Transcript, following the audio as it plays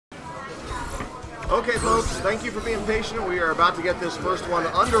Okay, folks, thank you for being patient. We are about to get this first one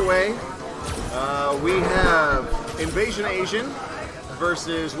underway. We have InvasionAzn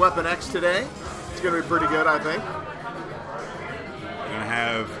versus WeaponX today. It's going to be pretty good, I think. We're going to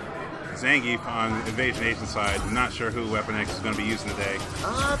have Zangief on InvasionAzn side. I'm not sure who WeaponX is going to be using today.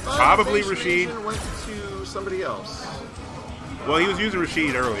 Probably Rashid. Went to somebody else. Well, he was using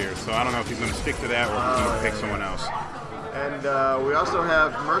Rashid earlier, so I don't know if he's going to stick to that or if he's going to pick someone else. And we also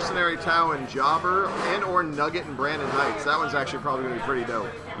have Mercenary Tao and Jobber, and or Nugget and Brandon Heights. That one's actually probably going to be pretty dope.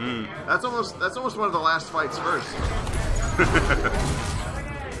 That's almost one of the last fights first.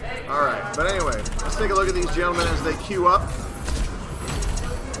 All right, but anyway, let's take a look at these gentlemen as they queue up.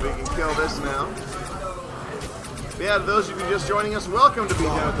 We can kill this now. But yeah, to those of you just joining us, welcome to Beat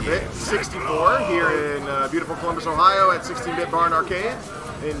Down at the Bit 64 here in beautiful Columbus, Ohio at 16-Bit Barn Arcade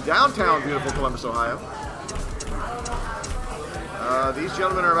in downtown beautiful Columbus, Ohio. These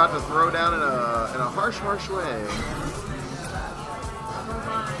gentlemen are about to throw down in a harsh way.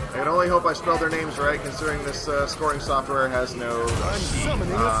 I can only hope I spelled their names right, considering this scoring software has no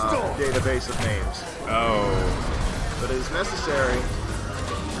database of names. Oh. But it is necessary,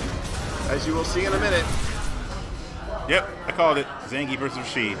 as you will see in a minute. Yep, I called it. Zangief versus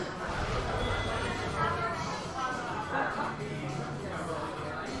Rashid.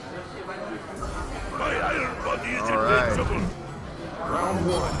 All right. Round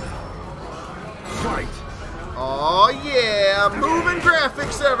one. Fight. Oh yeah, moving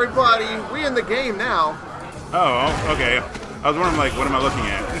graphics, everybody. We in the game now. Oh, okay. I was wondering, like, what am I looking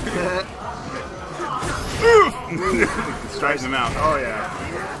at? Strikes him out. Oh yeah.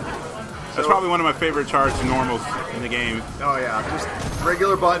 That's probably one of my favorite charts and normals in the game. Oh yeah, just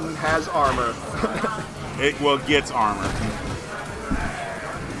regular button has armor. Well, gets armor.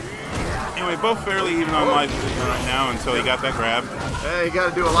 Anyway, both fairly even on life right now until he got that grab. Hey, you got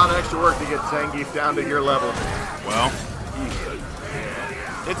to do a lot of extra work to get Zangief down to your level. Well,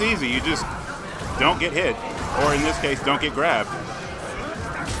 it's easy. You just don't get hit, or in this case, don't get grabbed.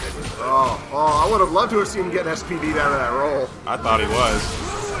 Oh, I would have loved to have seen him get an SPD down to that roll. I thought he was.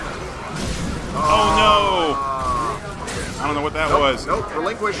 Oh no! I don't know what that was. Nope,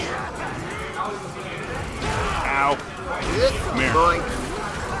 relinquish. Ow. Come here. Boink.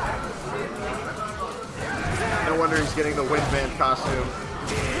 No wonder he's getting the Windman costume.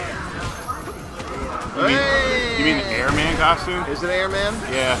 You mean the Airman costume? Is it Airman?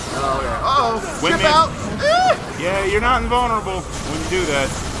 Yeah. Oh, yeah. Uh-oh. Chip Windman. out. Yeah, you're not invulnerable when you do that.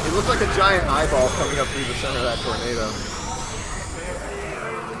 It looks like a giant eyeball coming up through the center of that tornado.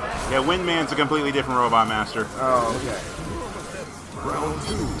 Yeah, Windman's a completely different robot master. Oh, okay. Round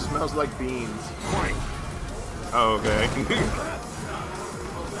two. Smells like beans. Oh, okay.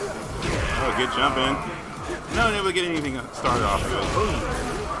 Oh, good jump in. No, never get anything started off good.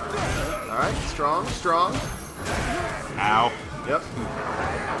 All right, strong. Ow. Yep.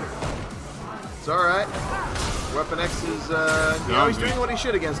 It's all right. WeaponX is, he's doing what he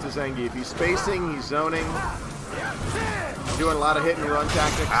should against his Zangief. He's spacing, he's zoning, doing a lot of hit and run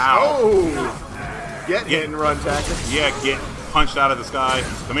tactics. Ow. Oh! Get hit and run tactics. Yeah, get punched out of the sky.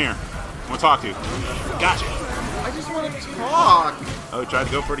 Come here. I want to talk to you. Gotcha. I just want to talk. Oh, he tried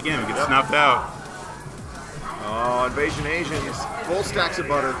to go for it again. We get snuffed out. Oh, InvasionAzn is full stacks of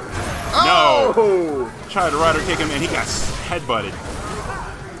butter. No! Oh! Tried to rider kick him, and he got headbutted.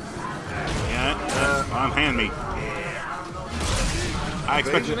 Yeah, unhand me. I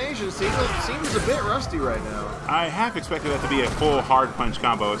expected. InvasionAzn seems a bit rusty right now. I half expected that to be a full hard punch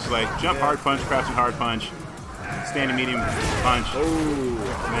combo. It's like jump hard punch, crouching hard punch, standing medium punch,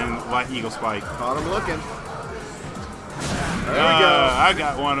 and then light eagle spike. Caught him looking. There we go. I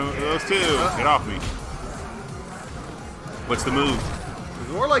got one of those too. Get off me. What's the move?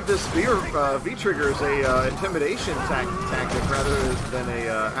 It's more like this V-trigger is a intimidation tactic rather than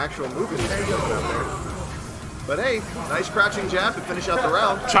a actual move that he's doing out there. But hey, nice crouching jab to finish out the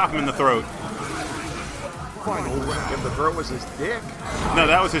round. Chop him in the throat. Final round. If the throat was his dick. No,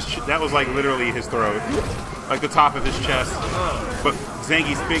 that was his. That was like literally his throat, like the top of his chest. But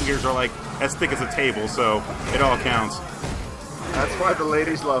Zangief's fingers are like as thick as a table, so it all counts. That's why the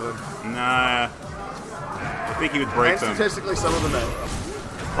ladies love him. Nah, I think he would break And them. statistically, some of the men.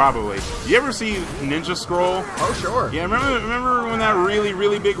 Probably. You ever see Ninja Scroll? Oh, sure. Yeah, remember when that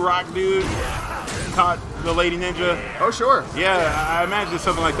really big rock dude caught the lady ninja? Oh, sure. Yeah, I imagine it's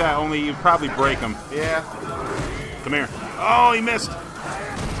something like that, only you'd probably break him. Yeah. Come here. Oh, he missed.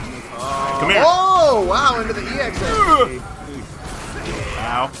 Come here. Oh, wow, into the EXMills.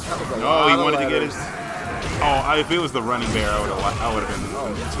 Ow. Oh, he wanted to get his... Oh, if it was the running bear, I would have been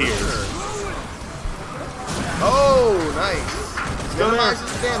in tears. Sure. Oh, nice. Still there. Minimizes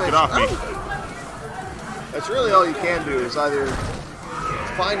the damage. Get off me. That's really all you can do is either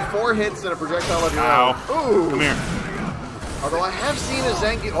find 4 hits and a projectile of your Ow. own. Ooh. Come here. Although I have seen a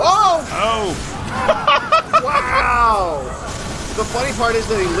Zangief. Oh! Oh! Wow! The funny part is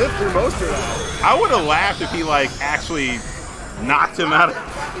that he lived through most of that. I would have laughed if he, like, actually knocked him out of...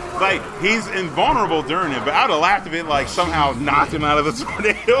 Like, he's invulnerable during it, but I would have laughed if it, like, somehow knocked him out of the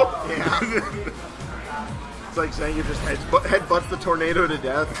tornado. Yeah. It's like Zangief just headbutts the tornado to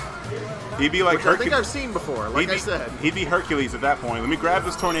death. He'd be like Which I think I've seen before, like I said. He'd be Hercules at that point. Let me grab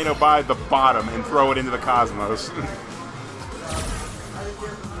this tornado by the bottom and throw it into the cosmos.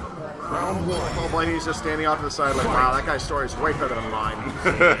 Round 1. Paul Blaney's just standing off to the side like, wow, that guy's story is way better than mine.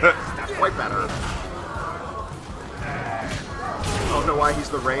 Way better. I don't know why he's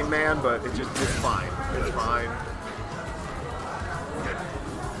the Rain Man, but it's fine. It's fine.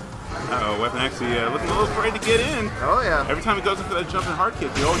 Uh-oh, WeaponX, looking a little afraid to get in. Oh, yeah. Every time he goes in for that jumping hard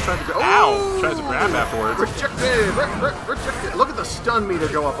kick, he always tries to go, ow! Tries to grab afterwards. Rejected! Rejected! Look at the stun meter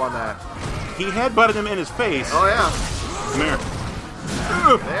go up on that. He headbutted him in his face. Oh, yeah. Come here.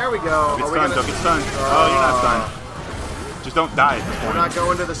 There we go. Get stunned, don't get stunned. Oh, you're not stunned. Just don't die at this point. We're not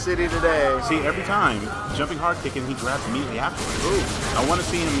going to the city today. See, every time, jumping hard kick and he grabs immediately afterwards. Ooh. I want to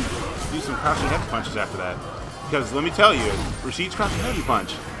see him do some crouching heavy punches after that. Because let me tell you, Rashid's crouching heavy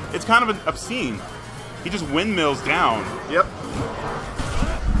punch, it's kind of obscene. He just windmills down. Yep.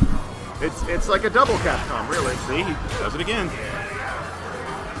 It's like a double Capcom, really. See, he does it again.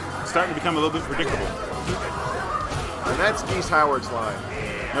 It's starting to become a little bit predictable. And that's Geese Howard's line.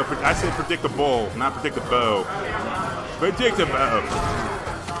 No, I said predictable, not predictable. Predictable.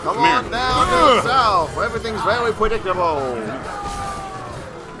 Come on down to the south. Everything's very predictable.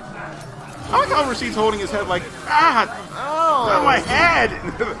 I like how Rashid's holding his head like, oh, on my head.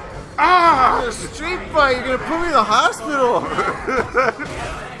 The street fight. You're gonna put me in the hospital.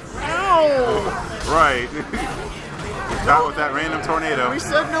 Ow. Right. Shot with that random tornado. We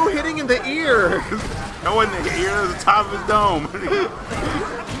said no hitting in the ear. No one in the ear. It was the top of his dome.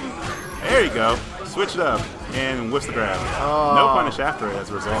 There you go. Switch it up and whiffs the grab. No punish after it as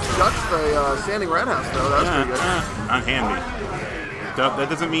a result. Ducks the standing roundhouse though. That was pretty good. Unhand me. That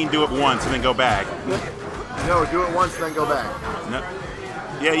doesn't mean do it once and then go back. No, do it once then go back. No.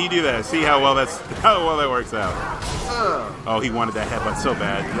 Yeah, you do that. See how well that works out. Oh, he wanted that headbutt so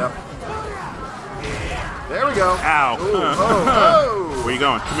bad. Yep. There we go. Ow. Ooh, oh. Where you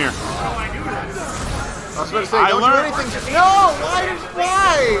going? Come here. I was about to say, don't do anything. No,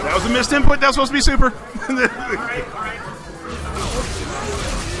 why? That was a missed input. That was supposed to be super.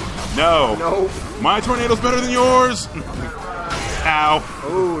 No. Nope. My tornado's better than yours. Ow.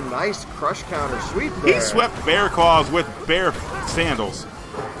 Oh, nice crush counter sweep there. He swept bear claws with bear sandals.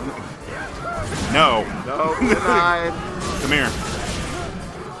 No. No, denied. Come here.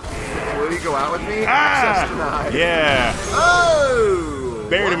 Will you go out with me? Access denied. Yeah. Oh!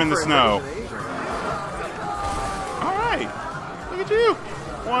 Buried him in the snow. All right. Look at you.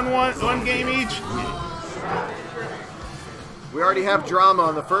 One game each. We already have drama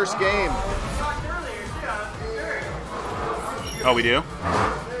on the first game. Oh, we do?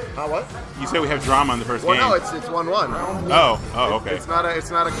 What? You say we have drama in the first game. Well, no, it's 1-1. Oh, okay. It's not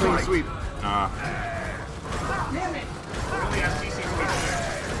a clean sweep.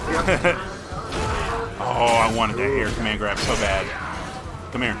 Yep. Oh, I wanted that air command grab so bad.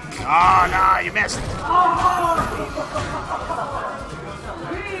 Come here. Oh, no, you missed.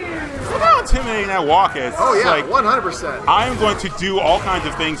 Look how intimidating that walk is. Oh, yeah, like, 100%. I'm going to do all kinds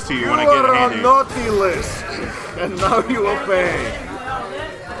of things to you when I get You handy. are on naughty list, and now you obey.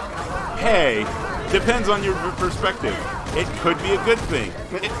 Hey, depends on your perspective. It could be a good thing.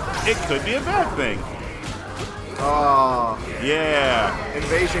 It could be a bad thing. Oh. Yeah.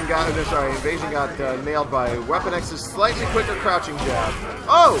 Invasion got nailed by WeaponX's slightly quicker crouching jab.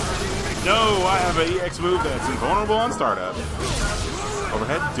 Oh! No, I have an EX move that's invulnerable on startup.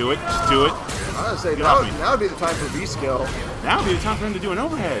 Overhead, do it, just do it. I was gonna say, now would be the time for V-skill. Now would be the time for him to do an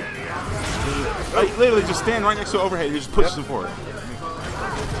overhead. Like, literally just stand right next to overhead and just push him forward.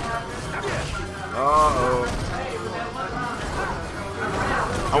 Uh-oh.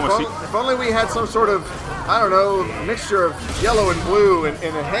 If only we had some sort of, I don't know, mixture of yellow and blue in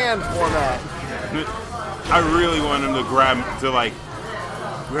a hand format. I really want him to grab,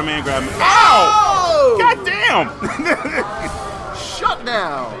 grab him. Ow! God damn! Shut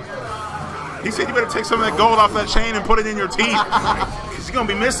down! He said you better take some of that gold off that chain and put it in your teeth. Because you're going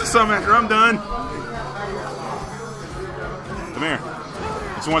to be missing some after I'm done. Come here.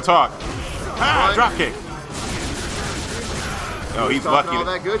 Just want to talk. Drop kick. Oh, he's talking lucky. all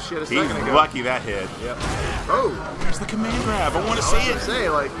that good shit a He's second ago. lucky that hit. Yep. Oh, There's the command grab. I want to see I it. say,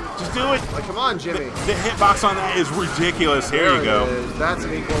 like, Just do it. come on, Jimmy. The hitbox on that is ridiculous. Here There you go. it is. That's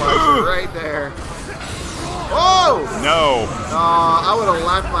an equalizer right there. Oh! No. I would have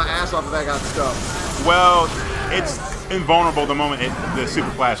laughed my ass off if that got stuck. Well, it's invulnerable the moment the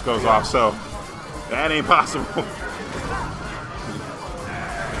super flash goes off, so that ain't possible.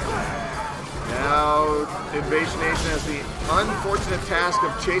 Now, InvasionAzn has the unfortunate task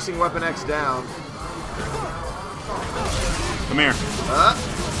of chasing WeaponX down. Come here.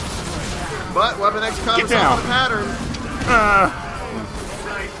 But WeaponX caught Get us down. off the pattern.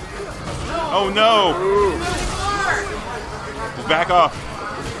 Oh no. Ooh. Just back off.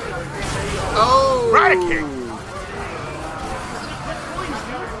 Oh! Rider kick.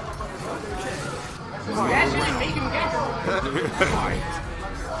 Alright.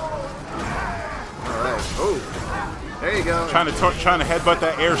 Oh. There you go. Trying to headbutt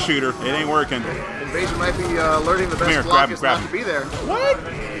that air shooter. It ain't working. Invasion might be learning the best here, block grab is him, grab not him. to be there. What?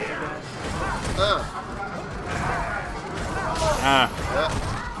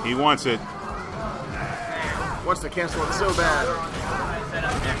 He wants it. Wants to cancel it so bad.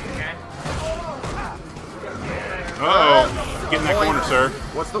 Uh-oh. Get in that corner, sir.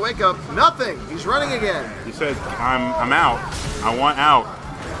 What's the wake up? Nothing. He's running again. He said, I'm out. I want out.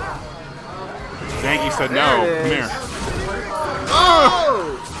 Zangief said no. There it Come is. here.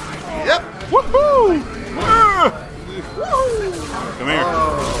 Oh! Yep. Woohoo! Come here.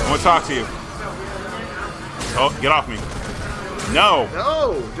 Oh. I want to talk to you. Oh, get off me. No.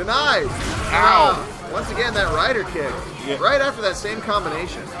 No, denied. Ow. Once again, that rider kick. Yeah. Right after that same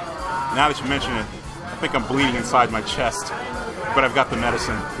combination. Now that you mention it, I think I'm bleeding inside my chest, but I've got the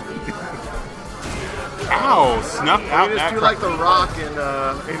medicine. Ow! Snuffed out You just that do like the Rock in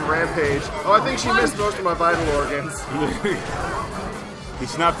Rampage. Oh, I think she missed most of my vital organs. He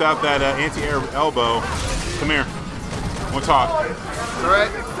snuffed out that anti-air elbow. Come here. We'll talk. All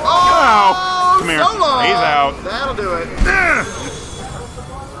right. Oh! Ow. Come here. So long. He's out. That'll do it.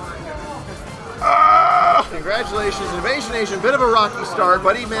 Congratulations, InvasionAzn. Bit of a rocky start,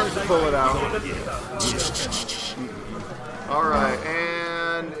 but he managed to pull it out. All right,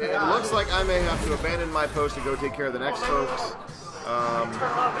 and it looks like I may have to abandon my post to go take care of the next folks.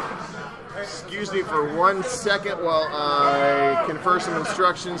 Excuse me for 1 second while I confer some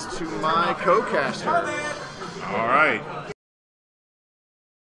instructions to my co-caster. All right.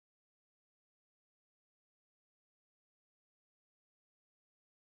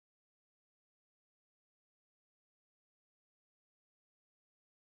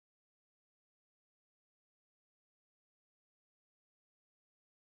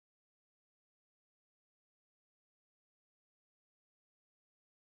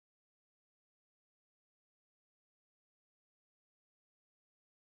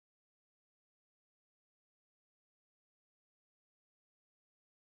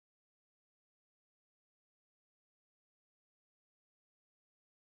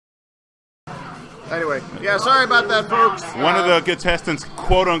 Anyway, yeah, sorry about that, folks. One of the contestants,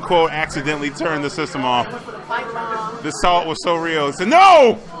 quote unquote, accidentally turned the system off. The salt was so real. He said,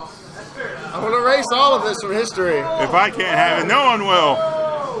 "No! I'm going to erase all of this from history." If I can't have it, no one will."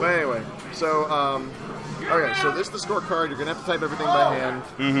 But anyway, so, okay, so this is the scorecard. You're going to have to type everything by hand.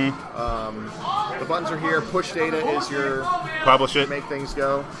 The buttons are here. Push data is your Publish it. make things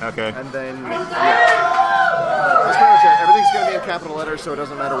go. Okay. And then, yeah. That's pretty much it. Everything's going to be in capital letters, so it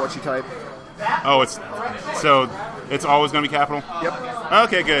doesn't matter what you type. Oh, it's always going to be capital? Yep.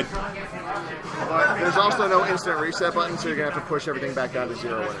 Okay, good. But there's also no instant reset button, so you're going to have to push everything back down to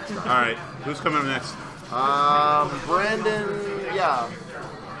 0 when it's done. All right. Who's coming up next? Brandon, yeah.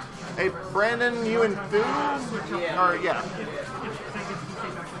 Hey, Brandon, you and Thu? Yeah. Or, yeah.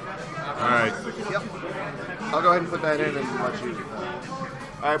 All right. Yep. I'll go ahead and put that in and let you.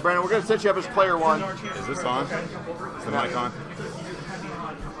 All right, Brandon, we're going to set you up as player 1. Is this on? Is the mic on?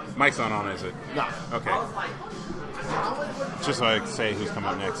 Mic's not on, is it? No. Okay. Just so I can say who's coming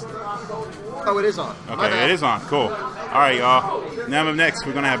up next. Oh, it is on. Okay, it is on. Cool. All right, y'all. Now up next,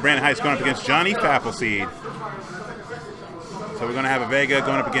 we're going to have Brandon Heights going up against JohnnyFappleseed. So we're going to have a Vega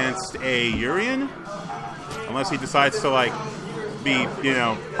going up against a Urien. Unless he decides to, like, be,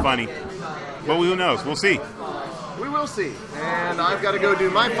 funny. But who knows? We'll see. We will see. And I've got to go do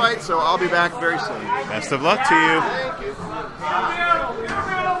my fight, so I'll be back very soon. Best of luck to you. Thank you.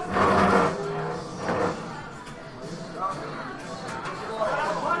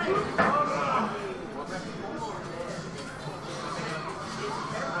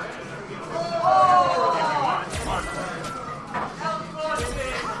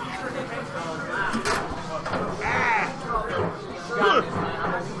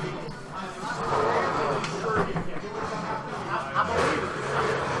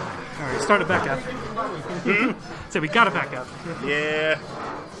 Start a backup. So we got a backup. Yeah.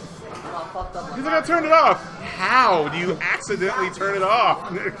 Because I got turned it off. How do you accidentally turn it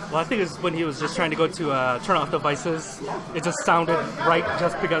off? Well, I think it's when he was just trying to go to turn off devices. It just sounded right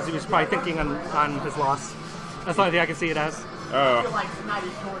just because he was probably thinking on his loss. That's the only thing I can see it as. Oh.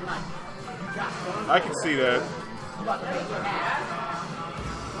 I can see that.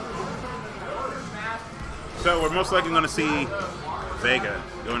 So we're most likely going to see Vega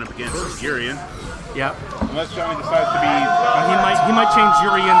going up against Urien. Yep. Unless Johnny decides to be... He might change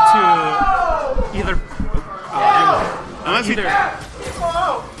Urien to either...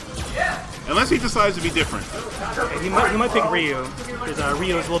 Unless he decides to be different. He might pick Ryu, because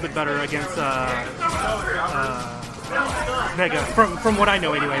Ryu is a little bit better against Vega, from what I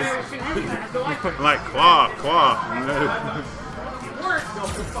know anyways. Like claw.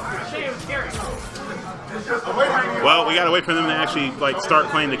 Well, we gotta wait for them to actually like start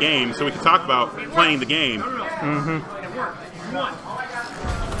playing the game so we can talk about playing the game. Mm-hmm.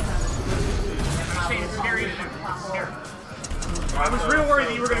 I was real worried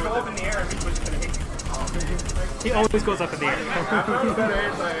that you were going to go up in the air and he was going to hit you. He always goes up in the air.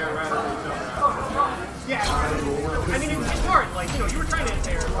 Yeah, I mean, it's hard. Like, you know, you were trying to hit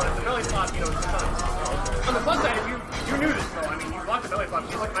there, but the belly flop, you know, it's fun. On the plus side, if you knew this, though, I mean, you blocked the belly flop,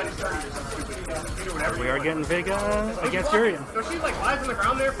 she's like -30 or something stupid. You do whatever. We are getting Vega against Urien. So she's like lies on the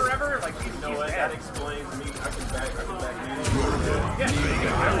ground there forever. Like, she's what? dead. That explains me. I can back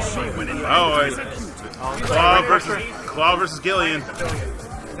Claw versus Gillian.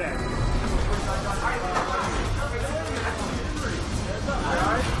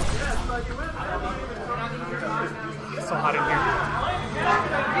 So hot in here.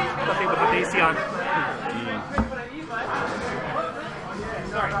 Nothing with the AC on.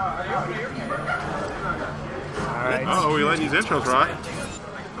 Alright. Oh, we're letting these intros rock.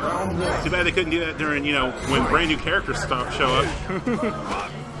 Too bad they couldn't do that during, you know, when brand new characters show up.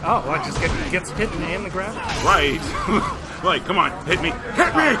 Oh, well, just gets hit and aim the grab? Right. Like, come on, hit me.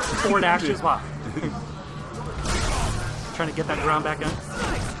 Hit me! Forward dashes, wow. Trying to get that ground back in.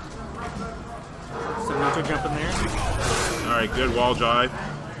 So neutral jump in there. Alright, good wall drive.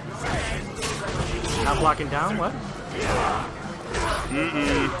 Not blocking down, what?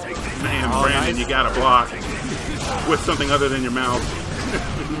 Man, Oh, Brandon, nice. you gotta block with something other than your mouth.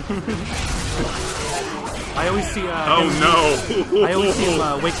 I always see Oh no! I always see him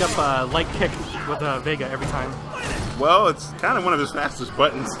wake up light kick with Vega every time. Well, it's kind of one of his fastest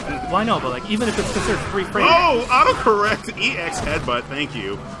buttons. Well, I know, but like even if it's considered 3 frames, Oh, autocorrect EX headbutt, thank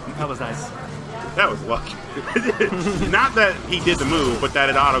you. that was nice. That was lucky. Not that he did the move, but that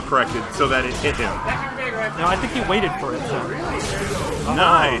it autocorrected so that it hit him. No, I think he waited for it. So.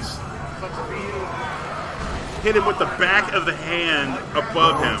 Nice. Hit him with the back of the hand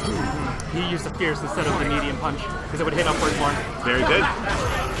above him. He used the fierce instead of the medium punch because it would hit upwards more. Very good.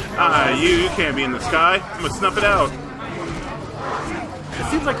 You can't be in the sky. I'm gonna snuff it out. It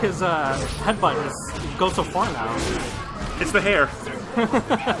seems like his headbutt goes so far now. It's the hair.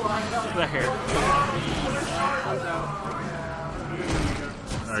 The hair.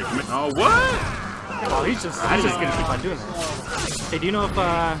 All right, come in. Oh, what? Oh, he's just gonna keep on doing it. Hey, do you know if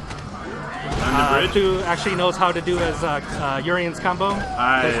Stu actually knows how to do his Urien's combo?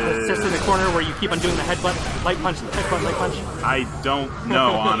 It's just in the corner where you keep on doing the headbutt, light punch, headbutt, light punch. I don't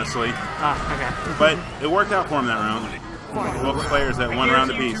know, honestly. Okay. But it worked out for him that round. Both players at one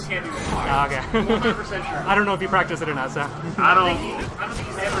round apiece. Okay. I don't know if you practice it or not, so.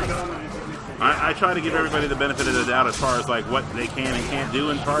 I try to give everybody the benefit of the doubt as far as like what they can and can't do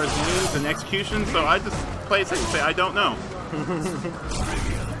as far as moves and execution. So I just play it safe and say I don't know.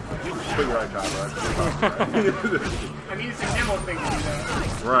 Put your right job, right? I mean, it's a demo thing to do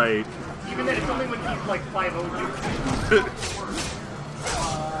that. Right. Even then, it's only when he's like 5-0 you.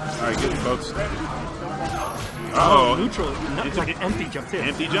 All right, good folks. Oh, neutral. No, it's like an empty jump too.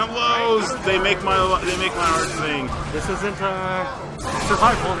 Empty jump lows. They make my heart sing. This isn't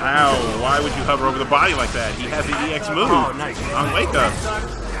survival. Ow! Why would you hover over the body like that? He has the EX move. Oh, nice. On wake up.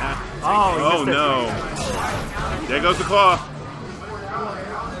 Oh no! There goes the claw.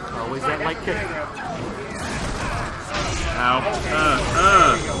 Always that light kick. Ow!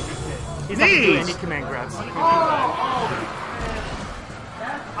 He's not gonna do any command grabs.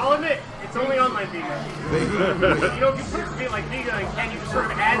 I'll admit, it's only online Vega. You know, if you put something like Vega and can you just sort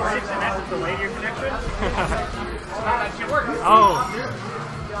of add 6 MS to delay your connection? That shit works. Oh!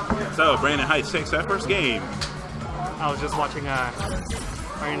 So, Brandon Heights takes that first game. I was just watching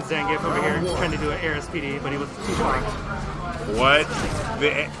IronZangief over here trying to do an air SPD, but he was too far. What?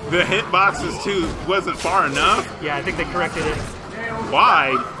 The hitboxes too wasn't far enough? Yeah, I think they corrected it.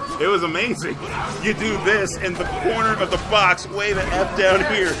 wide. It was amazing. You do this, and the corner of the box, way the F down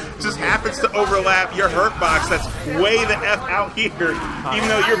here, just happens to overlap your hurt box that's way the F out here, even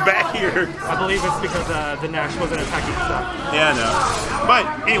though you're back here. I believe it's because the Nash wasn't attacking stuff. Yeah, no. But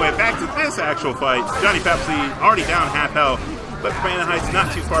anyway, back to this actual fight. JohnnyFappleseed already down half health, but Brandon Heights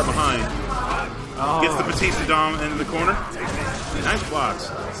not too far behind. Gets the Batista Dom into the corner. Nice blocks.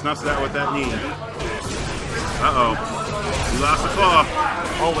 Snuffs that with that knee. Uh-oh. He lost the claw.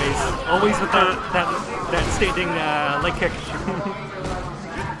 Always with that standing leg kick.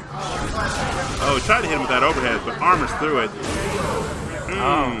 Oh, tried to hit him with that overhead, but armors through it.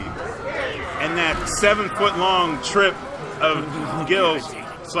 And that 7-foot-long trip of Guile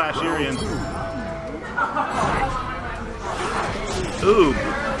 / Urien. Ooh.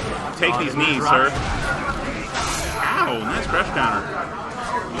 Take these knees, sir. Ow, nice crush counter.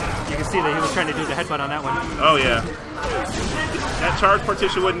 You can see that he was trying to do the headbutt on that one. Oh, yeah. That charge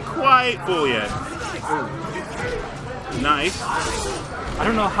partition wasn't quite full yet. Nice. I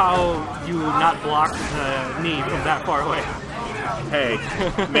don't know how you not block the knee from that far away. Hey,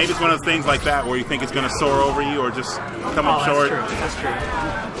 maybe it's one of those things like that where you think it's going to soar over you or just come up short. That's true.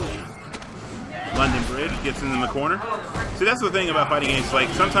 London Bridge gets in the corner. See, that's the thing about fighting games. Like,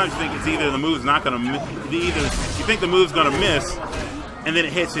 sometimes you think it's either the move's not going to... you think the move's going to miss, and then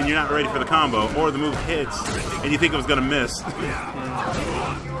it hits and you're not ready for the combo, or the move hits and you think it was going to miss.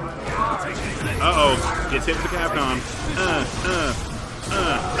 Uh-oh. Gets hit with the Capcom.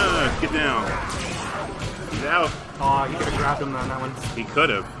 Get down. He's out. Oh, he could have grabbed him on that one. He could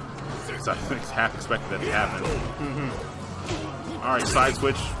have. So I half expected that to happen. Alright, side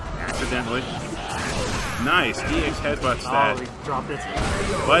switch. Accidentally. Nice. EX headbutt stat. Oh, he dropped it.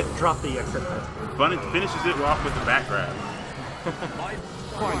 But dropped the EX headbutt. Fun finishes it off with the back grab.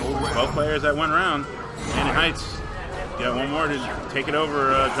 Both players at one round. And Heights got one more to take it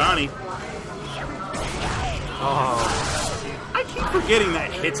over Johnny. Oh. I keep forgetting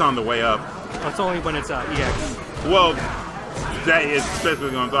that hits on the way up. Oh, it's only when it's EX. Well, that is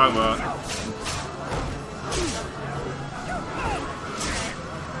specifically what I'm talking about.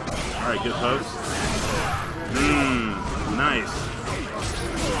 Alright, good post. Nice.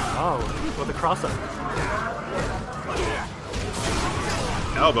 Oh, with a cross up.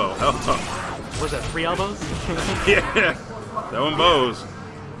 Elbow. Was that 3 elbows? Yeah, that one bows.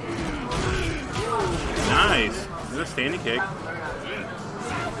 Nice. Is it a standing kick?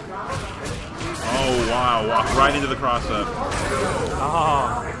 Oh, wow. Walk right into the cross up.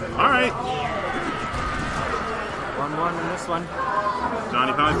 Oh. Alright. 1-1 in this one.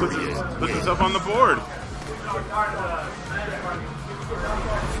 Johnny finally puts himself on the board.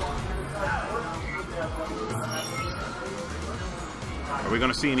 Are we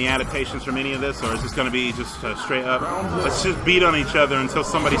going to see any adaptations from any of this, or is this going to be just straight up, let's just beat on each other until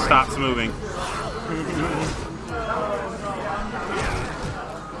somebody stops moving?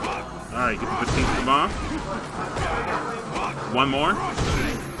 Alright, get the Batista bomb. One more.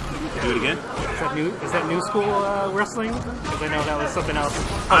 Do it again. Is that new school wrestling? Because I know that was something else.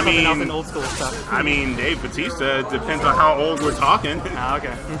 Something else in old school stuff. I mean, Dave Batista, depends on how old we're talking. Ah,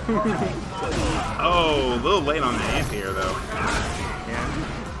 okay. Oh, a little late on the amp here, though. Yeah.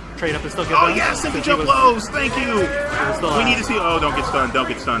 Trade up is still good. Oh, yes, semi jump lows. Thank you. We need to see. Oh, don't get stunned. Don't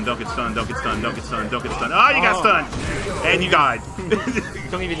get stunned. Don't get stunned. Don't get stunned. Don't get stunned. Don't get stunned. Oh, you got stunned. And you died.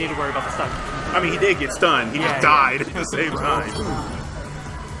 Don't even need to worry about the stun. I mean, he did get stunned. He just died at the same time.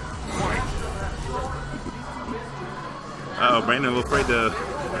 Uh-oh, Brandon a little afraid to...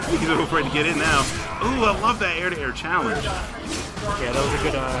 He's a little afraid to get in now. Ooh, I love that air-to-air challenge. Yeah, that was a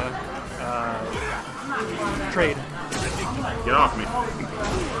good trade. Get off me.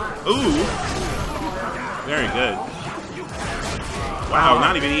 Ooh. Very good. Wow,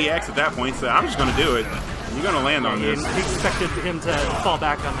 not even EX at that point, so I'm just going to do it. You're going to land on this. He expected him to fall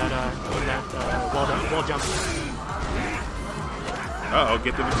back on that wall jump. Uh-oh,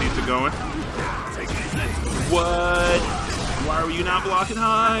 get the Batista going. What? Why were you not blocking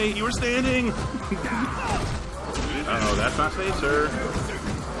high? You were standing. Uh-oh, that's not safe, sir.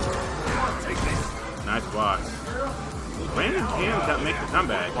 Nice block. Brandon can make the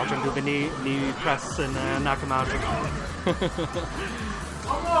comeback. Watch him do the knee press and knock him out.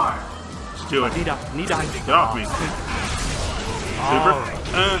 Just do it. Knee dive. Get off me. Super.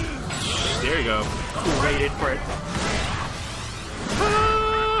 There you go. He waited for it.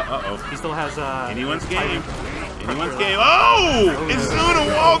 Uh-oh. He still has anyone's game. Anyone's game. Oh! It's doing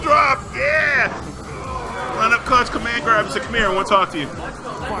a wall drop! Yeah! Run up clutch, command grab. So come here, I want to talk to you.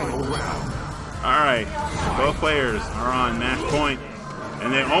 Alright. Both players are on match point.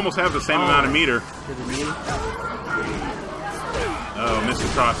 And they almost have the same amount of meter. Oh, missed the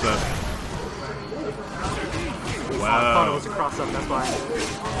cross up. I thought it Wow. was a cross up, that's why.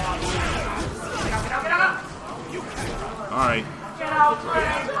 Alright. A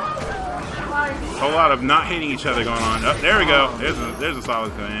whole lot of not hating each other going on. Oh, there we go. There's a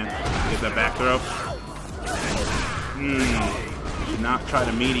solid command. Get that back throw. Should not try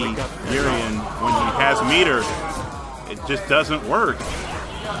to meaty Urien when he has meter. It just doesn't work.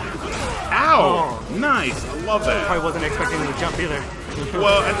 Ow! Oh. Nice. I love that. Probably wasn't expecting him to jump either.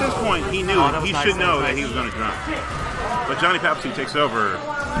 Well, at this point, he knew. Oh, that was He nice, should that know was that nice. he was going to jump. But JohnnyFappleseed takes over.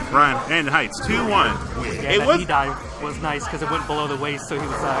 Ryan and Heights 2-1. Yeah, that knee dive was nice because it went below the waist, so he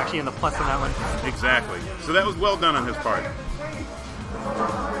was actually in the plus on that one. Exactly. So that was well done on his part.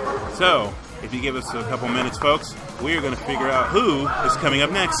 So, if you give us a couple minutes, folks, we are going to figure out who is coming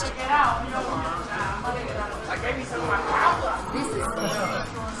up next. This is the second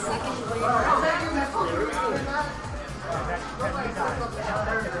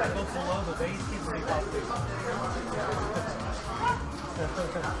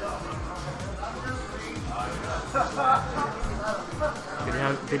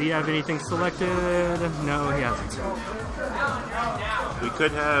Did he have anything selected? No, he hasn't. We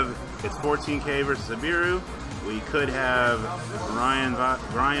could have, it's 14K versus Abiru. We could have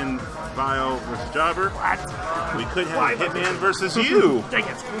RyanVile versus Jobber. What? We could have Hitman versus you. Dang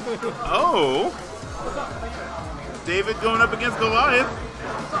it. Oh. David going up against Goliath.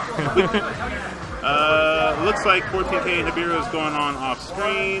 Looks like 14K Nibiru is going on off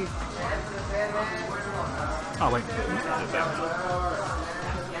screen. Oh, wait.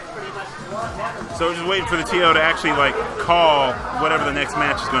 So we're just waiting for the TO to actually like call whatever the next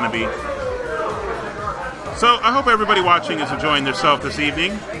match is going to be. So I hope everybody watching is enjoying themselves this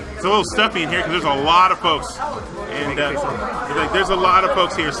evening. It's a little stuffy in here because there's a lot of folks, and there's a lot of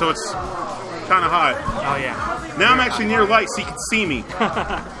folks here, so it's kind of hot. Oh, yeah. Now I'm actually near light, so you can see me.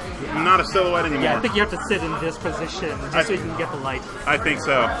 I'm not a silhouette anymore. Yeah, I think you have to sit in this position just so you can get the light. I think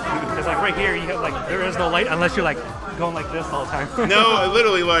so. Because like right here, you have, like there is no light unless you're like going like this all the time. No, I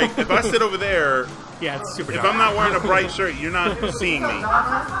literally like if I sit over there. Yeah, it's super If dark. I'm not wearing a bright shirt, you're not seeing me. You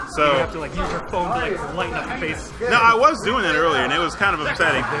have So to like use your phone to like lighten up your face. no, I was doing that earlier, and it was kind of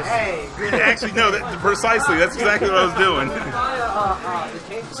upsetting. Actually, no, precisely. That's exactly what I was doing.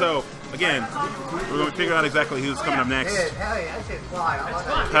 So again, we're going to figure out exactly who's coming up next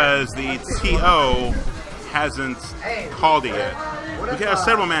because the TO hasn't called it yet. We could have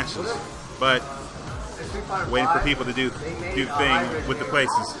several matches, but waiting for people to do the thing with the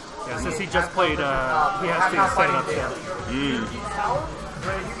places. Yeah, since he just played, he has to set it up still. You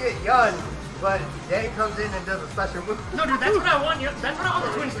get young, but Dave comes in and does a special move. No, dude, that's what I want. That's what I want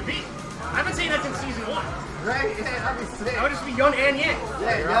the twins to be. I've been saying that since season 1. Right? Yeah, I'd be sick. I would just be Yun and Yang.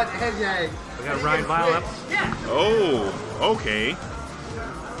 Yeah, young and Yang. We got RyanVile up. Yeah. Oh, okay.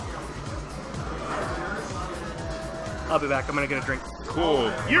 I'll be back. I'm gonna get a drink.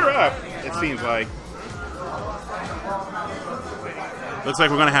 Cool. You're up, it seems like. Looks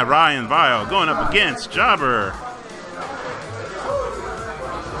like we're going to have RyanVile going up against Jobber.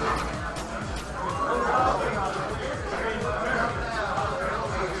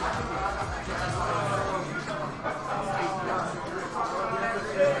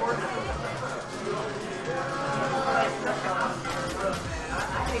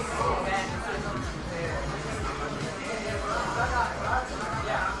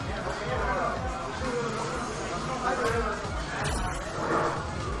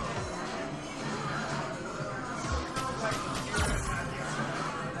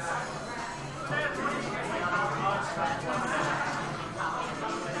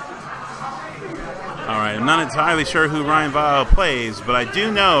 Alright, I'm not entirely sure who RyanVile plays, but I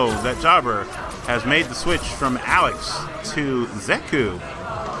do know that Jobber has made the switch from Alex to Zeku.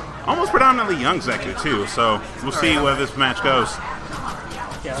 Almost predominantly young Zeku, too, so we'll see where this match goes.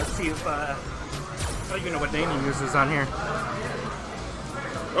 Yeah, let's see if I don't even know what name he uses on here.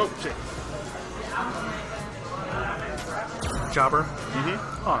 Oh, shit. Jobber. Mm-hmm.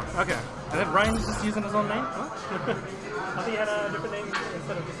 Oh, okay. And then Ryan's just using his own name? What? I thought he had a different name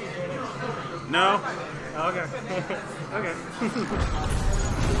instead of just using your name. No. Oh, okay. Okay.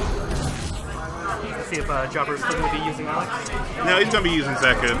 Let's see if Jobber's still going to be using Alex. No, he's going to be using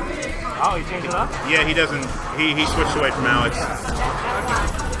Zeku. Oh, he changed it up? Yeah, he doesn't. He switched away from Alex.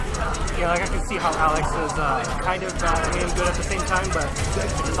 Yeah, like I can see how Alex is kind of and good at the same time, but it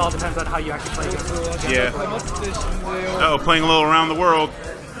just all depends on how you actually play against him. Yeah. Oh, playing a little around the world.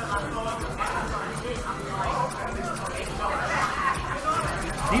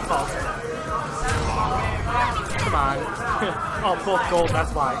 Default. Come on. Oh, both gold,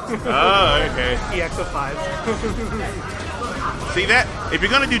 that's why. Oh, okay. EX of 5. See that? If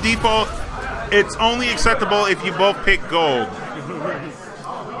you're gonna do default, it's only acceptable if you both pick gold.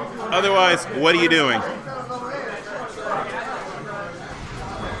 Otherwise, what are you doing?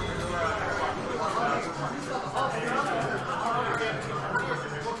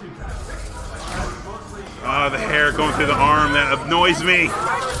 Oh, the hair going through the arm, that annoys me.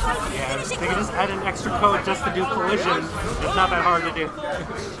 Yeah, they can just add an extra code just to do collision. It's not that hard to do.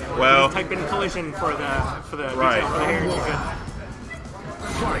 Well, just type in collision for the right. detail for the hair, you're good.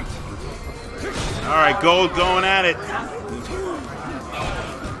 All right, gold going at it.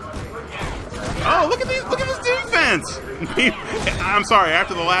 Oh, look at this defense. I'm sorry,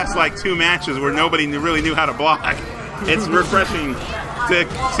 after the last like 2 matches where nobody really knew how to block, it's refreshing to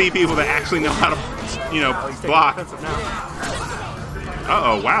see people that actually know how to, you know, block.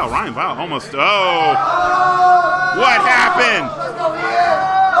 Uh-oh, wow, RyanVile almost, oh! What happened?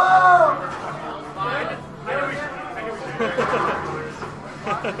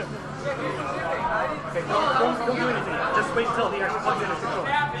 Okay, don't do anything. Just wait until he actually plugs in his controller.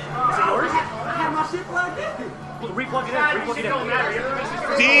 Is it yours? I have my shit plugged in. Replug it in, replug it in.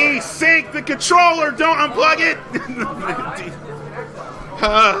 Desync the controller, don't unplug it!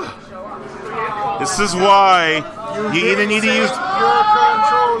 This is why you either need to use...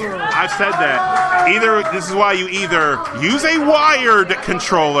 I've said that. This is why you either use a wired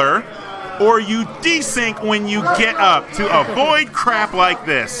controller or you desync when you get up to avoid crap like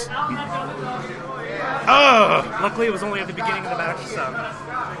this. Luckily, it was only at the beginning of the match, so...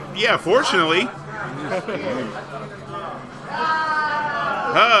 Yeah, fortunately.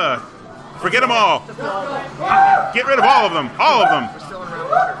 Forget them all. Get rid of all of them. All of them.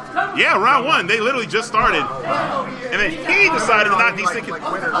 Yeah, round 1. They literally just started. And then he decided to not desync it.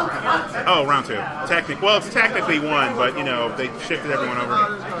 Oh, round 2. Well, it's technically 1, but, you know, they shifted everyone over.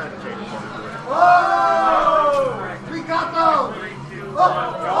 We got those! All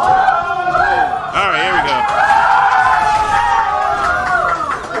right, here we go.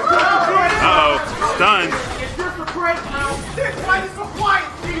 Uh-oh, stunned.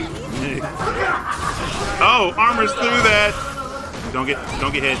 Oh, armor's through that. Don't get hit.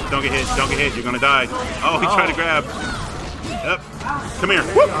 Don't get hit. Don't get hit. You're gonna die. Oh, he tried to grab. Yep. Come here.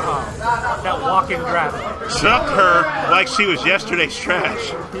 Whoop. That walking grab. Chuck her like she was yesterday's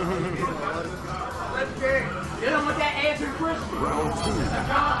trash.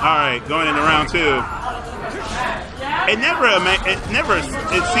 All right, going into round 2.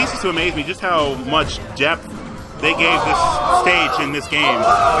 It ceases to amaze me just how much depth they gave this stage in this game.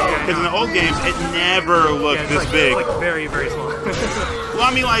 Because in the old games, it never looked this big. It's like very, very small. Well,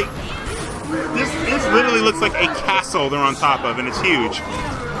 I mean, like, this literally looks like a castle they're on top of, and it's huge.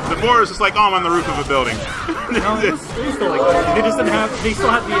 Before, it's just like, oh, I'm on the roof of a building. No, it was still like that. They just didn't have, they still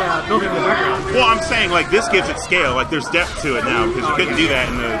had the building in the background. Well, I'm saying, like, this gives it scale. Like, there's depth to it now, because you couldn't do that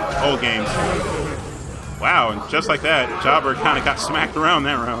in the old games. Wow, and just like that, Jobber kind of got smacked around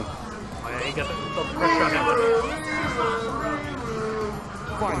that round. Oh, yeah, he got the pressure on that one.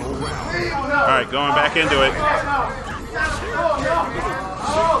 Alright, going back into it.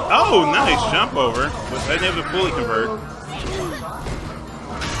 Oh, nice jump over. Was I able to fully convert?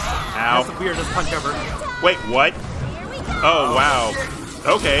 Ow. That's the weirdest punch ever. Wait, what? Oh, wow.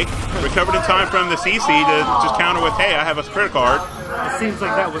 Okay. Recovered in time from the CC to just counter with, hey, I have a credit card. It seems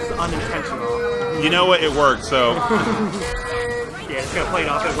like that was unintentional. You know what? It worked, so... Yeah, it's gonna play it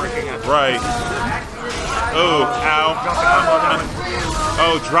off it working. Right. Oh, ow.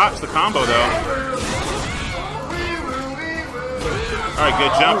 Oh, drops the combo, though. Alright,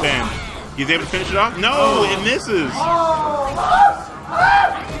 good jump in. He's able to finish it off? No, it misses.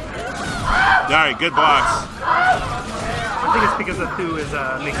 Alright, good blocks. I think it's because the Thu is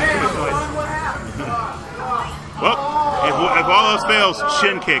making too much noise. Well, if all else fails,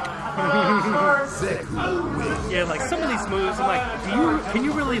 shin kick. Yeah, like some of these moves, I'm like, can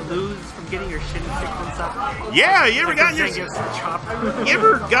you really lose from getting your shin kicked and stuff? Yeah, you ever gotten you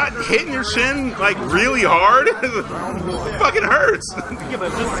ever got hit in your shin like really hard? It fucking hurts. Yeah,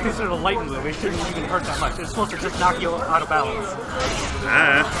 but this is considered a light move. It shouldn't even hurt that much. It's supposed to just knock you out of balance.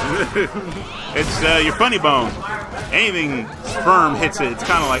 It's your funny bone. Anything firm hits it, it's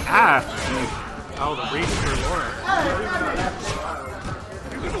kind of like Oh, the reach for Laura.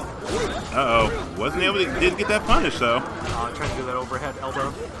 Uh-oh. Wasn't able to, didn't get that punish, though. Oh, trying to do that overhead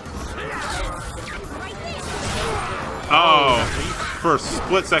elbow. Oh, for a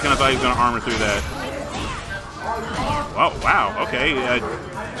split second I thought he was going to armor through that. Oh, wow, okay.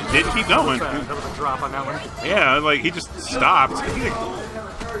 Didn't keep going. That was a drop on that one. Yeah, like, he just stopped.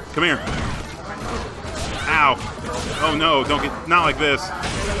 Come here. Ow. Oh, no, don't get, not like this.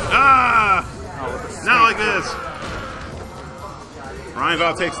 Ah! Not like this.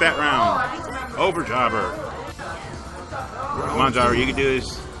 RyanVile takes that round. Over Jobber. Come on, Jobber, you can do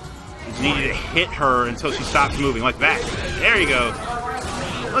this. You just need you to hit her until she stops moving, like that. There you go.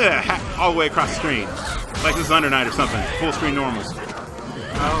 Look at that, all the way across the screen. Like this is Under Night or something. Full screen normals.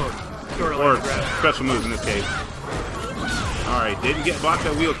 Oh, pure Or leg grab. special moves in this case. Alright, didn't get blocked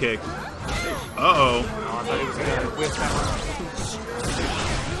that wheel kick. Uh-oh. Oh, I thought he was going to whip that one.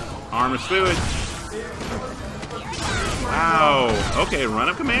 Arm is fluid. Wow. Okay, run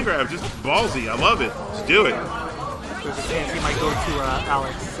up command grab. Just ballsy. I love it. Let's do it. There's a chance he might go to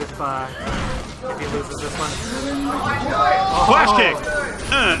Alex if he loses this one. Oh. Flash kick.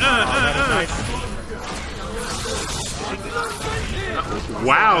 Nice.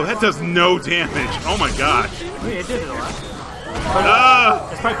 Wow, that does no damage. Oh my gosh. Yeah, it did it a lot. But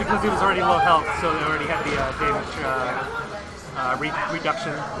it's probably because he was already low health, so they already had the damage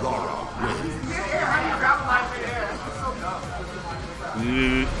reduction.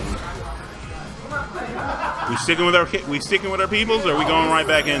 We sticking with our peoples, or are we going right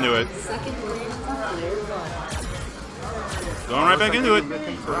back into it? Second round declared. Going right back into it.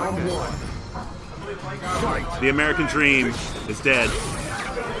 The American dream is dead.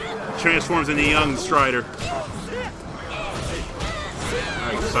 Transforms into young Strider.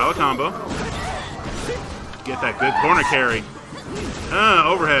 Alright, solid combo. Get that good corner carry.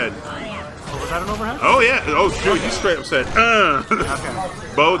 Overhead. Oh, was that an overhead? Oh yeah. Oh shoot, you straight up said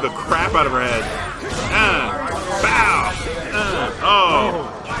Okay. bowed the crap out of her head. Bow. Oh,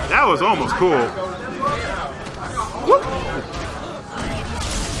 that was almost cool. Whoop.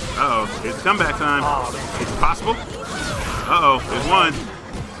 Uh-oh, it's comeback time. It's possible. Uh-oh, there's one.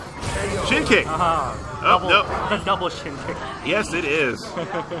 Shin kick. Double, nope. The double shin kick. Yes, it is.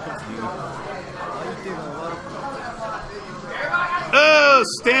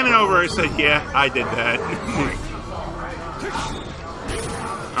 Standing over. I said, yeah, I did that.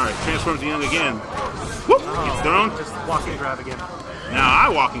 All right, transforms the young again. Whoop, gets thrown. Just walking grab again. Now I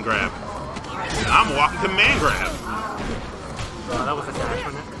walk and grab. I'm walking command grab. Oh, that was a dash,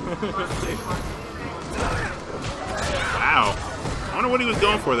 wasn't it? Wow. I wonder what he was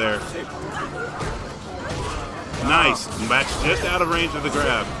going for there. Nice. Back's just out of range of the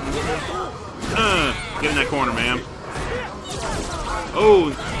grab. Get in that corner, man.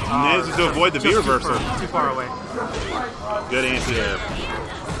 Oh, manages to avoid the V reversal. Too far away. Good anti-air.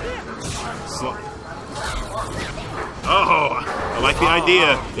 Oh, I like the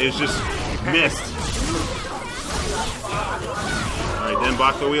idea. It's just missed. All right, then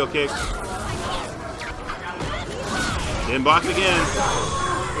block the wheel kick. Then block it again.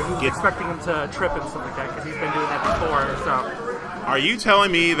 Expecting him to trip and stuff like that because he's been doing that before. So, are you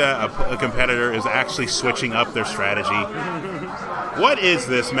telling me that a competitor is actually switching up their strategy? What is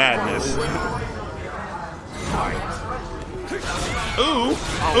this madness? Ooh,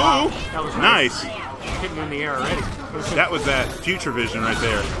 wow. ooh, That was nice. Hitting in the air already. That was that future vision right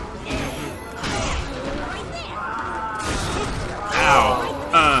there. Ow.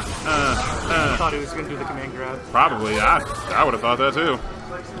 I thought he was going to do the command grab. Probably. I would have thought that too.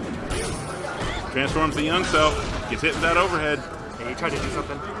 Transforms the young self. Gets hit with that overhead. Yeah, he tried to do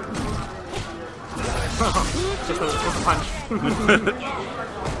something. Just a punch.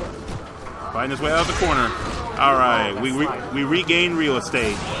 Fighting his way out of the corner. All right, we regain real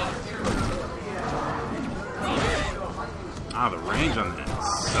estate. Ah, the range on that,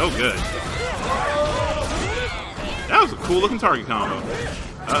 so good. That was a cool looking target combo.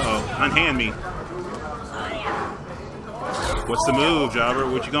 Uh-oh, unhand me. What's the move, Jobber?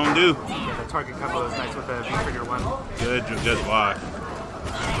 What you gonna do? Yeah, the target combo is nice with the V-trigger one. Good block.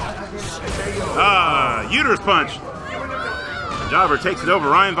 Uterus punch. Jobber takes it over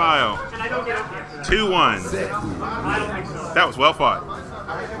RyanVile. 2-1. That was well fought.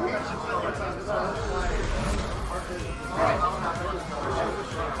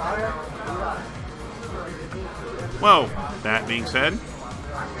 Well, that being said,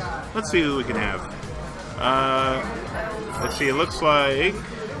 let's see who we can have. Let's see, it looks like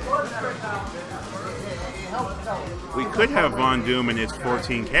we could have VauNDooM and it's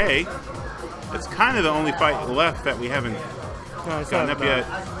 14K. It's kind of the only fight left that we haven't gotten up yet.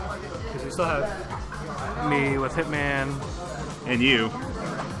 Because we still have me with Hitman. And you.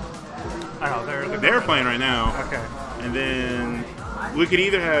 I don't know, they're playing right now. Okay. And then we could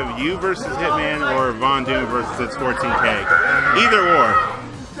either have you versus Hitman or VauNDooM versus it's 14K. Either or.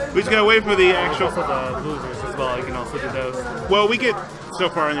 We just gotta wait for the actual. Also the losers as well. You can also do those. Well, we get so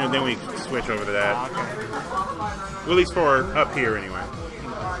far in there, and then we switch over to that. Okay. Well, at least for up here, anyway.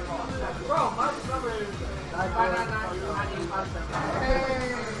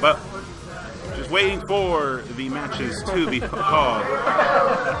 But Just waiting for the matches to be called.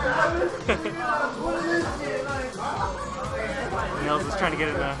 Nels is trying to get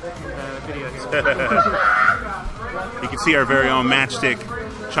in the video here. You can see our very own MatchStick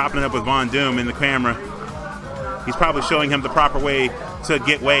chopping it up with VauNDooM in the camera. He's probably showing him the proper way to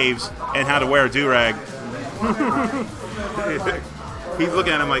get waves and how to wear a do-rag. He's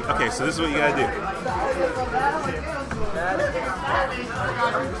looking at him like, okay, so this is what you gotta do.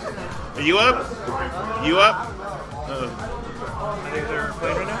 Are you up? You up? I think they're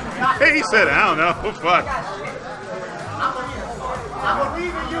playing right now. Hey, he said, I don't know. Fuck.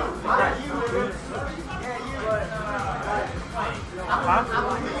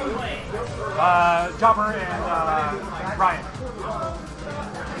 Jobber and Ryan.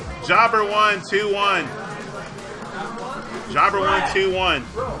 Jobber 1-2-1. Jobber 1-2-1.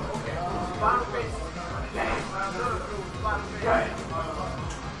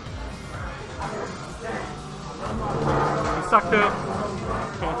 Sucked it.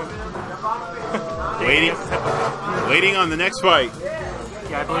 Waiting on the next fight.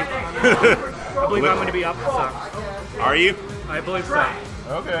 Yeah, I believe I'm going to be up. So. Are you? I believe so.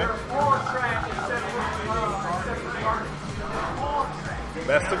 Okay.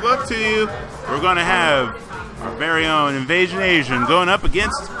 Best of luck to you. We're going to have our very own InvasionAzn going up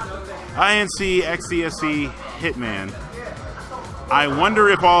against INC xDSC Hitman. I wonder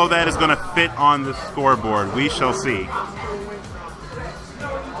if all of that is going to fit on the scoreboard. We shall see.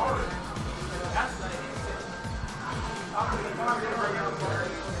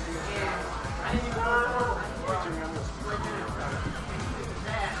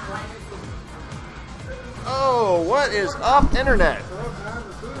 Oh, what is up, Internet?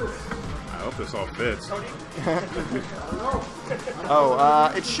 I hope this all fits.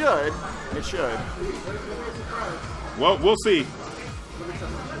 Oh, it should. It should. Well, we'll see.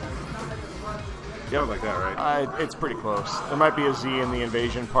 Yeah, like that, right? It's pretty close. There might be a Z in the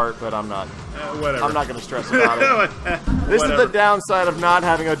invasion part, but I'm not. Whatever. I'm not going to stress about it. This is the downside of not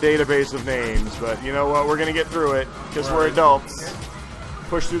having a database of names, but you know what? We're going to get through it because we're adults.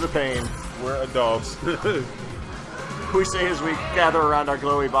 Push through the pain. We're adults. We say as we gather around our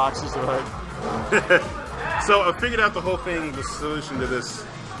glowy boxes of hood. So I figured out the whole thing, the solution to this,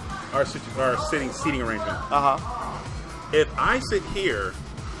 our seating arrangement. If I sit here,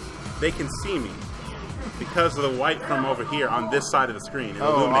 they can see me because of the white from over here on this side of the screen.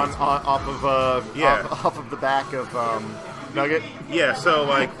 Off of the back of Nugget. Yeah. So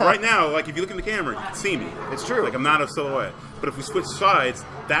like right now, like if you look in the camera, you can see me. It's true. Like I'm not a silhouette. But if we switch sides,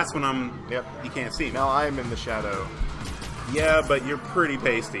 that's when I'm. Yep. You can't see me. Now I'm in the shadow. Yeah, but you're pretty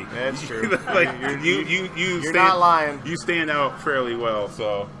pasty. That's true. Like you're you're not lying. You stand out fairly well,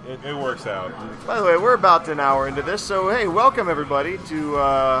 so it works out. By the way, we're about an hour into this, so hey, welcome everybody to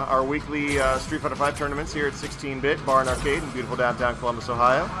our weekly Street Fighter V tournaments here at 16-Bit Bar and Arcade in beautiful downtown Columbus,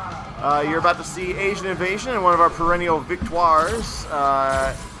 Ohio. You're about to see Asian Invasion and one of our perennial victoires,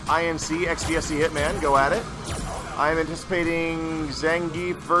 INC xDSC Hitman. Go at it. I'm anticipating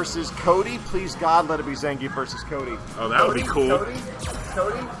Zangief versus Cody. Please, God, let it be Zangief versus Cody. Oh, that would be cool. Cody?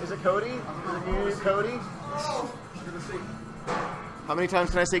 Cody? Is it Cody? Is it new Cody? How many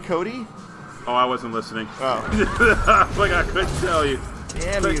times can I say Cody? Oh, I wasn't listening. Oh. Like I couldn't tell you.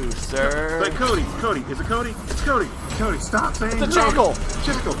 Damn you, sir. Like Cody. Is it Cody? It's Cody. Cody, stop saying it's a jackal.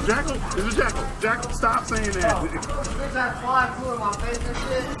 Jackal. It's a jackal. Jackal, stop saying that. There's that fly flew in my face and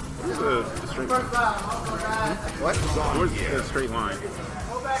shit. Where's the straight line? What? Where's the straight line?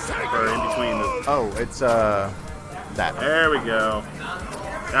 Or in between the... Oh, it's, that. There we go.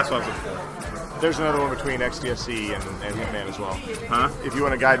 That's what I was looking for. There's another one between xDSC and Hitman as well. Huh? If you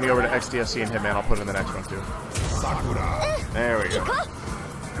want to guide me over to xDSC and Hitman, I'll put it in the next one too. Sakura. There we go.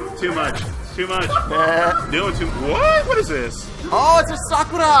 Too much. Too much. Yeah. Doing too... What? What is this? Oh, it's a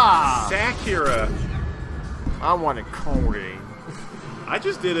Sakura! Sakura. I wanted Cody. I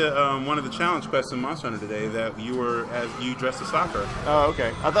just did one of the challenge quests in Monster Hunter today that you dressed as Sakura. Oh, okay.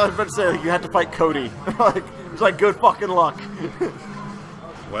 I thought I was about to say you had to fight Cody. It's like good fucking luck.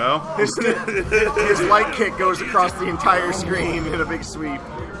 Well, his light kick goes across the entire screen in a big sweep.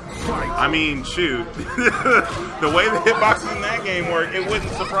 I mean, shoot. The way the hitboxes in that game work, it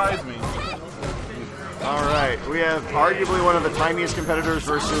wouldn't surprise me. All right, we have arguably one of the tiniest competitors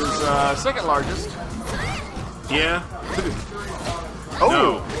versus second largest. Yeah. Oh,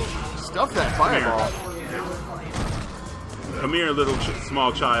 no. Stuff that fireball. Come here, little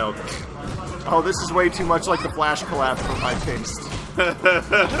small child. Oh, this is way too much like the flash collapse from my taste.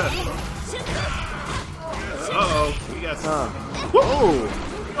 Uh-oh, we got some. Oh.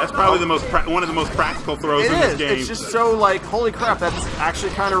 That's probably the most one of the most practical throws in this game. It's just so like, holy crap, that's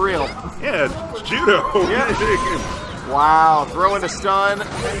actually kind of real. Yeah, it's judo. Yeah. Wow, throwing a stun.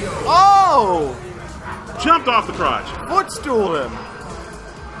 Oh! Jumped off the crotch. Footstooled him.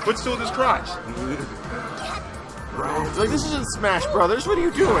 Footstooled his crotch. It's like, this isn't Smash Brothers. What are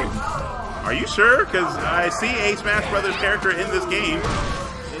you doing? Are you sure? Because I see a Smash Brothers character in this game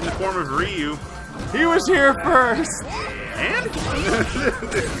in the form of Ryu. He was here first. And?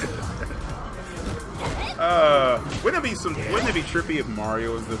 Wouldn't it be trippy if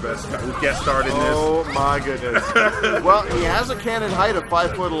Mario was the best guest starred in this? Oh my goodness. Well, he has a canon height of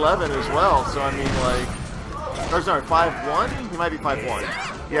 5'11" as well, so I mean, like, or sorry, 5'1"? He might be 5'1".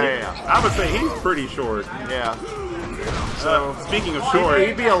 Yeah. I would say he's pretty short. Yeah. So speaking of short,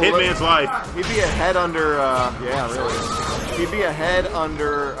 he'd be Hitman's life. He'd be a head under. Yeah, really. He'd be a head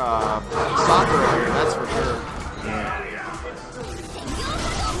under Sakura here. That's for sure.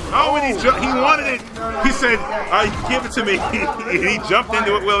 Oh, and he wanted it. He said, "Give it to me." He jumped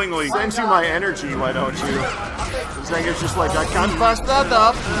into it willingly. Send you my energy, why don't you? Zangief's just like, I can't pass that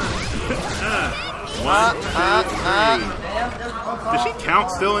up. 1, 2, 3. Does she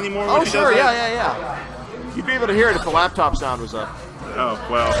count still anymore? When she sure, does that? yeah. You'd be able to hear it if the laptop sound was up. Oh,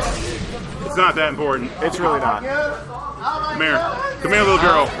 well, it's not that important. It's really not. Come here, little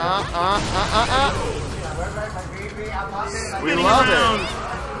girl. We love it.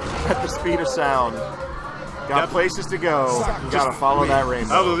 At the speed of sound. Got places to go. You gotta follow that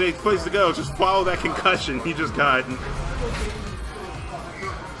rainbow. Oh, there's a place to go. Just follow that concussion he just got.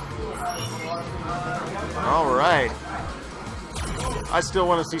 All right. I still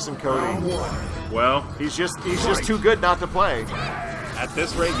want to see some Cody. Well, he's just too good not to play. At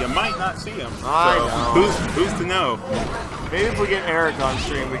this rate, you might not see him. I know. Who's to know? Maybe if we get Eric on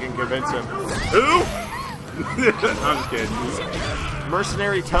stream, we can convince him. Who? I'm just kidding.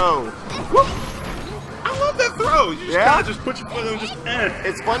 Mercenary toe. Whoop. I love that throw. You just gotta just put your foot in and just.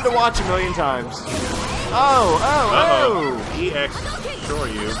 It's fun to watch a million times. Oh. EX, sure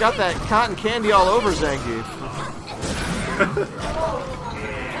you. He's got that cotton candy all over Zangief.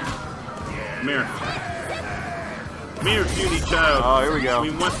 Come here, cutie child. Oh, here we go.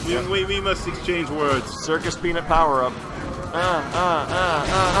 We must exchange words. Circus peanut power up.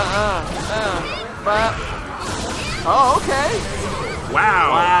 Oh, okay.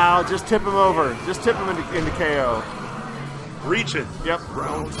 Wow, just tip him over. Just tip him into KO. Reach it. Yep.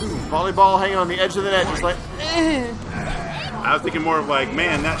 Volleyball hanging on the edge of the net, just like, I was thinking more of like,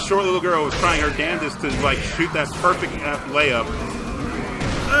 man, that short little girl was trying her damnedest to like shoot that perfect layup.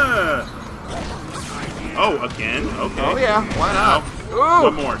 Oh, again? Okay. Oh, yeah. Why not? Ooh.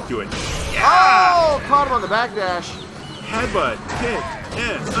 One more. Do it. Yeah. Oh, caught him on the backdash. Headbutt. Kick.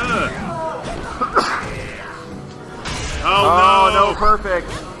 Oh, no. Perfect.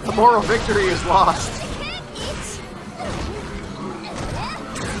 The moral victory is lost.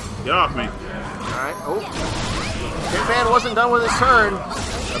 Get off me. All right. Oh. Hitman wasn't done with his turn.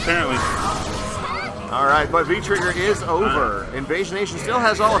 Apparently. All right, but V-Trigger is over. InvasionAzn still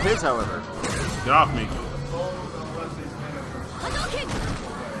has all of his, however. Get off me.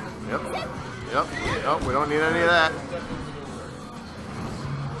 Yep. Nope, we don't need any of that.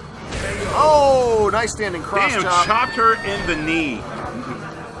 Oh, nice standing cross Damn, chop. chopped her in the knee.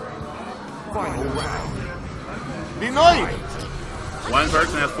 Final round. Denied. One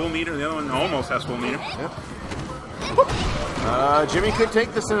person has full meter, the other one almost has full meter. Yep. Jimmy could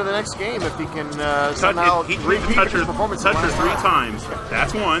take this into the next game if he can somehow repeat his performance. Touch her 3 times.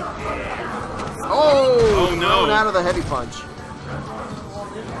 That's one. Oh no! Out of the heavy punch.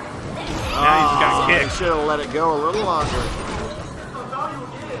 Now he's got kicked. Should have let it go a little longer.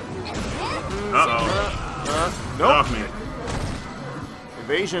 Nope. Off me.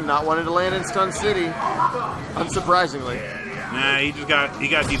 Invasion not wanting to land in Stun City, unsurprisingly. Nah, he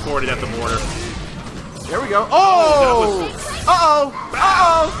got deported at the border. There we go. Oh! Oh!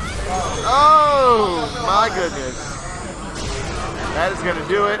 My goodness. That is going to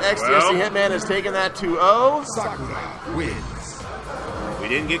do it. xDSC Hitman has taken that 2-0. Sakura wins. We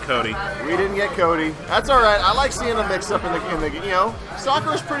didn't get Cody. We didn't get Cody. That's all right. I like seeing them mix up in the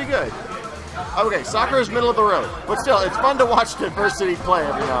Sakura's pretty good. Okay, Sakura's middle of the road, but still, it's fun to watch Diversity play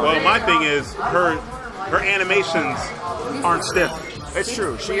every now and then. Well, my thing is her animations aren't stiff. It's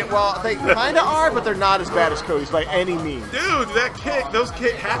true. They kind of are, but they're not as bad as Cody's by any means. Dude, that kick,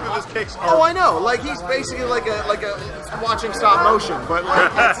 half of his kicks are. Oh, I know. Like he's basically like a watching stop motion, but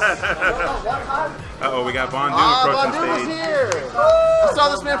like. Uh-oh, we got VauNDooM approaching VauNDooM stage. is here. I saw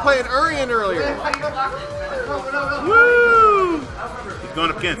this man playing Urien earlier. Woo!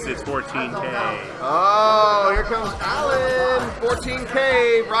 going up against it's 14K. Oh, here comes Alan.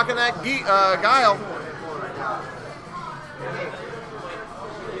 14K, rocking that Guile.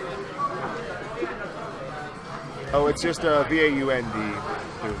 Oh, it's just a VAUND.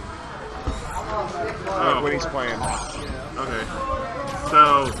 Oh, When he's playing. okay.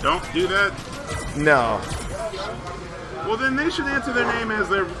 So don't do that. No. Well, then they should answer their name as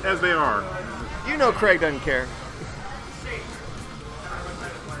they are. You know Craig doesn't care.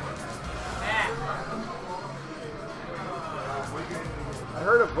 I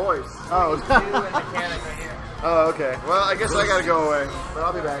heard a voice. Oh. Oh, okay. Well, I guess I gotta go away, but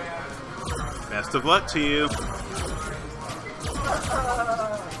I'll be back. Best of luck to you.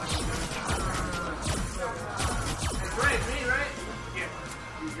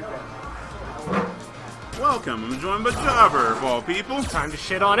 Welcome, I'm joined by Jobber, of all people. Time to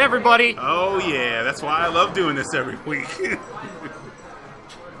shit on everybody. Oh yeah, that's why I love doing this every week.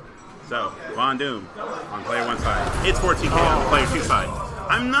 So, VauNDooM on player 1 side. It's 14K on player 2 side.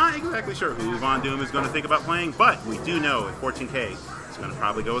 I'm not exactly sure who VauNDooM is going to think about playing, but we do know at 14K it's going to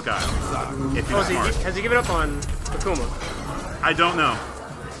probably go with Guile. If he's smart. Has he given up on Akuma? I don't know.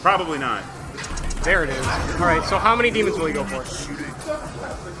 Probably not. There it is. All right. So how many demons will he go for?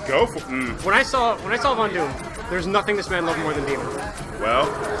 Go for When I saw VauNDooM, there's nothing this man loved more than demon. Well,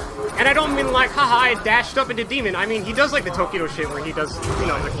 And I don't mean like, haha, I dashed up into demon. I mean, he does like the Tokido shit where he does, you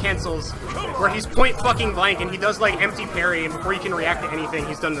know, the cancels, where he's point fucking blank and he does like empty parry, and before you can react to anything,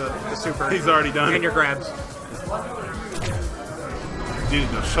 he's done the super. he's already done And it. your grabs.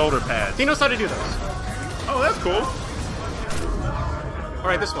 Dude, no shoulder pads. He knows how to do those. Oh, that's cool. All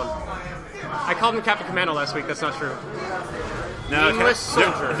right, this one. I called him Captain Commando last week. That's not true. No, Nameless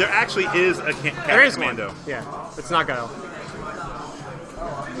soldier. there actually is a Captain There is Commando. one. Yeah, it's not Guile.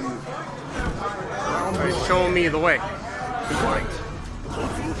 All right, show me the way.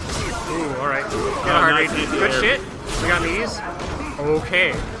 Ooh, all right. Get a heart rate. nice. Good shit. We got these.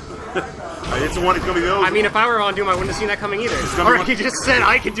 Okay. It's the one. It's gonna be those. I mean, if I were on Doom, I wouldn't have seen that coming either. gonna be Alright, one- he just said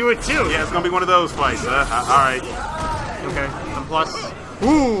I could do it too. yeah, it's gonna be one of those fights. All right. Okay. And plus,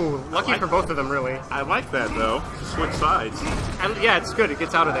 ooh, lucky for both of them, really. I like that though. Switch sides. And yeah, it's good. It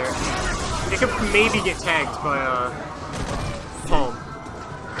gets out of there. It could maybe get tagged by Palm.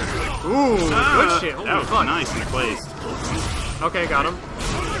 Ooh, good shit. Holy That was fuck. nicely placed. Okay, got him.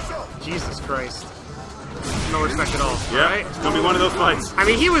 Jesus Christ. No respect at all. Yeah, Alright. it's gonna be one of those fights. I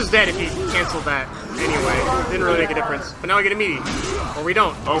mean, he was dead if he canceled that anyway. Didn't really make a difference. But now we get a meaty. Or we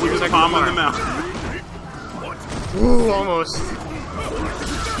don't. Oh, we just Second palm in bar. the mouth. Ooh, almost.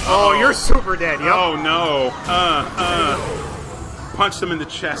 Oh, you're super dead. Yep. Oh no. Punched him in the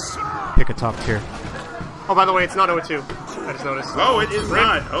chest. Pick a top tier. Oh, by the way, it's not 0-2. I just noticed. Oh, it is Rip.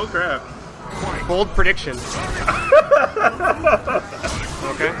 not. Oh crap. Bold prediction.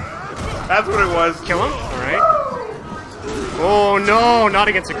 Okay. That's what it was. Kill him. All right. Oh no, not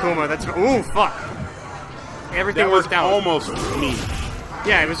against Akuma. That's ooh fuck. Everything That was worked out. almost me.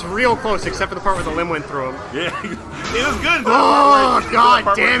 Yeah, it was real close, except for the part where the limb went through him. Yeah, it was good. Oh god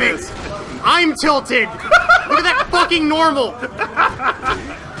Part where damn it! missed. I'm tilted. Look at that fucking normal.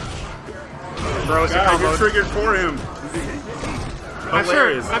 Bros, God, you're triggered for him. I'm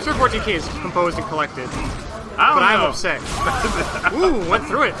Hilarious. sure 14K is composed and collected, I but don't I'm know. upset. Ooh, went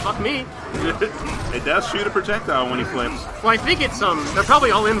through it. Fuck me. It does shoot a projectile when he flips. Well, I think it's they're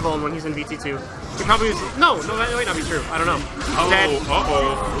probably all invuln when he's in VT2. He probably was, no, that might not be true. I don't know. Oh, Dead.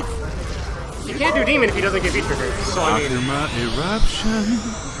 uh-oh. He can't do demon if he doesn't get V triggered. So I mean, eruption.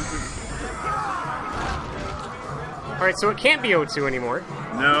 all right, so it can't be O2 anymore.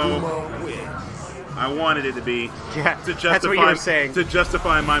 No. I wanted it to be. Yeah, To justify, that's what you were saying. To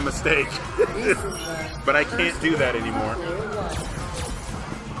justify my mistake. But I can't do that anymore.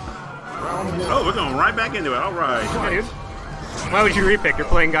 Oh, we're going right back into it. All right. Yeah, dude. Why would you repick? You're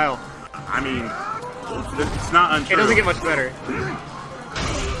playing Guile. I mean, it's not untrue. It doesn't get much better.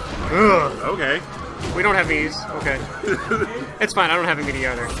 Ugh. Okay. We don't have these. Okay. It's fine. I don't have a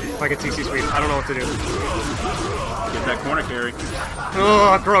media either. If I get CC sweep, I don't know what to do. Get that corner carry.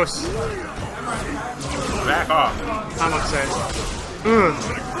 Oh, gross. Back off. I'm upset. Ugh.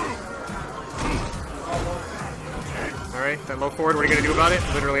 Alright, that low forward, what are you going to do about it?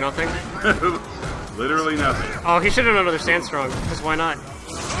 Literally nothing. Literally nothing. Oh, he should have done another stand strong, because why not?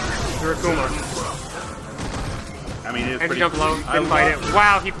 You're Akuma. I mean, it's Empty pretty... jump low, I didn't bite love- it.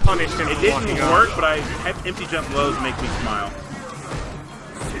 Wow, he punished him. It for didn't walking work, off. but empty jump lows make me smile.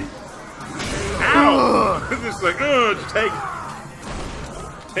 Ow! It's just like, just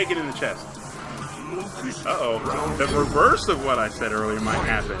take it in the chest. Uh-oh. The reverse of what I said earlier might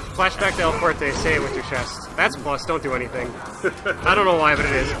happen. Flashback to El Fuerte, say it with your chest. That's plus, don't do anything. I don't know why, but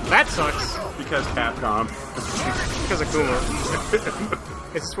it is. That sucks. Because Capcom. Because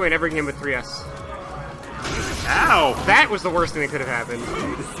Akuma. It's swaying every game with 3S. Ow! That was the worst thing that could have happened.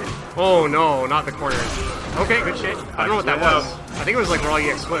 Oh no, not the corner. Okay, good shit. I don't know what that was. I think it was like Raw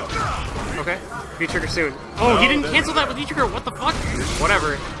EX flip. Okay. V-trigger soon. Oh, he didn't cancel that with V-trigger. What the fuck?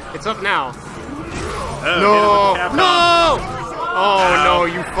 Whatever. It's up now. No! No! Oh no,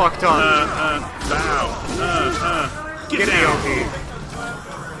 you fucked up. Get the OP.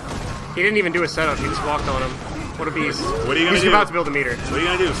 He didn't even do a setup. He just walked on him. What a beast. What are you gonna do? He's about to build a meter. What are you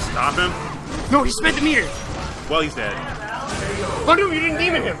gonna do? Stop him? No, he spent the meter. Well, he's dead. VauNDooM, you didn't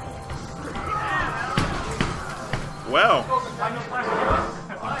demon him. Well.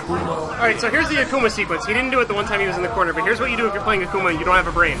 Alright, so here's the Akuma sequence. He didn't do it the one time he was in the corner, but here's what you do if you're playing Akuma and you don't have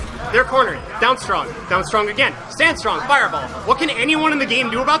a brain. They're cornered. Down strong. Down strong again. Stand strong. Fireball. What can anyone in the game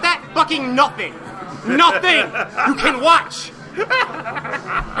do about that? Fucking nothing. Nothing. You can watch.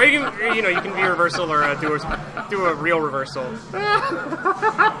 Or you can, you know, you can be reversal or do a real reversal.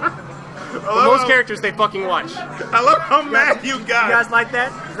 Most characters, they fucking watch. I love how mad you got. You guys like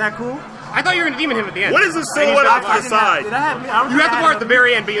that? Is that cool? I thought you were going to demon him at the end. What is the silhouette off to the side? Did I have? You had the bar at the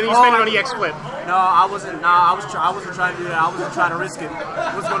very end, but you spent it on EX flip. No, I wasn't. Nah, I wasn't trying to do that. I wasn't trying to risk it.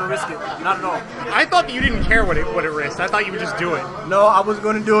 I wasn't going to risk it. Not at all. I thought that you didn't care what it risked. I thought you would just do it. No, I wasn't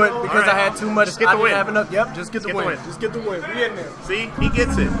going to do it because I had too much. Just get the win. Have enough. Yep, just get the win. Just get the win. We in there. See, he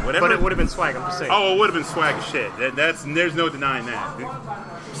gets it. Whatever. But it would have been swag. I'm just saying. Oh, it would have been swag as shit. There's no denying that.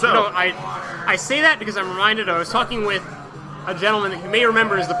 So no, I say that because I'm reminded. I was talking with a gentleman that you may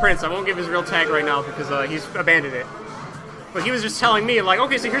remember as the Prince. I won't give his real tag right now because he's abandoned it. But he was just telling me, like,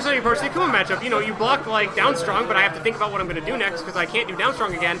 okay, so here's how you approach the Akuma matchup. You know, you block, like, down strong, but I have to think about what I'm going to do next because I can't do down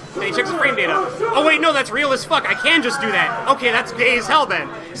strong again. And he checks the frame data. Oh, wait, no, that's real as fuck. I can just do that. Okay, that's gay as hell then.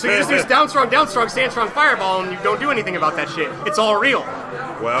 So you just do down strong, stand strong, fireball, and you don't do anything about that shit. It's all real.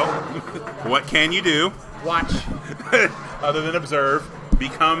 Well, what can you do? Watch. Other than observe.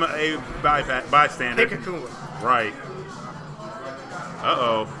 Become a bystander. Take Akuma. Right.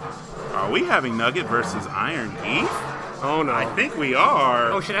 Uh-oh. Are we having Nugget versus IronZangief? Oh no. I think we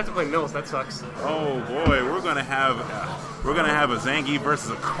are. Oh shit, I have to play Mills. That sucks. Oh boy, we're gonna have a Zangief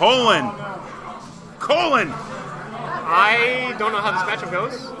versus a Kolin. Kolin. I don't know how this matchup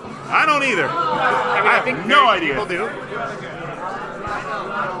goes. I don't either. I mean, I think no idea. People do.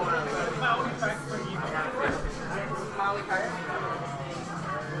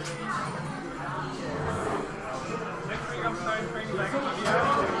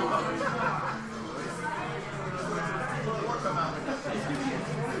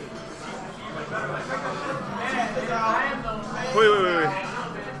 Wait.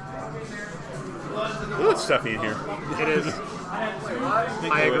 Ooh, it's stuffy in here. It is.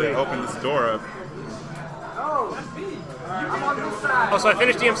 I agree. Open this door up. Oh, so I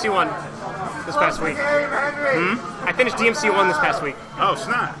finished DMC1 this past week. I finished DMC1 this past week. Oh,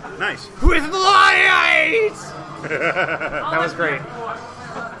 snap. Nice. With light! That was great.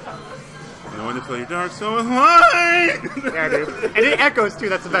 No one to fill your dark soul with light! Yeah, dude. And it echoes, too.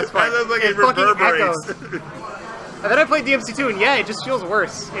 That's the best part. It fucking reverberates. echoes. And then I played DMC2, and yeah, it just feels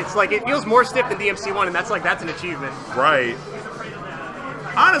worse. It's like, it feels more stiff than DMC1, and that's an achievement. Right.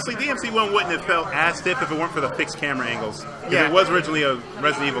 Honestly, DMC1 wouldn't have felt as stiff if it weren't for the fixed camera angles. Yeah. It was originally a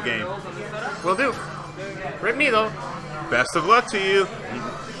Resident Evil game. Will do. Rip me, though. Best of luck to you.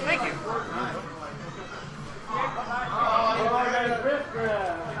 Thank you.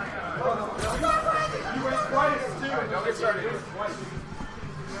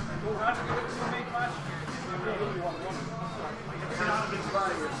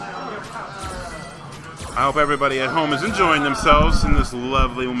 I hope everybody at home is enjoying themselves in this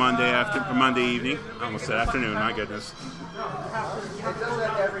lovely Monday evening. I almost said afternoon, my goodness.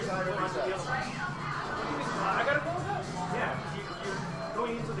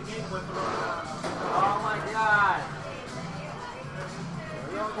 Oh my god.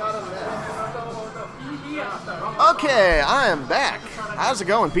 Okay, I am back. How's it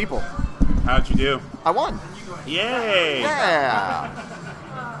going, people? How'd you do? I won. Yay! Yeah.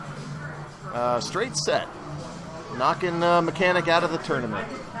 Straight set. Knocking Mechanic out of the tournament.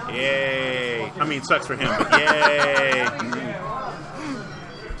 Yay! I mean, sucks for him, but yay!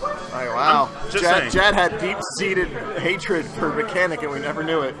 Oh, wow. Just saying. Jad had deep-seated hatred for Mechanic, and we never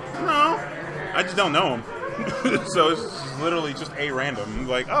knew it. No, I just don't know him. So it's literally just a random.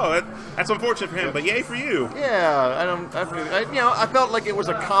 Like, oh, that's unfortunate for him, but yay for you. Yeah, I felt like it was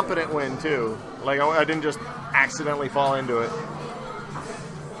a competent win too. Like I didn't just accidentally fall into it.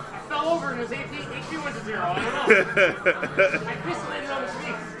 fell over and his HP went to 0. I don't know. I just landed on his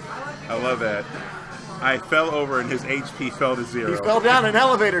feet. I love that. I fell over and his HP fell to 0. He fell down an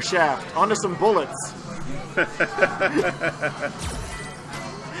elevator shaft onto some bullets.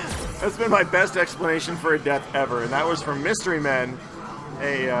 That's been my best explanation for a death ever, and that was from Mystery Men,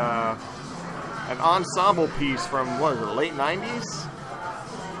 an ensemble piece from, what is it, late 90s?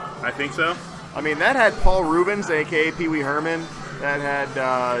 I think so. I mean, that had Paul Rubens, a.k.a. Pee Wee Herman. That had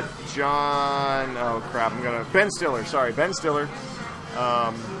Ben Stiller, sorry, Ben Stiller.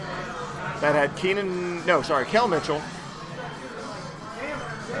 That had Kel Mitchell.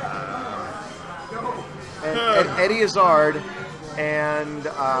 And Eddie Izzard. And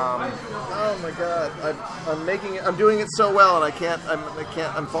oh my God, I'm doing it so well, and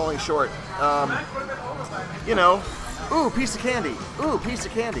I'm falling short. You know, ooh, piece of candy. Ooh, piece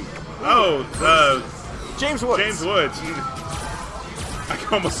of candy. Oh, James Woods. James Woods. I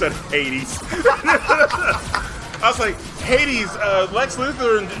almost said Hades. I was like, Hades, Lex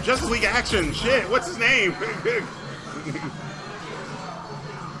Luthor and Justice League Action. Shit, what's his name?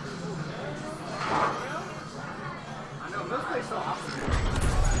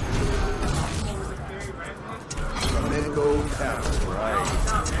 Right.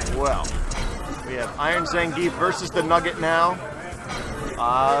 Well, we have IronZangief versus the Nugget now.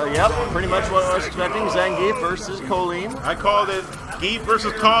 Yep, pretty much what I was expecting. Zangief versus Kolin. I called it Geef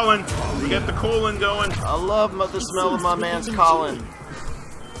versus Colin. Get the Kolin going. I love the smell of my man's Colin.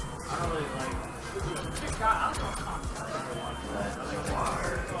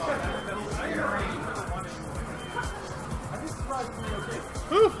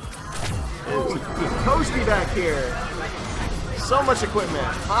 Toasty back here. So much equipment.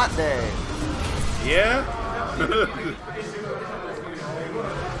 Hot day. Yeah?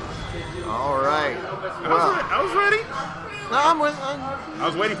 All right. I was ready. No, I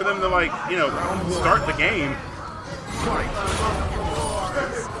was waiting for them to, like, you know, start the game.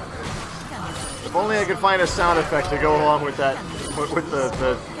 If only I could find a sound effect to go along with that, with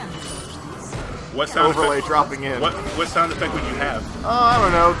the what sound overlay effect, dropping in. What sound effect would you have? Oh, I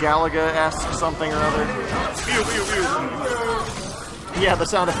don't know. Galaga-esque something or other. Pew, pew, pew. Yeah, the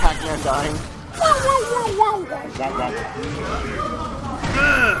sound of Pac-Man dying.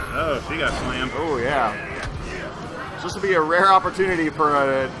 Oh, she got slammed. Oh, yeah. This would be a rare opportunity for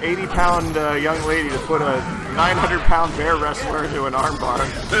an 80-pound young lady to put a 900-pound bear wrestler into an armbar.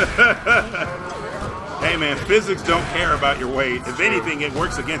 Hey, man, physics don't care about your weight. If anything, it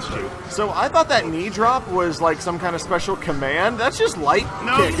works against you. So I thought that knee drop was like some kind of special command. That's just light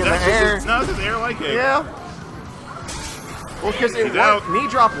kick in the air. No, it's an air light kick. Yeah. Well, because knee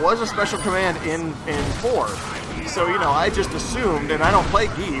drop was a special command in 4. So, you know, I just assumed, and I don't play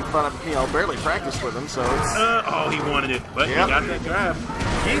Geef, but I'm, you know, barely practiced with him, so it's... oh, he wanted it, but he got that grab.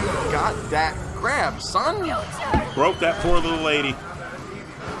 Geef got that grab, son. Broke that poor little lady.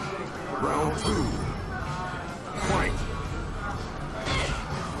 Round 2. Fight.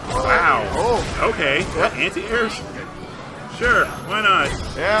 Wow. Oh. Okay. Yep. Anti-airs? Sure, why not?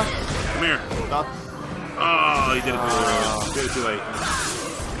 Yeah. Come here. Oh, he did it too late. Did it too late.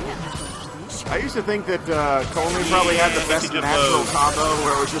 I used to think that Kolin probably had the best natural combo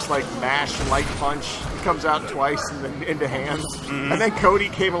where it was just like mash, light punch, comes out twice and then into hands. And then Cody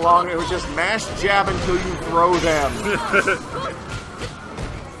came along and it was just mash, jab until you throw them.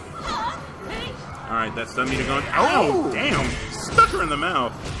 Alright, that's done me to going. Oh, damn. Stuck her in the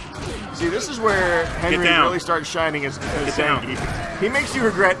mouth. See, this is where Henry really starts shining as Zangief. He makes you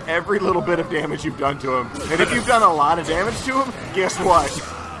regret every little bit of damage you've done to him. And if you've done a lot of damage to him, guess what?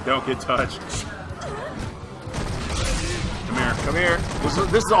 Don't get touched. Come here. Come here.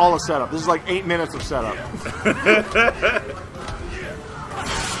 This is all a setup. This is like 8 minutes of setup.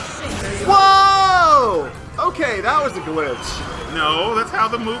 Whoa! Okay, that was a glitch. No, that's how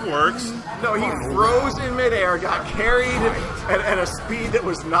the move works. No, he froze in midair, got carried at a speed that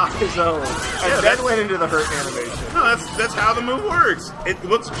was not his own, and then went into the hurt animation. No, that's how the move works. It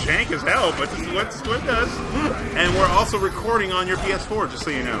looks jank as hell, but that's what it does. And we're also recording on your PS4, just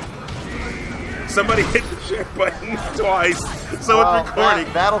so you know. Somebody hit the share button twice, so it's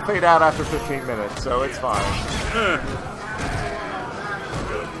recording. That'll fade out after 15 minutes, so it's fine.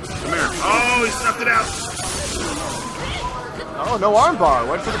 Come here. Oh, he snuffed it out. Oh, no armbar.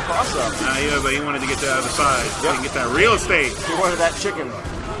 Went for the cross-up. Yeah, but he wanted to get to the other side. So he can get that real estate. He wanted that chicken.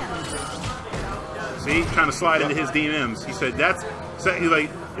 See, trying to slide into his DMs. He said, he's like,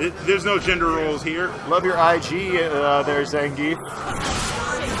 there's no gender roles here. Love your IG there, Zangief.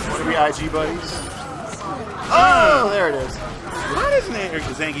 Want to be IG buddies? Oh, there it is. Why doesn't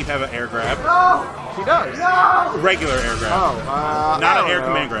Zangief have an air grab? No, he does. No. Regular air grab. Oh, not an air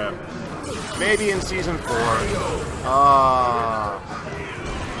command grab. Maybe in Season 4.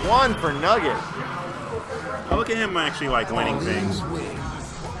 One for Nugget. I look at him actually like winning things.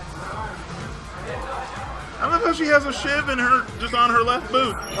 I love how she has a shiv in her, just on her left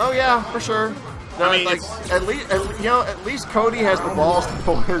boot. Oh yeah, for sure. I mean, like at least Cody has the balls to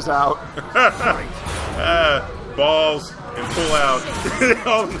pull his out. Balls and pull out,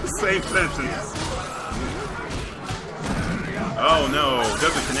 all in the same sentence. Oh no,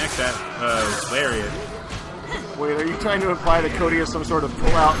 doesn't connect that lariat. Wait, are you trying to imply that Cody is some sort of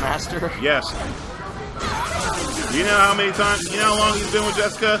pull-out master? Yes. You know how many times? You know how long he's been with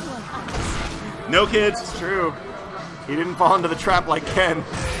Jessica? No kids. It's true. He didn't fall into the trap like Ken.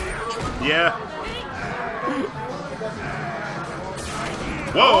 Yeah.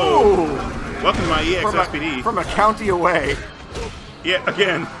 Whoa! Oh. Welcome to my EXSPD. From a county away. Yeah,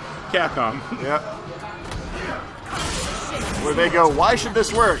 again, Capcom. Yep. Where they go, why should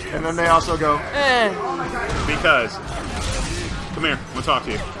this work? And then they also go, eh. Because. Come here, I want to talk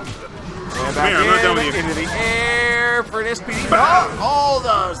to you. And Come here, I'm not done with you. Into the air for an SPD. Oh,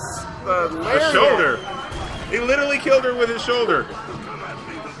 the lariat. Shoulder. He literally killed her with his shoulder.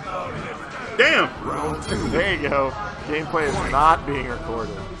 Damn. There you go. Gameplay is not being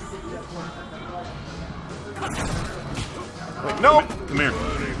recorded. Like, nope. Come here.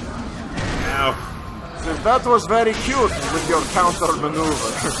 Ow. That was very cute with your counter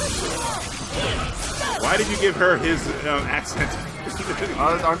maneuver. Why did you give her his accent?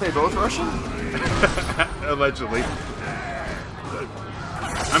 Aren't they both Russian? Allegedly.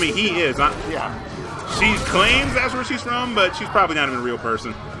 I mean, he is. Yeah. She claims that's where she's from, but she's probably not even a real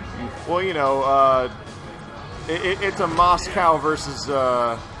person. Well, you know, it's a Moscow versus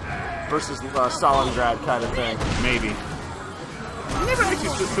Stalingrad kind of thing. Maybe. He never actually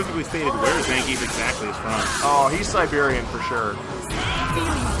specifically stated where Zangief exactly is from. Oh, he's Siberian for sure.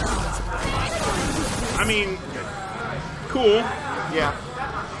 I mean, cool. Yeah.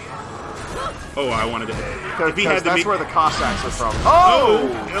 Oh, I wanted to. If he had to that's meet, where the Cossacks are from. Oh!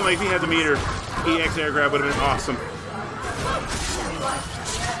 You know, like if he had to meet her, EX aircraft would have been awesome.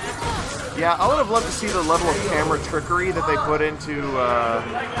 Yeah, I would have loved to see the level of camera trickery that they put into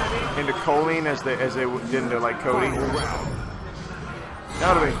Kolin as they did into like Cody.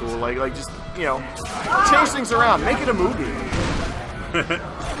 That would have been cool. Like just, you know, change things around, make it a movie.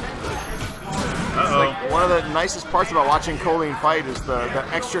 Like one of the nicest parts about watching Kolin fight is the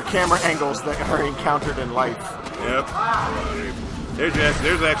extra camera angles that are encountered in life. Yep.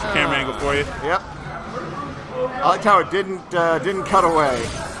 There's an extra camera angle for you. Yep. I liked how it didn't cut away.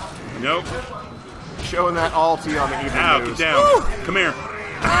 Nope. Showing that all to you on the evening Ow, news. get down. Woo! Come here.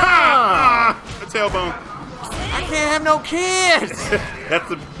 Ah! A tailbone. I can't have no kids! That's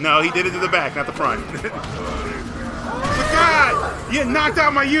the... No, he did it to the back, not the front. God! You knocked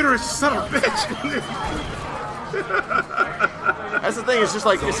out my uterus, son of a bitch! That's the thing, it's just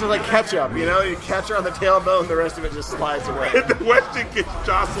like ketchup, you know? You catch her on the tailbone, the rest of it just slides away. The Western gets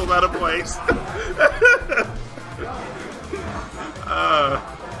jostled out of place.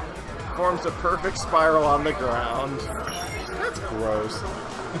 Forms a perfect spiral on the ground. That's gross.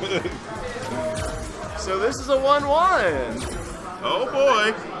 So this is a 1-1. Oh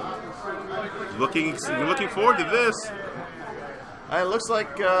boy. Looking forward to this. It looks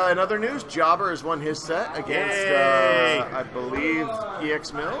like another news. Jobber has won his set against, I believe,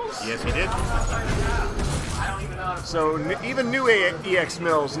 EXMills. Yes, he did. So even new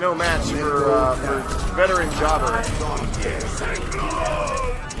EXMills, no match for veteran Jobber.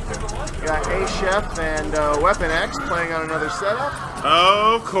 Got A-Chef and WeaponX playing on another setup.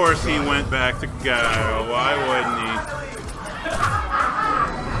 Oh, of course he went back to Guile. Why wouldn't he?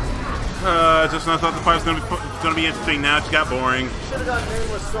 Just when I thought the fight was going to be interesting, now it just got boring. Should have got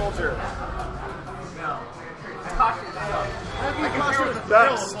Nameless Soldier.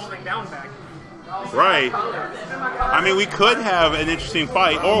 Holding down back. Right. I mean, we could have an interesting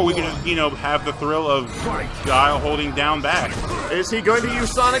fight, or we could, you know, have the thrill of Guile holding down back. Is he going to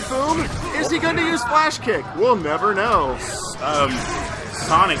use Sonic Boom? Is he going to use Flash Kick? We'll never know.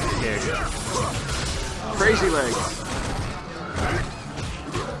 Sonic Kick. Crazy Legs.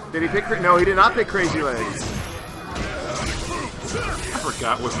 Did he pick? No, he did not pick Crazy Legs. I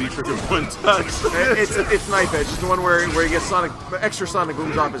forgot what V-Trick in one touch. It's Knife Edge. It's the one where he gets extra Sonic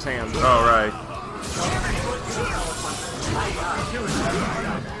Booms off his hands. Oh, right.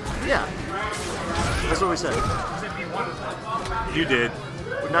 Yeah. That's what we said. You did.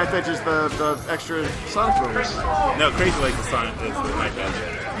 Knife Edge is the extra Sonic Booms. No, Crazy Legs is the Knife Edge.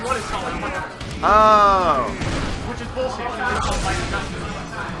 Oh. Which is bullshit.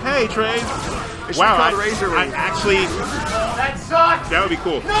 Hey, Trey. Wow, I actually... That's suck! That would be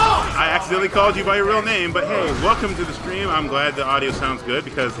cool. No! I accidentally called you by your real name, but hey, welcome to the stream. I'm glad the audio sounds good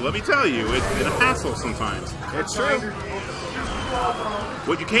because let me tell you, it's been a hassle sometimes. It's true.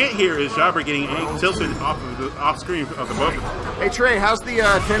 What you can't hear is Jabber getting tilted off screen of the both of them. Hey Trey, how's the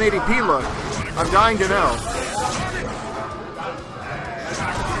 1080p look? I'm dying to know.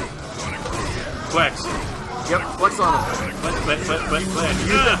 Flex. Yep, flex on it. Flex.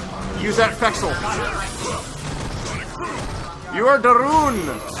 Use that Fexel. You are Darun.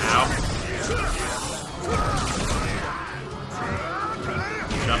 Ow.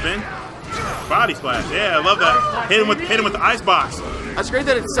 Jump in. Body splash. Yeah, I love that. Hit him with the ice box. That's great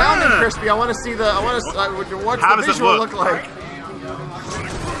that it's sounding crispy. I want to see the. What's How the does it visual look? look like?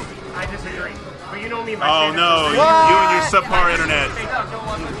 I disagree. But you know me, my Oh no, you and your subpar internet.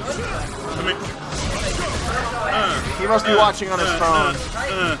 Come here. He must be watching on his phone.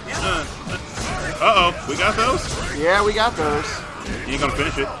 Uh-oh, we got those? Yeah, we got those. You ain't gonna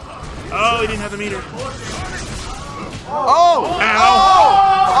finish it. Oh, he didn't have the meter. Oh!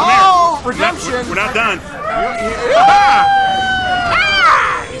 Ow! Oh! Redemption! We're not done.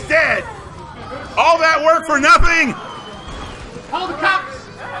 He's dead. All that work for nothing. Hold the cops!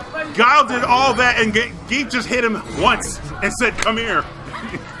 Guile did all that, and Geek just hit him once and said, "Come here."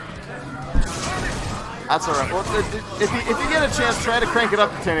 That's alright. Well, if you get a chance, try to crank it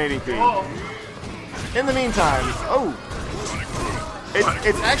up to 1080p. In the meantime,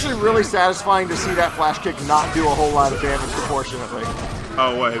 it's actually really satisfying to see that flash kick not do a whole lot of damage proportionately.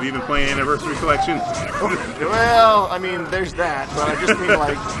 Oh, what? Have you been playing Anniversary Collection? Well, I mean, there's that, but I just mean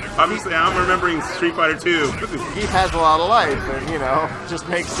like... Obviously, I'm remembering Street Fighter 2. Geef has a lot of life, and, you know, just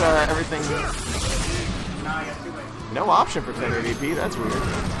makes everything... No option for 1080p, that's weird.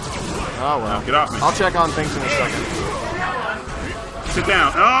 Oh, well. Get off me. I'll check on things in a second. Sit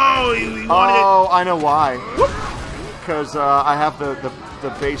down. Oh, he wanted it. Oh, I know why. Because I have the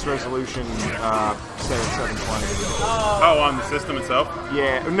base resolution set at 720. Oh, on the system itself?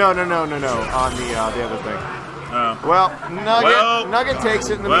 Yeah, no, on the other thing. Well, Nugget takes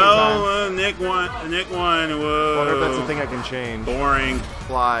it in the meantime. Nick won. Whoa. Wonder if that's the thing I can change. Boring.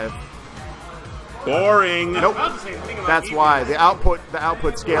 Live. Boring. Nope. That's why the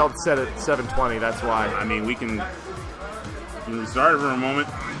output scaled set at 720. That's why. I mean, we can restart it for a moment.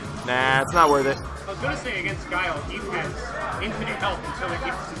 Nah, it's not worth it. I was going to say against Guile, he has infinite health until it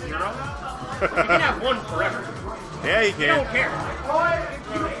gets to 0. You can have one forever. Yeah, you They don't can. care.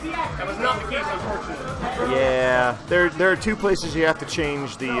 That was not the case, unfortunately. Yeah, there are two places you have to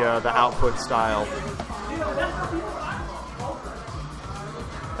change the output style.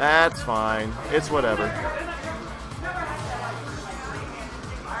 That's fine. It's whatever.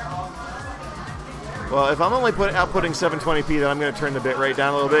 Well, if I'm only outputting 720p, then I'm going to turn the bit rate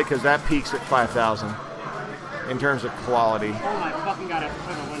down a little bit because that peaks at 5,000 in terms of quality. Oh my fucking god, I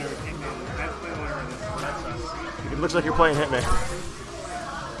play the winner of Hitman. I play the winner of this. That sucks. It looks like you're playing Hitman.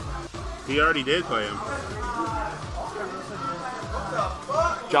 He already did play him.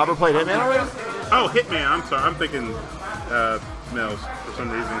 Jobber played Hitman already? Oh, Hitman. I'm sorry. I'm thinking Mills for some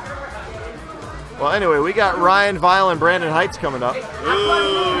reason. Well, anyway, we got RyanVile and Brandon Heights coming up. Ooh.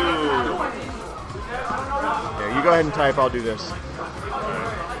 Yeah, you go ahead and type. I'll do this.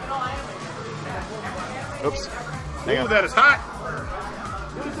 Oops. Hang Ooh, on. that is hot.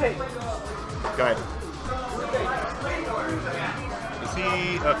 Go ahead. Is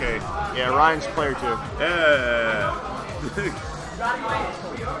he okay? Yeah, Ryan's player 2.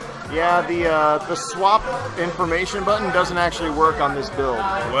 Yeah, the swap information button doesn't actually work on this build.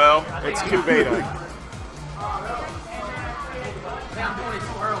 Well, It's too beta.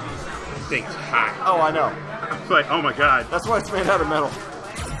 thing's hot. Oh, I know. It's like, oh my god. That's why it's made out of metal.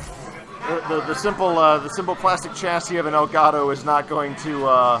 The simple plastic chassis of an Elgato is not going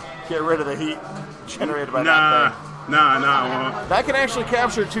to get rid of the heat generated by that thing. Nah, it won't. That can actually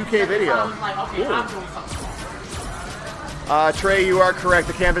capture 2K video. Trey, you are correct.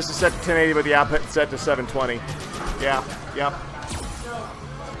 The canvas is set to 1080, but the output is set to 720. Yeah, yep.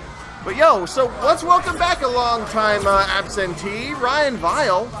 But yo, so let's welcome back a long-time absentee,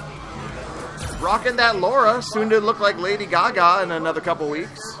 RyanVile. Rocking that Laura, soon to look like Lady Gaga in another couple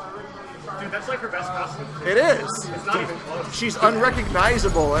weeks. Dude, that's like her best costume. It is. It's not even close. She's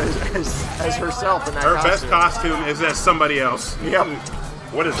unrecognizable as herself in that Her costume. best costume is as somebody else. Yep.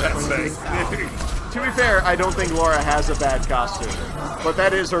 What does that say? To be fair, I don't think Laura has a bad costume, but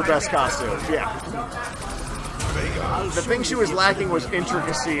that is her best costume. Yeah. The thing she was lacking was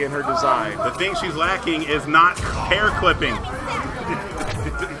intricacy in her design. The thing she's lacking is not hair clipping.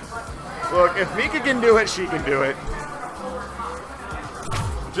 Look, if Mika can do it, she can do it.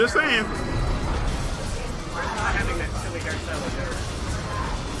 Just saying. using that silly hairstyle like that.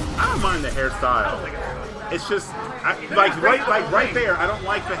 I don't mind the hairstyle. It's just right there. I don't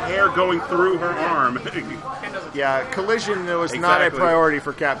like the hair going through her arm. Yeah, collision was not a priority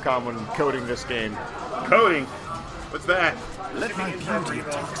for Capcom when coding this game. Coding? What's that? Let my beauty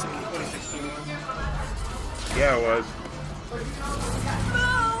intoxicate. Yeah, it was.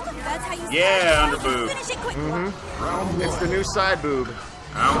 That's how you Yeah, under boob. finish it quick. It's the new side boob.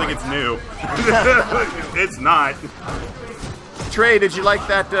 I don't think it's new. It's not. Trey, did you like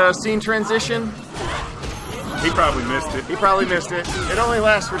that scene transition? He probably missed it. He probably missed it. It only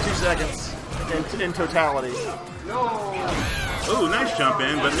lasts for 2 seconds in totality. Ooh, nice jump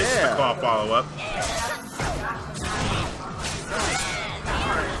in, but missed the call follow-up.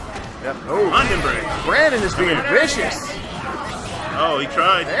 Yep. Oh, London break. Brandon is being vicious. Oh, he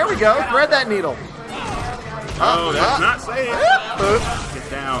tried. There we go. Thread that needle. Oh, that's not safe. Get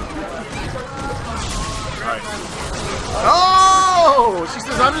down. All right. Oh! She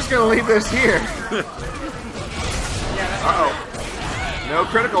says, I'm just going to leave this here. Uh-oh. No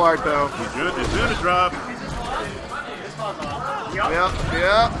critical art, though. He's doing a drop. Yep.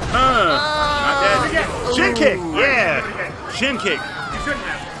 Not dead. Shin kick. Yeah. Shin kick. You shouldn't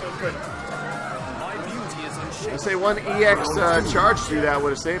have. So it's good. I say one EX charge through that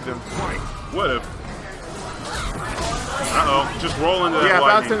would have saved him. Would have. Uh-oh. Just roll into that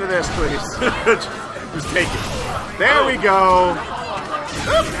bounce lightning. into this, please. Just take it. There we go.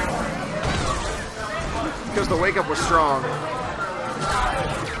 Because the wake up was strong.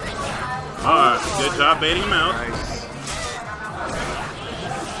 Alright, good job baiting him out. Nice.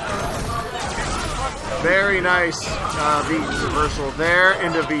 Very nice V reversal there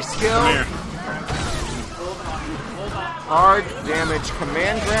into V skill. Come here. Hard damage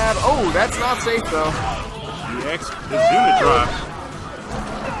command grab. Oh, that's not safe though. EX is doing a drop.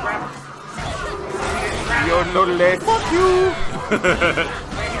 You're no late. Fuck you.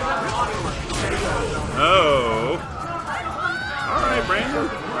 Oh. Alright, Brandon.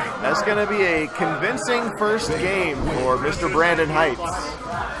 That's going to be a convincing first game for Mr. Brandon Heights.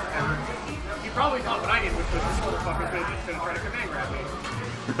 He probably thought what I did, which was this motherfucker's going to try to command grab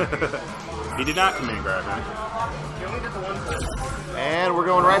me. He did not command grab him. He only did the one thing. And we're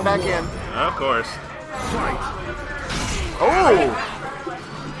going right back in. Of course. Oh!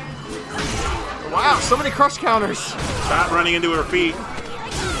 Wow, so many crush counters. Stop running into her feet.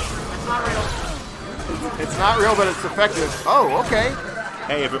 It's not real. It's not real, but it's effective. Oh, okay.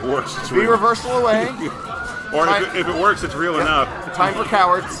 Hey, if it works, it's V real. reversal away. Or if it works, it's real enough. Time for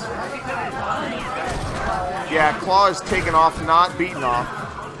cowards. Yeah, Claw is taken off, not beaten off.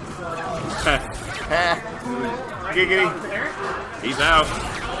 Giggity. He's out.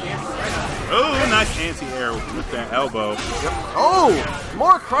 Oh, nice anti-air with that elbow. Yep. Oh,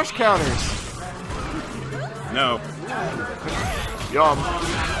 more crush counters. No. Yum.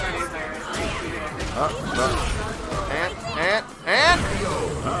 And.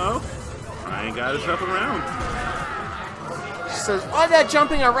 Uh-oh. Ryan got himself around. She says, all that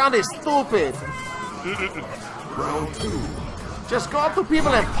jumping around is stupid. Round 2. Just go up to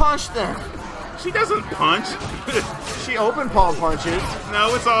people and punch them. She doesn't punch. She open palm punches.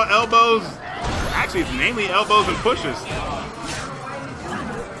 No, it's all elbows. Actually, it's mainly elbows and pushes.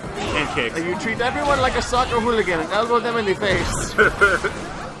 And kicks. You treat everyone like a soccer hooligan and elbow them in the face.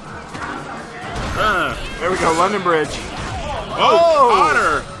 There we go, London Bridge. Oh, caught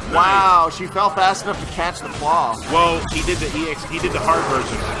her. Wow, she fell fast enough to catch the claw. Well, he did the hard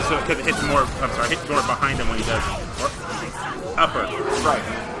version, so because it hits more. I'm sorry, hits more behind him when he does upper. Right.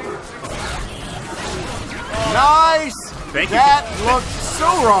 Nice. Thank you. That looked so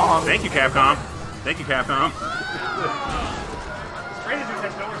wrong. Thank you, Capcom. Thank you, Capcom. Brandon just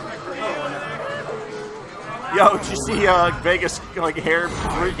has no respect for anyone. Yo, did you see Vegas like hair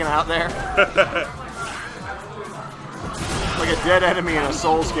freaking out there? Like a dead enemy in a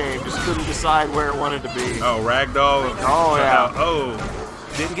Souls game, just couldn't decide where it wanted to be. Oh, ragdoll. Oh yeah. Oh,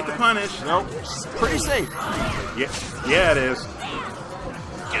 didn't get the punish. Nope, pretty safe. Yeah, it is.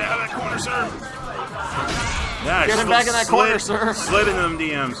 Get out of that corner, sir. Nice. Get him back in that corner, sir. Slid into them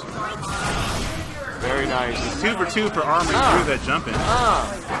DMs. Very nice. 2 for 2 for arming through that jump in.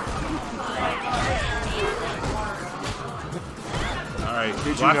 All right.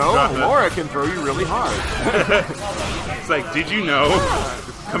 Did you know Laura can throw you really hard? It's like, did you know?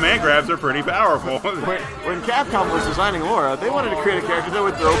 Command grabs are pretty powerful. When Capcom was designing Laura, they wanted to create a character that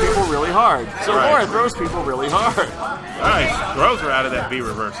would throw people really hard. So Laura throws people really hard. Nice. Throws her out of that V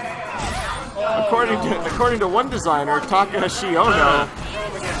reverse. According to one designer, Takahashi Ono,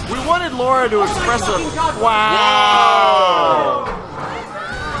 we wanted Laura to express a wow.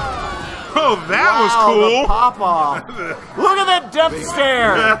 Oh, Oh, that was Wow, cool. the pop-off. Look at that death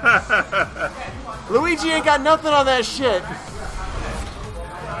stare. Luigi ain't got nothing on that shit.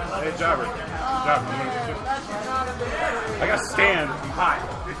 Hey, Jobber. I got stand. Hi.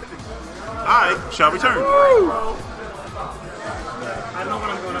 I shall return. I know what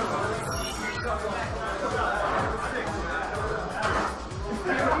I'm going to.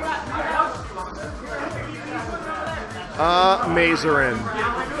 Mazerin.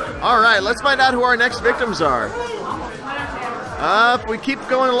 Alright, let's find out who our next victims are. If we keep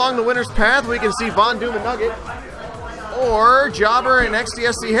going along the winner's path, we can see VauNDooM and Nugget. Or Jobber and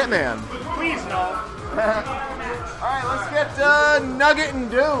xDSC Hitman. Please no. Alright, let's get Nugget and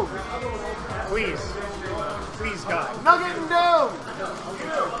Doom. Please. Please, God. Nugget and Doom!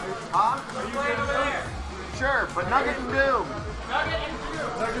 Huh? Sure, but Nugget and Doom. Nugget and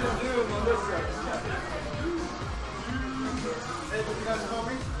Doom on this side.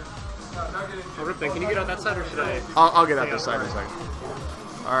 Oh, Rip, then, can you get out that side or should I? I'll get out this side in a second.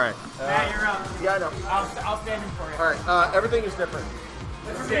 Alright. Matt, you're up. Yeah, I know. I'll stand in for you. Alright, everything is different.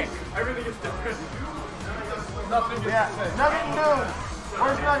 Sick. Everything is different. Nothing. Yeah, Nugget and Doom.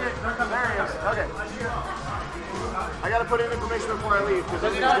 Where's Nugget? There he is. Okay. I gotta put in information before I leave because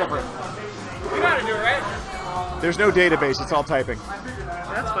everything's different. You know how to do it, right? There's no database. It's all typing.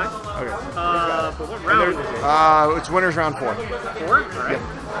 That's fine. Okay. But what round is it? It's winners round 4. 4? Alright.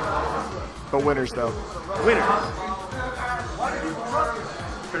 But winners though. Winners.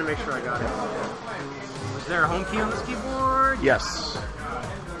 Trying to make sure I got it. Was there a home key on this keyboard? Yes.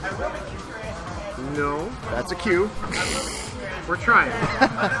 No. That's a Q. We're trying.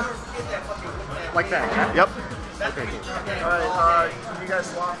 Like that. Yeah? Yep. Okay. Alright, you guys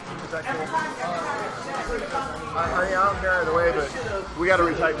swap? Is that cool? I don't care either way, but we gotta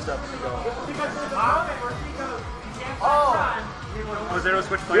retype stuff. Was there no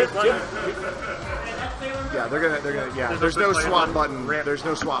switch players button? Yeah, they're gonna, yeah. There's no swap button. There's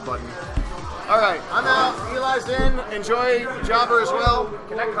no swap button. Alright, I'm out. Eli's in. Enjoy Jobber as well.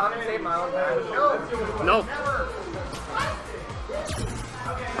 Can I commentate my own match? No.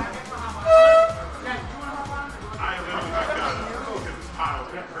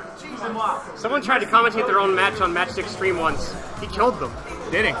 Someone tried to commentate their own match on MatchStick stream once. He killed them.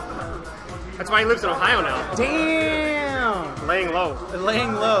 Did he? That's why he lives in Ohio now. Damn! Laying low.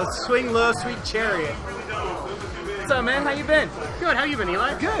 Laying low, swing low, sweet chariot. What's up, man? How you been? Good. How you been,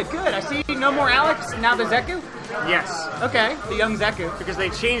 Eli? Good, good. I see no more Alex. Now the Zeku. Yes. Okay, the young Zeku. Because they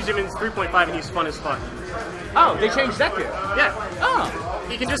changed him in 3.5 and he's fun as fuck. Oh, they changed Zeku. Yeah. Oh,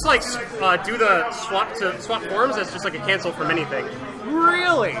 He can just like do the swap forms as just like a cancel from anything.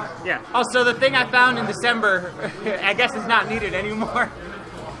 really? Yeah. Oh, so the thing I found in December, I guess is not needed anymore.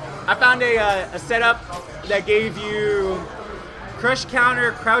 I found a setup that gave you crush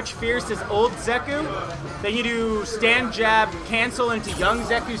counter, crouch fierce as old Zeku. Then you do stand jab, cancel into young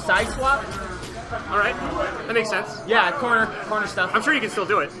Zeku side swap. All right. That makes sense. Yeah, corner stuff. I'm sure you can still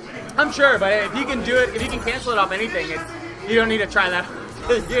do it. I'm sure, but if you can do it, if you can cancel it off anything, you don't need to try that.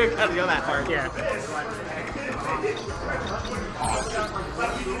 You don't gotta go that hard. Yeah.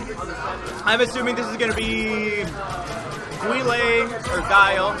 I'm assuming this is gonna be Guile or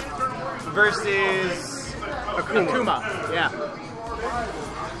Guile versus Akuma. Yeah.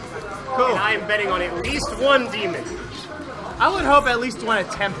 Cool. And I am betting on at least one demon. I would hope at least one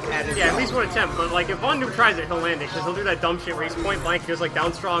attempt at it. Yeah, at least one attempt. But like, if VauNDooM tries it, he'll land it because he'll do that dumb shit where he's point blank, goes like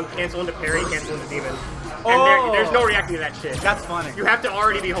down strong, cancel into parry, cancel into demon, and there's no reacting to that shit. That's funny. You have to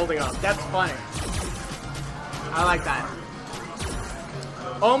already be holding up. That's funny. I like that.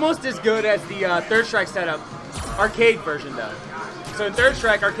 Almost as good as the Third Strike setup, arcade version though. So in Third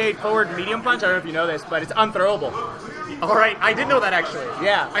Strike, arcade forward medium punch, I don't know if you know this, but it's unthrowable. All right, I did know that actually.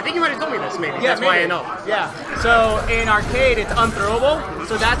 Yeah. I think you might have told me this, maybe. Yeah, That's why I maybe. know. Yeah. So in arcade, it's unthrowable.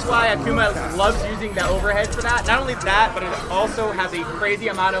 So that's why Akuma loves using the overhead for that. Not only that, but it also has a crazy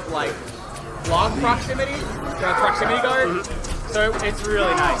amount of like block proximity guard. So it's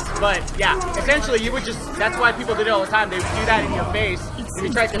really nice. But yeah, essentially you would just, that's why people did it all the time. They would do that in your face. If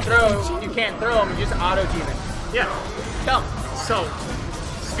you try to throw, you can't throw them, you just auto demon. Yeah. Dumb. So,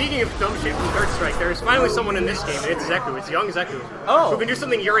 speaking of dumb shit from Third Strike, there's finally someone in this game, and it's Zeku. It's young Zeku. Oh. Who can do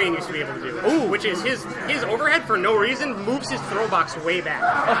something Urien used to be able to do. Ooh. Which is his overhead, for no reason, moves his throw box way back.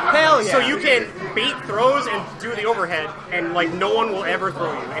 Oh, hell yeah. So you can bait throws and do the overhead, and like no one will ever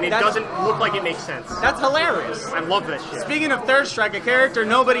throw you. And it doesn't look like it makes sense. That's hilarious. I love that shit. Speaking of Third Strike, a character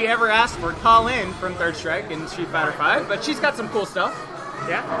nobody ever asked for, Kolin from Third Strike in Street Fighter V, but she's got some cool stuff.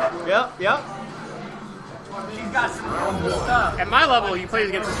 Yeah? Yep. She's got some cool stuff. At my level, you play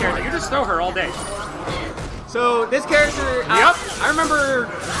against this character, you just throw her all day. So this character, I remember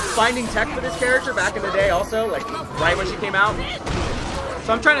finding tech for this character back in the day also, like right when she came out.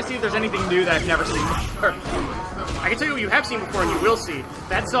 So I'm trying to see if there's anything new that I've never seen before. I can tell you what you have seen before and you will see.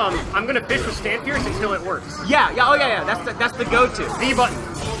 That's, I'm gonna fish with Stand Pierce until it works. Yeah, oh yeah, that's the go-to. V button.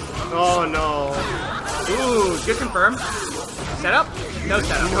 Oh no. Ooh, good confirm. Setup? No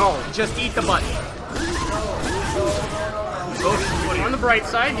setup. No. Just eat the button. Oh, on the bright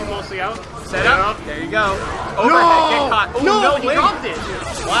side, he's mostly out. Setup. There you go. Overhead, get caught. Ooh, no he link. dropped it.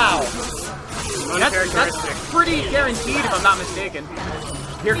 Wow. Uncharacteristic. That's pretty guaranteed if I'm not mistaken.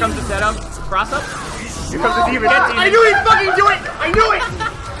 Here comes the setup. Cross up. Here comes the demon. I knew he'd fucking do it! I knew it!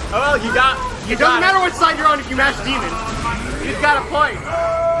 Oh, well, you got it. Doesn't matter what side you're on if you match demon. He's got a point.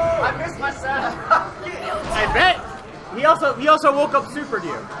 I missed my setup. I bet. He also woke up Super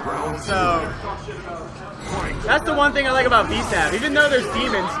Dew. So that's the one thing I like about VSAV. Even though there's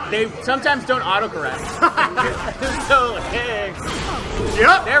demons, they sometimes don't autocorrect. So hey.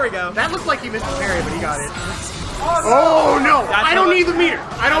 Yep. There we go. That looked like he missed the parry, but he got it. Oh no! I don't need the meter.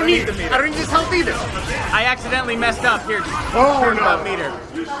 I don't need the meter. I don't need this health either. I accidentally messed up here. Oh no! Meter.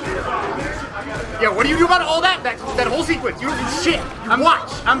 Yeah, what do you do about all that? That whole sequence? You don't do shit. You watch.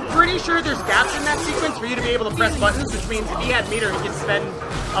 I'm pretty sure there's gaps in that sequence for you to be able to press buttons, which means if he had meter, he could spend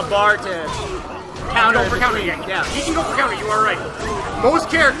a bar to counter. Go for counter again. Yeah. He can go for counter. You are right. Most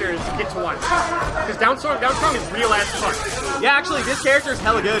characters get to one because down strong is real ass fun. Yeah, actually, this character is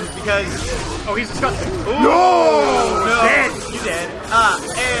hella good because. Oh, he's disgusting. Ooh. No! Dead. You dead.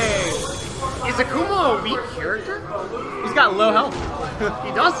 Hey. Is Akuma a weak character? He's got low health.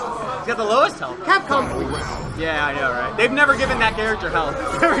 He does? He's got the lowest health. Capcom, please. Yeah, I know, right? They've never given that character health.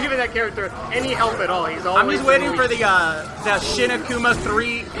 Never given that character any health at all. He's always. I'm just waiting for the Shin Akuma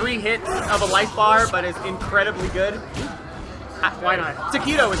three hits of a life bar, but it's incredibly good. Why not?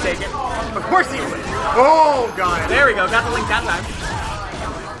 Taquito would take it. Of course he would. Oh god. There we go. Got the link that time.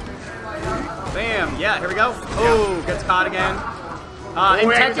 Bam. Yeah, here we go. Oh, gets caught again. In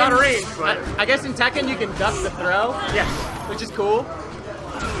Tekken, out of range, but I guess in Tekken you can duck the throw. Yes. Which is cool.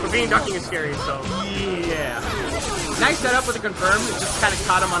 But being ducking is scary, so. Yeah. Nice setup with a confirm. It just kind of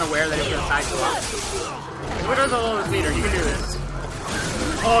caught him unaware that he was side swap. What does all his meter? You can do this.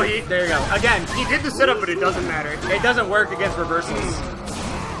 Oh, there you go. Again, he did the setup, but it doesn't matter. It doesn't work against reversals.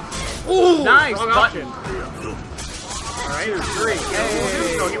 Ooh, nice wrong button. Alright, 2, 3.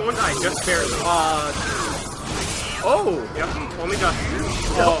 Hey. No, he won't die, just barely. Oh. Yep, only just.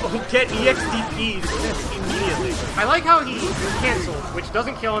 Oh, get EXDP'd immediately. I like how he canceled, which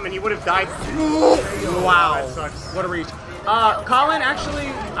doesn't kill him, and he would have died. Wow. That sucks. What a reach. Kolin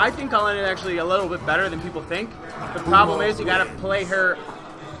actually, I think Kolin is actually a little bit better than people think. The problem is you gotta play her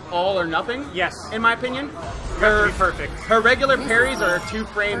all or nothing. Yes. In my opinion. Perfect. Her regular parries are a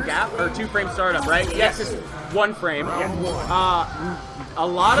 2-frame gap, or 2-frame startup, right? Yes. Is 1 frame. A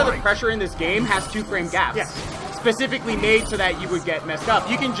lot of the pressure in this game has 2-frame gaps. Yes. Specifically made so that you would get messed up.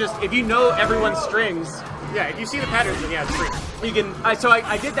 You can just, if you know everyone's strings. Yeah, if you see the patterns, then yeah, it's free. You can. So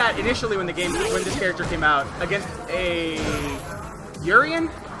I did that initially when this character came out against a Urien,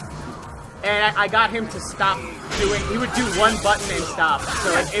 and I got him to stop doing. He would do one button and stop.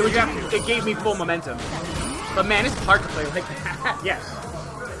 So it gave me full momentum. But man, it's hard to play like that. Yes.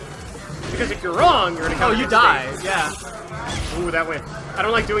 Because if you're wrong, you're gonna. Oh, you die. Yeah. Ooh, that went. I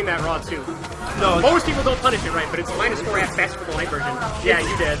don't like doing that raw too. No, most people don't punish it right, but it's a -4 at best for the light version. Yeah,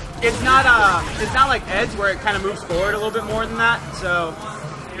 you did. It's not like Edge where it kind of moves forward a little bit more than that. So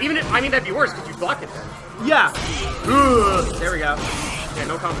even if, I mean, that'd be worse because you block it then. Yeah. Ugh. There we go. Yeah,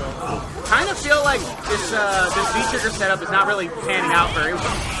 no combo. Kind of feel like this V-trigger setup is not really panning out very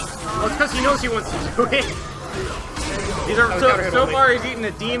well. Well, it's because he knows he wants to do it. These are so far he's eaten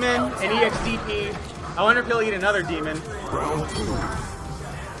a demon, an EXDP. I wonder if he'll eat another demon.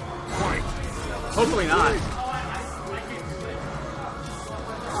 Hopefully not.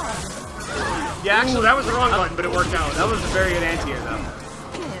 Yeah, actually, ooh, that was the wrong button, but it worked out. That was a very good anti-air,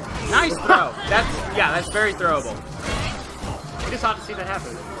 though. Nice throw. That's very throwable. I just hot to see that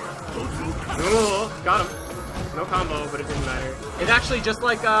happen. Ooh, got him. No combo, but it didn't matter. It's actually just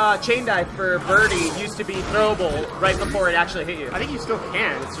like chain dive for Birdie used to be throwable right before it actually hit you. I think you still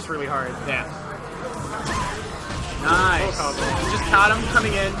can. It's just really hard. Yeah. Nice. No combo. Just caught him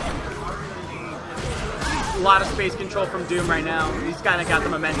coming in. A lot of space control from Doom right now. He's kind of got the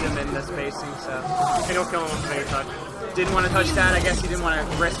momentum in the spacing, so. And he'll kill him with any touch. Didn't want to touch that. I guess he didn't want to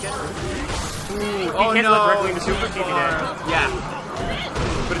risk it. Ooh, oh he no! directly into super dead. Yeah.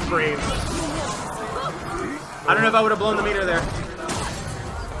 But it's brave. I don't know if I would have blown the meter there.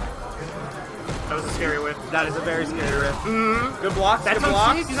 That was a scary whiff. That is a very scary riff. Good blocks. That's good on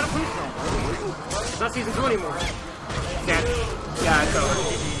blocks. Steve. You gotta punch that. It's not season 2 anymore. Yeah, it's over.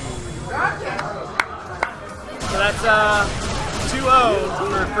 So that's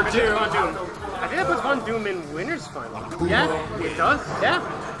 2-0 for 2. VauNDooM. I think that puts VauNDooM in winners final. Yeah, It does? yeah.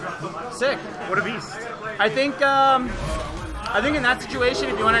 Sick. What a beast. I think in that situation,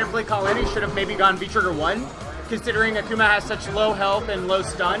 if you wanted to play Kolin, you should have maybe gone V-Trigger 1. Considering Akuma has such low health and low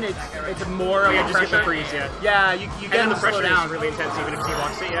stun, it's more of a Just get the pressure. freeze, yeah. Yeah, you And get then him the to slow pressure down. is really intense even if he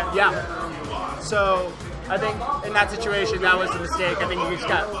blocks it, yeah? Yeah. So I think in that situation, that was a mistake. I think you just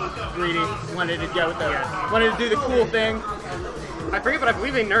got greedy, wanted to go with wanted to do the cool thing. I forget, but I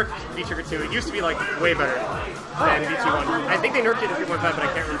believe they nerfed V-Trigger 2. It used to be like way better than V2-1. I think they nerfed it in 3.5, but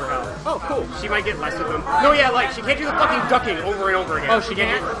I can't remember how. Oh, cool. She might get less of them. No, yeah, like she can't do the fucking ducking over and over again. Oh, she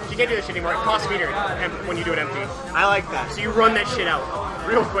can't? She can't do that shit anymore. It costs meter when you do it empty. I like that. So you run that shit out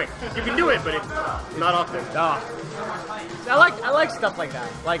real quick. You can do it, but it's not often. Oh. I like stuff like that,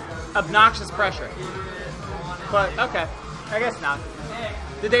 like obnoxious pressure. But okay, I guess not.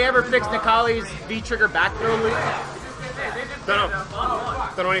 Did they ever fix Nikali's V-Trigger back throw loop? Don't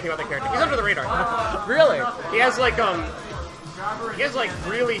know anything about that character. He's under the radar. Really? He has like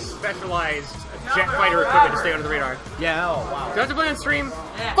really specialized jet fighter equipment to stay under the radar. Yeah. Oh wow. Do I have to play on stream?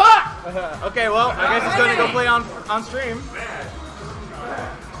 Fuck! Okay, well, I guess he's going to go play on stream.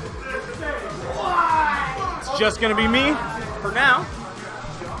 It's just going to be me for now.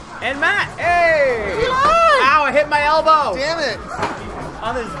 And Matt. Hey! Ow, I hit my elbow. Damn it!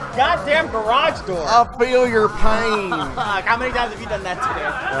 On this goddamn garage door. I'll feel your pain. Fuck, how many times have you done that today?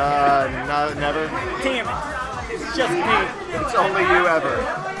 No, never. Damn it. It's just me. It's only you ever.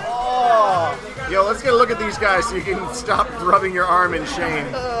 Oh. Yo, let's get a look at these guys so you can stop rubbing your arm in shame.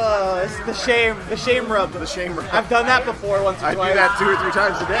 It's the shame rub. The shame rub. I've done that before once or I twice. do that 2 or 3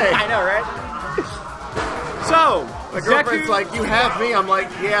 times a day. I know, right? So, My girlfriend's like, you have me. I'm like,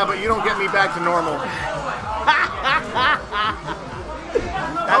 yeah, but you don't get me back to normal.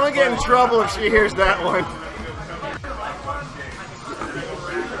 I'm gonna get in trouble if she hears that one.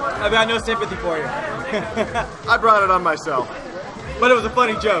 I've got no sympathy for you. I brought it on myself. But it was a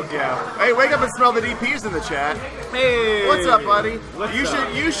funny joke. Yeah. Hey, wake up and smell the DPs in the chat. Hey. What's up, buddy? What's you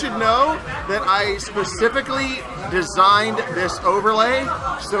up? You should know that I specifically designed this overlay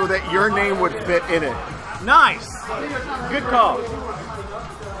so that your name would fit in it. Nice. Good call.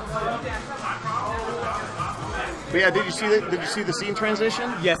 But yeah, did you see the scene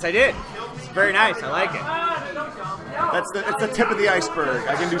transition? Yes, I did. It's very nice. I like it. It's the tip of the iceberg.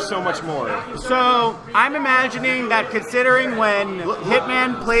 I can do so much more. So I'm imagining that considering when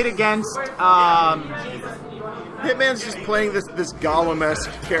Hitman played against Hitman's just playing this Gollum-esque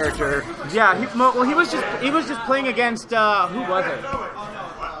character. yeah, he was just playing against who was it?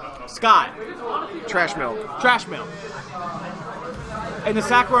 Scott. Trash Mill. Trash Mill. And the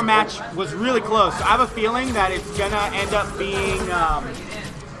Sakura match was really close. So I have a feeling that it's gonna end up being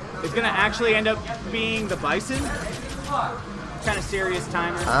actually end up being the Bison. Kind of serious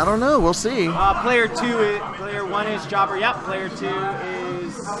timer. I don't know. We'll see. Player 1 is Jobber. Yep. Player 2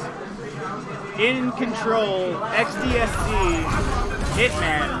 is In Control. xDSC.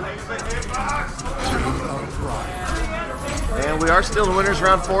 Hitman. And we are still in winners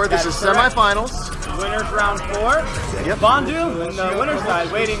round 4. This is semifinals. Winners round 4. Yep. VauNDooM on the winner's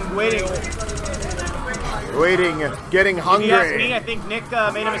side, waiting. Getting hungry. If you ask me, I think Nick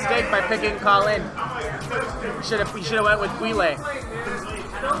made a mistake by picking Kolin. We should have went with Guile.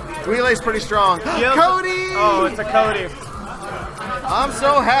 Guile's pretty strong. Cody! Oh, it's a Cody. I'm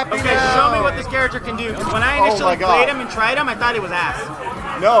so happy Okay, now. show me what this character can do. Because when I initially played him and tried him, I thought he was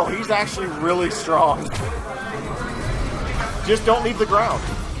ass. No, he's actually really strong. Just don't leave the ground.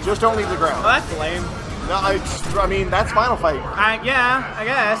 Just don't leave the ground. Oh, that's lame. No, I mean, that's Final Fight. Yeah, I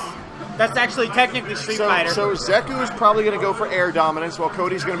guess. That's actually technically Street Fighter. So Zeku is probably going to go for air dominance, while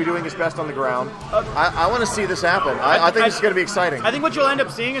Cody's going to be doing his best on the ground. I want to see this happen. I think this is going to be exciting. I think what you'll end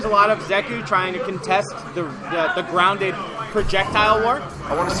up seeing is a lot of Zeku trying to contest the grounded projectile war.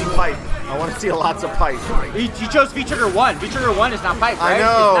 I want to see pipe. I want to see lots of pipe. He chose V-Trigger 1. V-Trigger 1 is not pipe, right?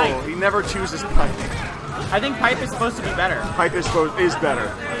 I know. He never chooses pipe. I think pipe is supposed to be better. Pipe is better.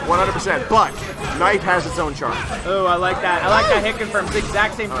 100%. But knife has its own charm. Oh, I like that. I like that hit confirm. It's the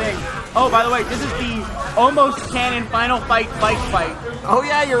exact same thing. Oh, by the way, this is the almost canon Final Fight bike fight. Oh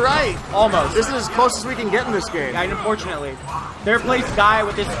yeah, you're right. Almost. This is as close as we can get in this game. Yeah, unfortunately, they replaced Guy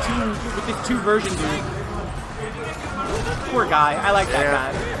with this two version dude. Poor Guy. I like that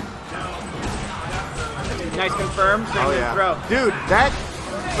guy. Nice confirm. Same throw. Dude, that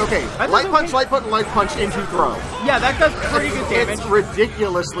okay, light punch, and light punch into throw. Yeah, that does pretty good damage. It's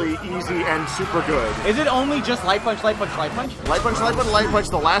ridiculously easy and super good. Is it only just light punch, light punch, light punch? Light punch, light punch.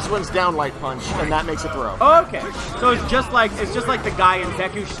 The last one's down light punch, and that makes a throw. Oh, okay. So it's just like the guy in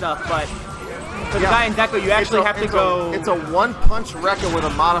Zeku stuff, but for the guy in Zeku, you actually have to go. It's a one-punch Rekka with a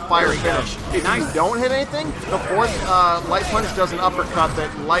modifier finish. If you don't hit anything, the fourth light punch does an uppercut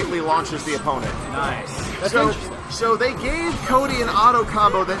that lightly launches the opponent. Nice. So they gave Cody an auto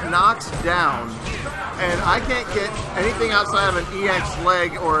combo that knocks down, and I can't get anything outside of an EX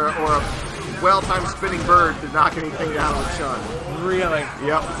leg or a well-timed spinning bird to knock anything down with Chun. Really?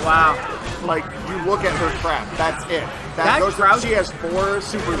 Yep. Wow. Like, you look at her crap, that's it. She has 4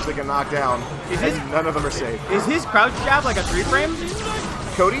 supers that can knock down, and none of them are safe. Is his crouch jab like a 3-frame?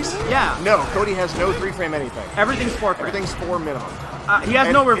 Cody's? Yeah. No, Cody has no 3-frame anything. Everything's 4-frame. Everything's 4 minimum. He has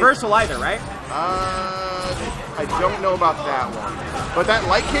no reversal either, right? I don't know about that one. But that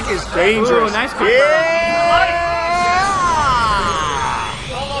light kick is dangerous. Ooh, nice kick. Yeah!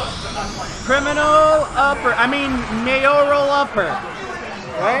 Criminal upper. I mean, mayoral upper.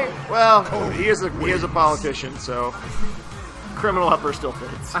 Right? Well, he is a politician, so criminal upper still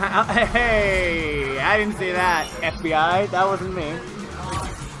fits. Hey, I didn't say that, FBI. That wasn't me.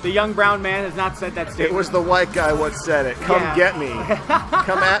 The young brown man has not said that statement. It was the white guy what said it. Come get me.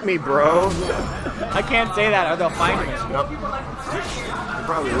 Come at me, bro. I can't say that or they'll find me. Nope. You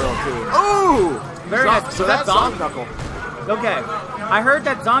probably will, too. Ooh! Very nice. So that's Zonk Knuckle. Okay. I heard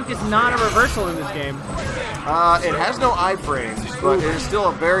that Zonk is not a reversal in this game. It has no iframes, but it is still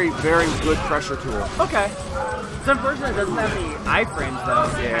a very, very good pressure tool. Okay. It's unfortunate it doesn't have any iframes, though.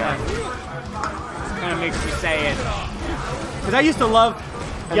 Yeah. Kind of makes me say it. Because I used to love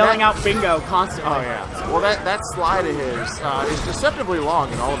yelling out bingo constantly. Oh, yeah. Well, that slide of his is deceptively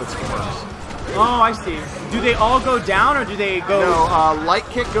long in all of its forms. Oh, I see. Do they all go down, or do they go... No, light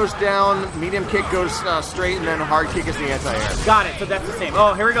kick goes down, medium kick goes straight, and then hard kick is the anti-air. Got it, so that's the same.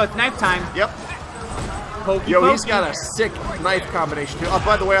 Oh, here we go. It's knife time. Yep. Pokey. He's got a sick knife combination, too. Oh,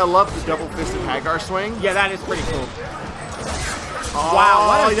 by the way, I love the double-fisted Hagar swing. Yeah, that is pretty cool. Oh,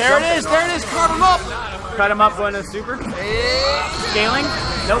 wow, what there it is. Cut him up. Cut him up going to the super. Scaling?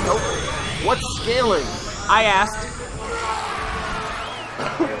 Nope. What's scaling? I asked.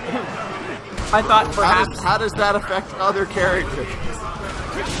 I thought perhaps... How does that affect other characters?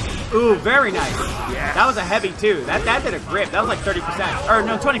 Ooh, very nice. Yeah. That was a heavy, too. That did a grip. That was like 30%. Or,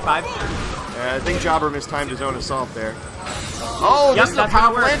 no, 25. I think Jobber mistimed his own assault there. Oh, this is a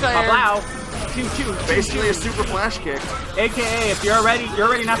powerful anti-air. Basically a super flash kick. AKA, if you're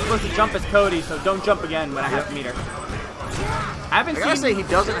already not supposed to jump as Cody, so don't jump again when I have to meet her. I gotta say he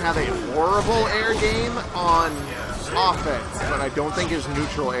doesn't have a horrible air game on offense, but I don't think his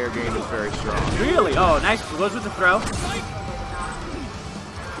neutral air game is very strong. Really? Oh, nice. Goes with the throw.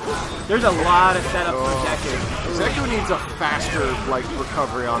 There's a lot of setup for Zeku. Zeku needs a faster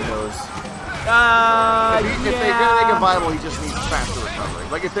recovery on those. If they're gonna make it viable, he just needs faster recovery.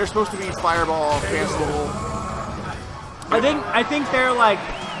 Like if they're supposed to be fireball, cancelable. I think they're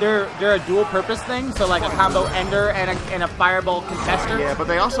they're a dual purpose thing. So like a combo ender and a fireball contester. Yeah, but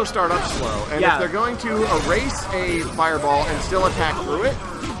they also start up slow. And if they're going to erase a fireball and still attack through it,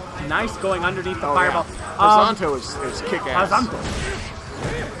 nice going underneath the fireball. Yeah. Horizonto is kick ass. Horizonto.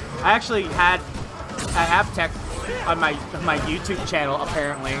 I actually had a half tech on my YouTube channel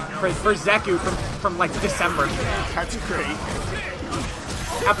apparently for Zeku from like December. That's great.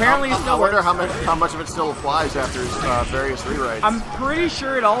 Apparently, it still works. I wonder how much of it still applies after his various rewrites. I'm pretty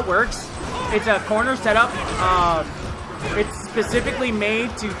sure it all works. It's a corner setup. It's specifically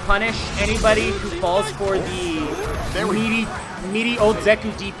made to punish anybody who falls for the meaty old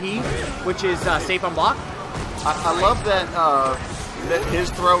Zeku DP, which is safe on block. I love that that his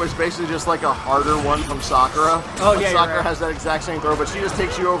throw is basically just like a harder one from Sakura. Oh yeah, Sakura has that exact same throw, but she just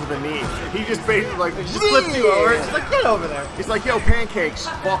takes you over the knee. He just basically just flips you over. It's like, get over there. He's like, yo, pancakes,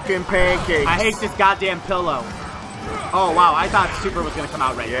 fucking pancakes. I hate this goddamn pillow. Oh wow, I thought Super was gonna come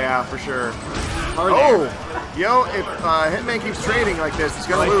out right. Yeah, for sure. Yo, if Hitman keeps trading like this, he's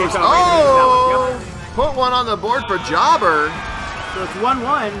gonna lose. Put one on the board for Jobber. So it's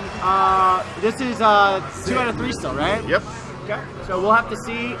 1-1. This is 2 out of 3 still, right? Yep. Okay. So we'll have to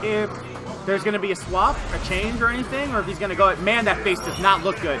see if there's going to be a swap, a change or anything, or if he's going to go, man, that face does not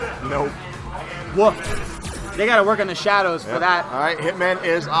look good. Nope. Woof. They got to work on the shadows for that. All right, Hitman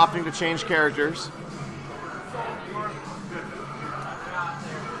is opting to change characters.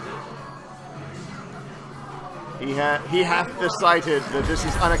 He hath decided that this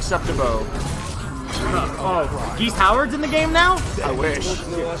is unacceptable. Oh, Geese Howard's in the game now? I wish.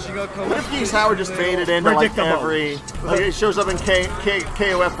 What if Geese Howard just faded into like every... Like it shows up in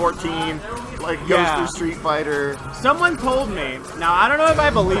KOF 14, like goes through Street Fighter. Someone told me, now I don't know if I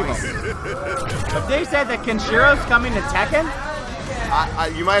believe them, but they said that Kenshiro's coming to Tekken?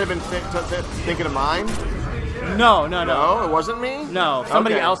 You might have been thinking of mine. No, it wasn't me? No,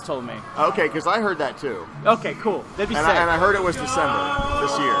 somebody else told me. Okay, because I heard that too. Okay, cool. That'd be sick. And I heard it was December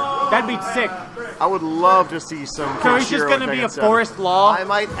this year. That'd be sick. I would love to see some. So he's just gonna be a Forest Law. I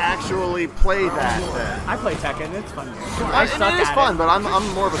might actually play that then. I play Tekken. It's fun. It is fun, but I'm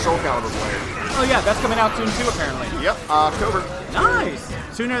more of a Soul Calibur player. Oh yeah, that's coming out soon too, apparently. Yep, October. Nice.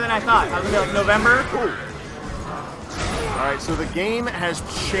 Sooner than I thought. I was gonna be like November. Cool. All right, so the game has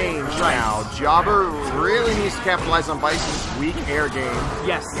changed now. Jobber really needs to capitalize on Bison's weak air game.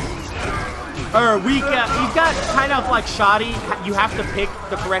 Yes. Or weak, he's got kind of like shoddy, you have to pick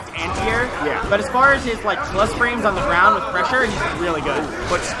the correct anti-air. Yeah. But as far as his like plus frames on the ground with pressure, he's really good.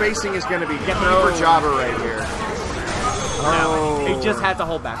 But spacing is going to be key for Jobber right here. No, he just had to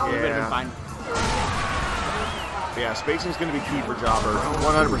hold back. He would have been fine. Yeah, spacing is going to be key for Jobber,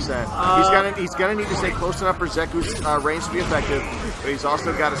 100%. He's gonna need to stay close enough for Zeku's range to be effective, but he's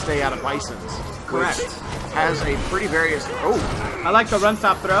also got to stay out of Bison's. Correct. Which has a pretty various. Oh, I like the run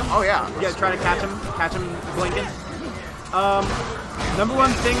stop throw. Oh yeah. Yeah, try to catch him blinking. Number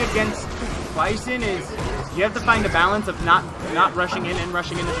one thing against Bison is you have to find a balance of not rushing in and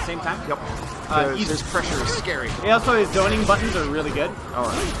rushing in at the same time. Yep. His pressure is scary. Also, his zoning buttons are really good. All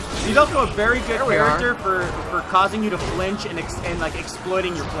right. He's also a very good character for causing you to flinch and like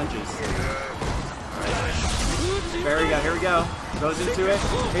exploiting your flinches. There we go. Here we go. Goes into it,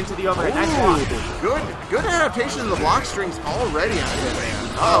 into the overhead. Nice block. Good adaptation of the block strings already on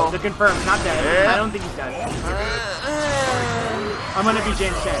Hitman. Oh, the confirm, not dead. Yeah. I don't think he's dead. I'm gonna be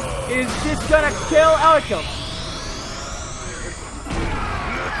James Chen. Is this gonna kill? Oh, it killed.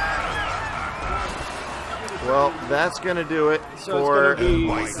 Well, that's gonna do it for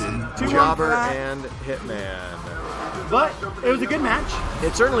Jobber and Hitman. But it was a good match.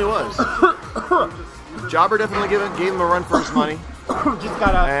 It certainly was. Jobber definitely gave him a run for his money. Just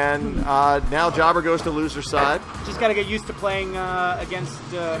gotta. And now Jobber goes to loser side. Just gotta get used to playing against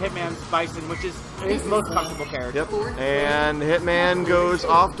Hitman's Bison, which is his most comfortable character. Yep. And Hitman goes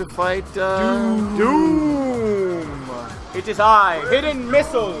off to fight Doom. It is I, Hidden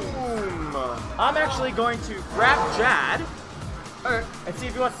Missile. I'm actually going to grab Jad and see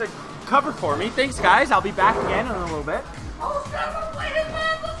if he wants to cover for me. Thanks, guys. I'll be back again in a little bit.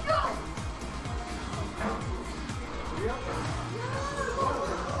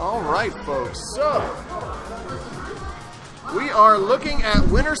 All right, folks. So we are looking at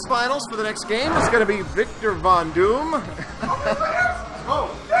winners finals for the next game. It's going to be Victor VauNDooM.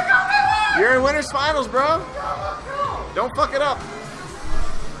 You're in winners finals, bro. Don't fuck it up.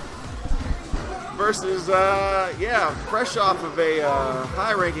 Versus, fresh off of a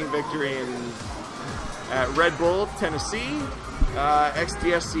high-ranking victory at Red Bull, Tennessee,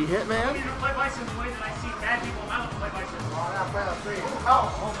 xDSC Hitman.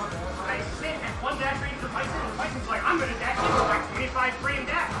 I sit at one dash range for Bison, and Bison's like, I'm gonna dash you for like 25 frame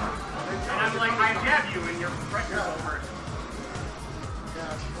dash. And I'm like, I jab you, and your pressure's over.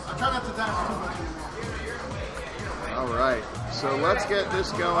 I try not to dash too much anymore. All right, so let's get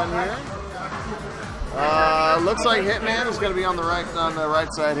this going here. Looks like Hitman is going to be on the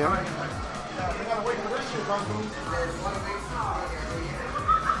right side here.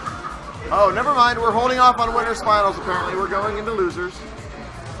 Oh, never mind. We're holding off on winners finals. Apparently, we're going into losers.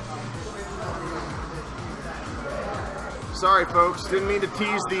 Sorry, folks. Didn't mean to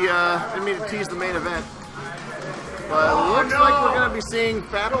tease the main event. But it looks like we're going to be seeing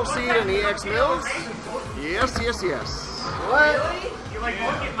Fappleseed and EXMills. Yes, yes, yes. What? You like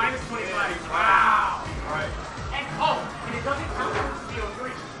both get minus 25. Wow. Alright. And and it doesn't count for VO3.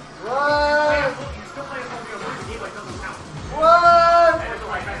 What? You still play a full VO3, the game like doesn't count. What? That's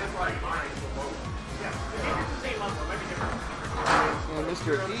why mine. Yeah. The game is the same level, it might be different. And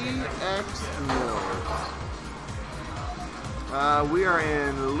Mr. EXMills. We are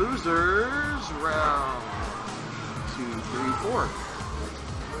in losers round 2, 3, 4.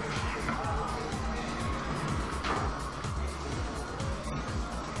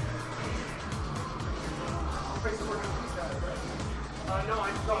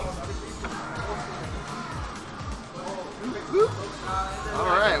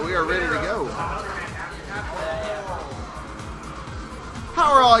 Alright, we are ready to go.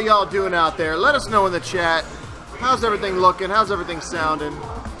 How are all y'all doing out there? Let us know in the chat. How's everything looking? How's everything sounding?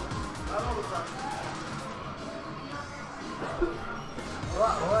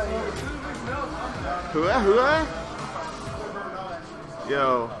 Hua hua?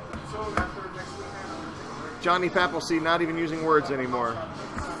 Yo. JohnnyFappleseed not even using words anymore.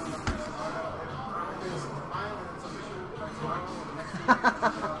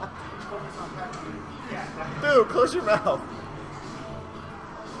 Dude, close your mouth.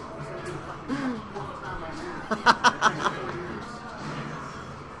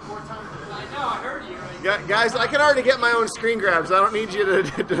 Guys, I can already get my own screen grabs. I don't need you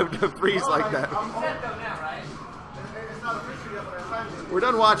to freeze like that. We're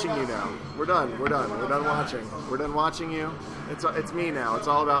done watching you now. We're done. We're done. We're done watching. We're done watching you. It's me now. It's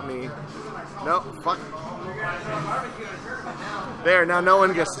all about me. Nope. Fuck. There. Now no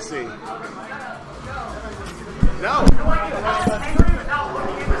one gets to see. No.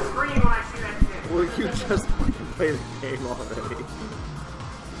 Will you just fucking play the game already?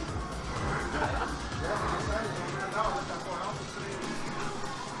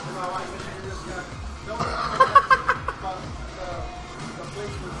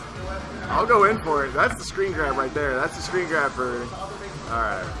 I'll go in for it. That's the screen grab right there. That's the screen grab for...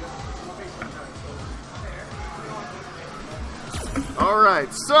 Alright.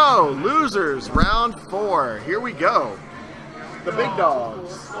 Alright, so, losers, round 4. Here we go. The big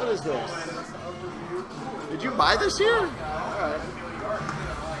dogs. What is this? Did you buy this here? Alright.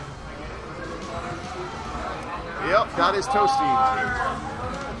 Yep, got his toasty.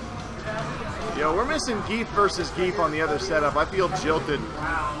 Yo, we're missing Geef versus Geef on the other setup. I feel jilted.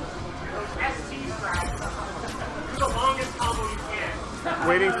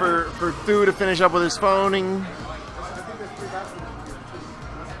 Waiting for Thu to finish up with his phoning.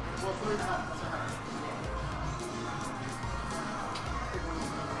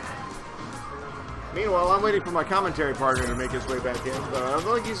 Meanwhile, I'm waiting for my commentary partner to make his way back in, but I don't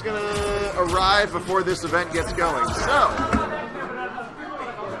think he's going to arrive before this event gets going. So...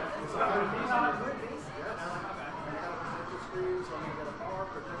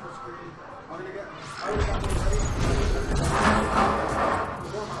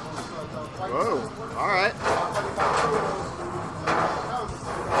 Whoa, alright.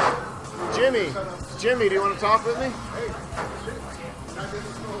 Jimmy, do you want to talk with me?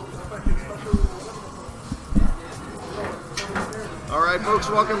 Alright folks,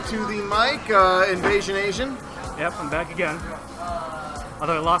 welcome to the mic, InvasionAzn. Yep, I'm back again.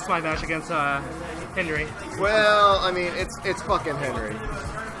 Although I lost my match against Henry. Well, I mean, it's fucking Henry.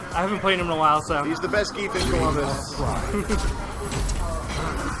 I haven't played him in a while, so... He's the best Geef in Columbus.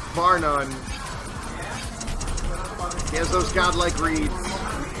 Bar none. He has those godlike reads.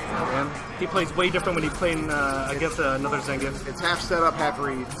 Yeah. He plays way different when he's playing against another Zangief. It's half setup, half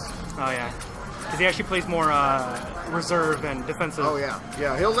reads. Oh yeah. Because he actually plays more reserve and defensive. Oh yeah.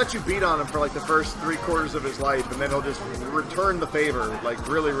 Yeah, he'll let you beat on him for like the first 3/4 of his life, and then he'll just return the favor like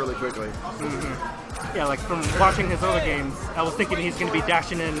really, really quickly. Mm-hmm. Yeah, like from watching his other games, I was thinking he's going to be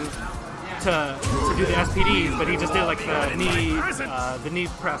dashing in to do the SPDs, but he just did like the knee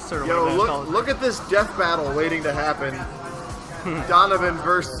press or whatever. Yo, look at this death battle waiting to happen. Donovan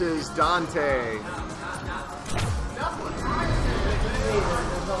versus Dante.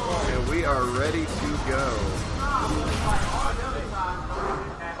 And we are ready to go.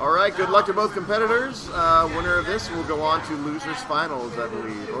 Alright, good luck to both competitors. Winner of this will go on to losers finals, I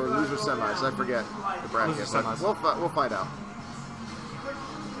believe. Or loser semis, I forget the bracket. We'll find out.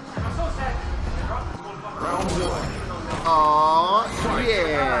 Aw,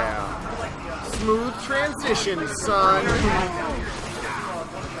 yeah. Smooth transition, son.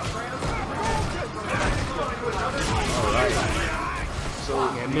 Alright. So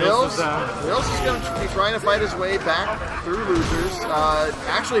Mills is going to be trying to fight his way back through losers.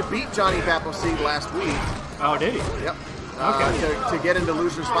 Actually beat JohnnyFappleseed last week. Oh, did he? Yep. Okay. To get into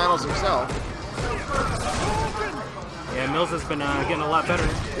losers finals himself. Yeah, Mills has been getting a lot better.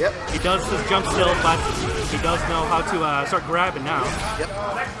 Yep. He does his jump still, but he does know how to start grabbing now. Yep.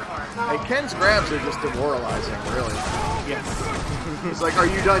 Hey, Ken's grabs are just demoralizing, really. Yes. He's like, are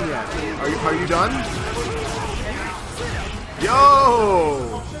you done yet? Are you done?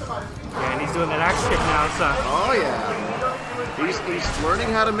 Yo! Yeah, and he's doing that axe kick now, so... Oh, yeah. He's learning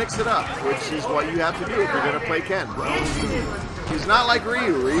how to mix it up, which is what you have to do if you're going to play Ken. He's not like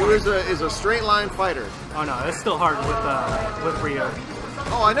Ryu. Ryu is a straight line fighter. Oh, no, it's still hard with Ryu.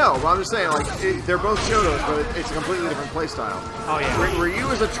 Oh, I know, but I'm just saying, like, they're both Shotos, but it's a completely different play style. Oh, yeah.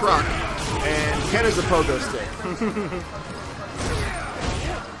 Ryu is a truck, and Ken is a pogo stick.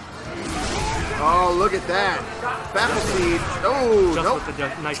 Oh, look at that. Fappleseed. Oh, just nope. with the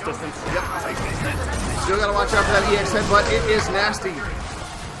nice distance. Yep. Still got to watch out for that EX headbutt. It is nasty.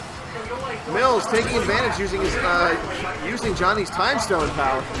 Mills taking advantage using his using Johnny's time stone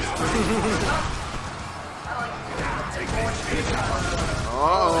power.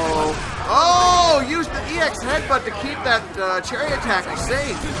 Oh! Oh! Use the EX headbutt to keep that cherry attack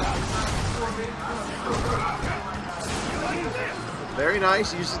safe. Very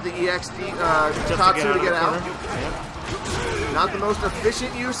nice. Uses the EX Tatsu to get out. Not the most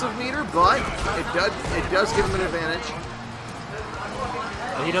efficient use of meter, but it does give him an advantage.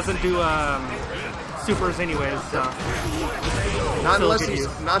 He doesn't do supers anyways, so not unless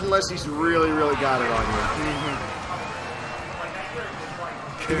he's really got it on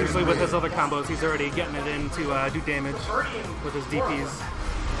you. Usually with his other combos, he's already getting it in to do damage with his DPs.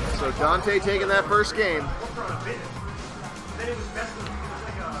 So Dante taking that first game.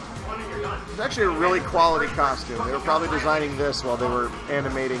 It's actually a really quality costume. They were probably designing this while they were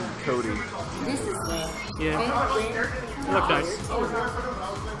animating Cody. This is Yeah, it looked nice.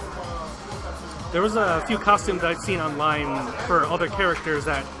 There was a few costumes I've seen online for other characters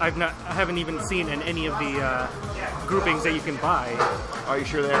that I haven't even seen in any of the groupings that you can buy. Are you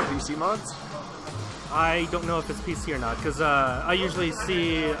sure they are PC mods? I don't know if it's PC or not, because I usually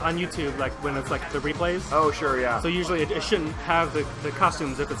see on YouTube, like, when it's like the replays. Oh, sure, yeah. So usually it shouldn't have the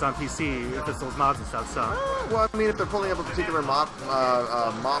costumes if it's on PC, if it's those mods and stuff, so. Well, I mean, if they're pulling up a particular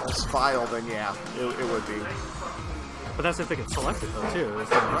models file, then yeah, it would be. But that's if they get selected, though, too.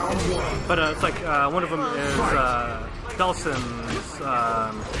 So. But it's like, one of them is Dawson's,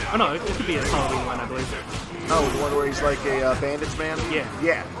 oh no, it could be a Halloween one, I believe. Oh, the one where he's like a bandage man? Yeah.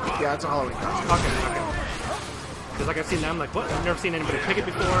 Yeah, that's a Halloween costume. Okay. Because like I've seen them, like, what? I've never seen anybody pick it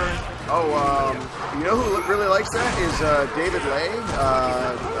before. Oh, you know who really likes that is David Lay.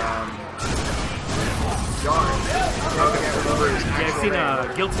 John. I can't remember his Yeah, I've seen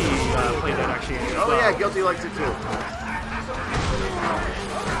Guilty play that actually. Oh yeah, Guilty likes it too.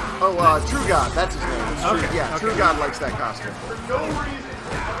 Oh, True God, that's his name. Okay. Yeah, True God likes that costume.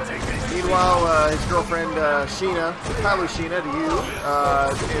 Meanwhile, his girlfriend Sheena, Kalu Sheena to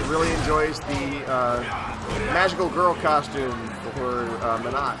you, really enjoys the magical girl costume for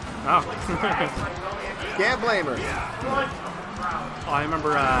Manat. Oh. Can't blame her. Oh, I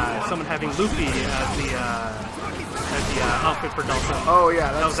remember someone having Luffy as the outfit for Dawson. Oh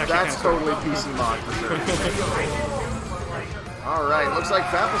yeah, that's totally PC mod for sure. All right, looks like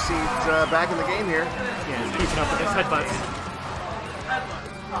Fappleseed's back in the game here. Yeah, he's keeping up with his headbutts.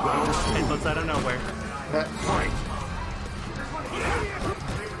 Headbutts out of nowhere.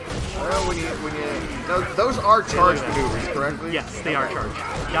 Well, those are charged maneuvers, correctly? Yes, they are charged.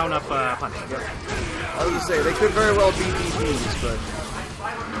 Down, up, punch. Yep. I was gonna say they could very well be DPs, but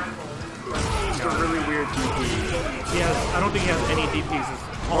it's a really weird DP. I don't think he has any DPs. It's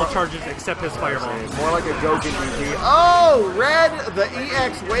all charges except his fireball. More like a Goken DP. Oh, Red, the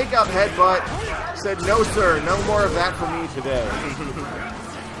EX wake up headbutt said, "No, sir, no more of that for me today."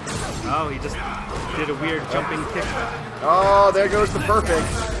 Oh, he just did a weird jumping kick. Oh, there goes the perfect.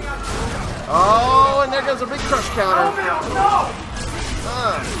 Oh, and there goes a big crush counter.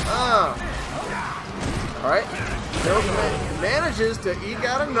 All right. Manages to eke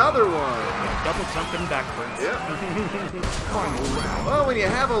out another one. Double jumping backwards. Yep. Well, when you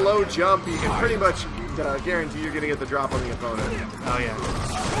have a low jump, you can pretty much guarantee you're going to get the drop on the opponent. Oh, yeah.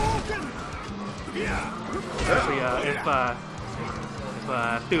 Especially if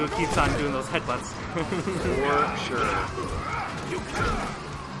Thu keeps on doing those headbutts. For sure.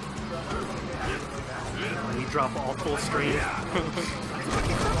 He drop all full stream.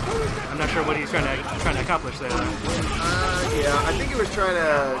 I'm not sure what he's trying to accomplish there. Yeah, I think he was trying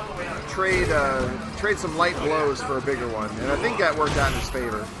to trade some light blows for a bigger one, and I think that worked out in his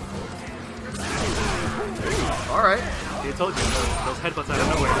favor. All right. He told you those headbutts out of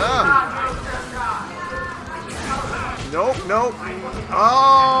nowhere. Nope.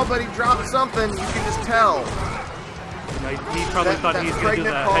 Oh, but he dropped something. You can just tell. He probably thought he was going to do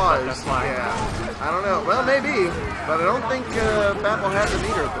the headbutt. That's why. Yeah. I don't know. Well, maybe, but I don't think Battle had the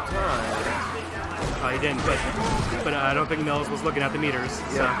meter at the time. Oh, he didn't, but I don't think Mills was looking at the meters.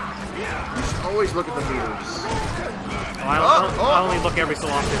 So. Yeah. You should always look at the meters. I only look every so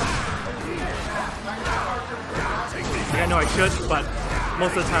often. Yeah, no, I should, but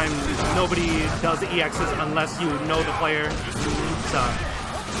most of the time nobody does the EXs unless you know the player. So.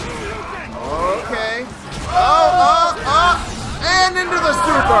 Okay. Oh, and into the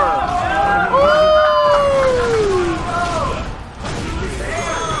super. Woo!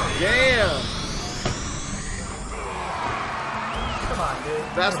 Damn. Come on, dude.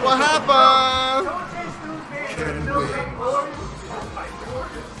 That's what happened.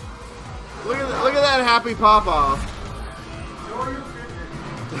 Look at that happy pop off.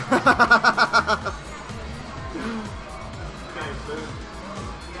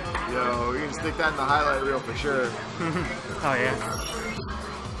 Yo, you can stick that in the highlight reel for sure. Oh yeah.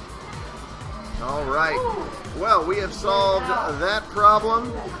 All right. Well, we have solved that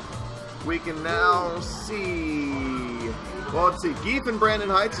problem. We can now see. Well, let's see. Geef and Brandon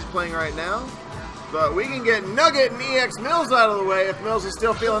Heights is playing right now. But we can get Nugget and EXMills out of the way if Mills is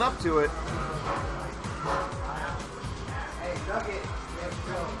still feeling up to it. Hey, Nugget.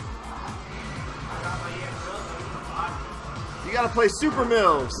 You gotta play Super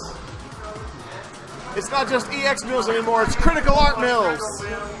Mills. It's not just EXMills anymore, it's Critical Art Mills.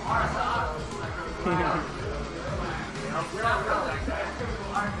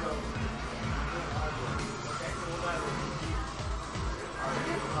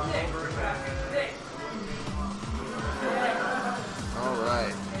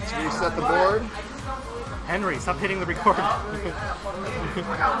 Alright, let's reset the board. Henry, stop hitting the record.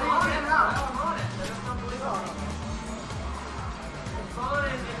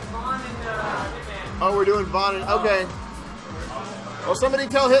 Oh, we're doing Vaughn and... Okay. Well, somebody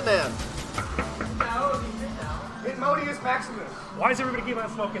tell Hitman. Hitmodius Maximus. Why does everybody keep on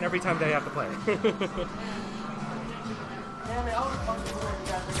smoking every time they have to play?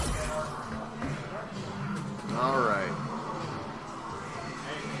 Alright.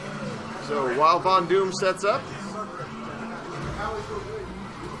 So, while VauNDooM sets up...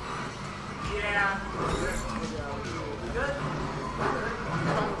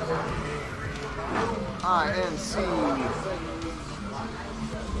 INC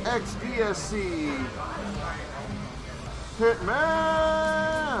xDSC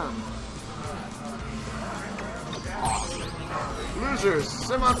Hitman. Losers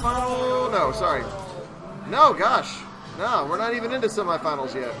semifinal. No, sorry. No, gosh. No, we're not even into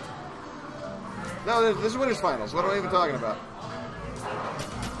semifinals yet. No, this is winners finals. What am I even talking about?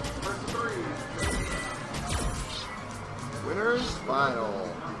 Winners final.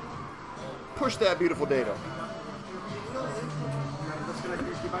 Push that beautiful data.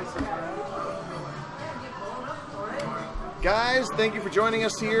 Guys, thank you for joining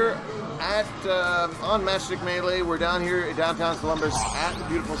us here at on MatchStick Melee. We're down here in downtown Columbus at the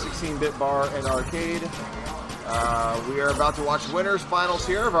beautiful 16-bit bar and arcade. We are about to watch winners finals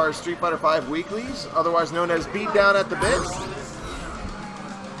here of our Street Fighter V Weeklies, otherwise known as Beatdown at the Bits.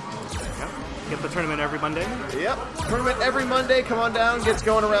 Get the tournament every Monday? Yep. Tournament every Monday. Come on down. Gets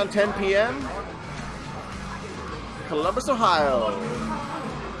going around 10 p.m. Columbus, Ohio.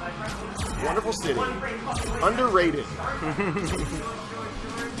 Wonderful city. Underrated.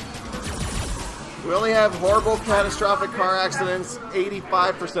 We only have horrible, catastrophic car accidents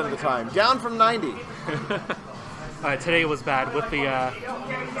 85% of the time. Down from 90. Today was bad with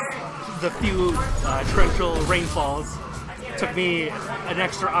the few torrential rainfalls. Took me an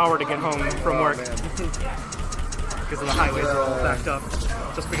extra hour to get home from work because of the highways are all backed up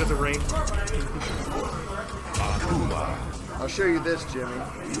just because of rain. I'll show you this, Jimmy.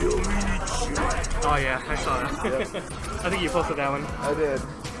 Oh yeah, I saw it. Yep. I think you posted that one. I did.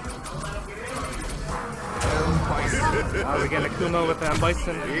 We get Akuma with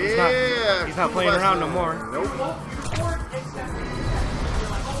Bison. Yeah. He's not playing around no more. Nope.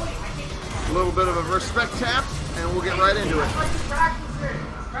 A little bit of a respect tap, and we'll get right into it.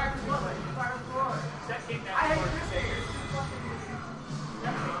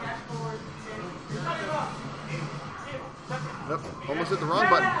 Nope, almost hit the wrong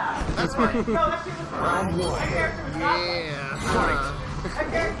button. That's fine. Round one. Yeah.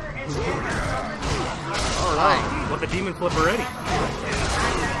 All right. With the demon flip already.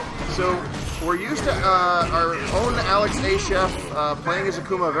 So we're used to our own Alex A. Chef playing as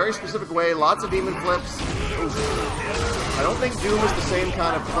Akuma a very specific way. Lots of demon flips. I don't think Doom is the same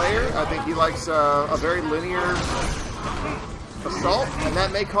kind of player. I think he likes a very linear assault, and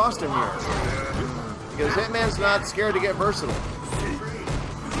that may cost him here. Because Hitman's not scared to get versatile.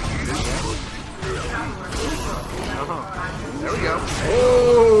 There we go.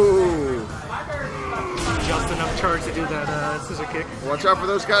 Oh! Just enough charge to do that scissor kick. Watch out for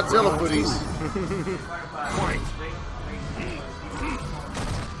those Godzilla footies. Right.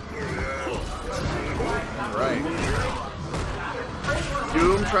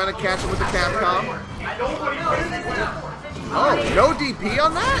 Doom trying to catch him with the Capcom. Oh, no DP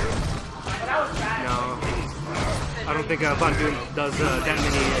on that? No. I don't think VauNDooM does that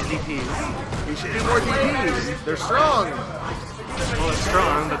many DPs. He should do more DPs. They're strong. Well, it's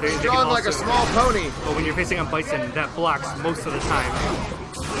strong, but they strong can like also, a small pony. But when you're facing on Bison, that blocks most of the time.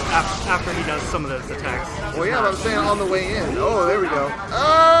 After he does some of those attacks. Well, yeah, but I'm saying on the way in. Oh, there we go.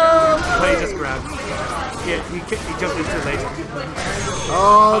 Oh! But he just grabbed. Yeah, he jumped in too late.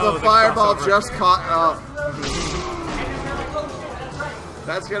 Oh, the fireball crossover. just caught up.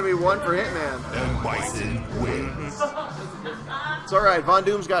 That's going to be one for Hitman. And Bison wins. It's alright,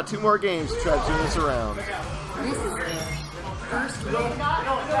 VauNDOOM's got 2 more games to try to turn this around. This is the first round.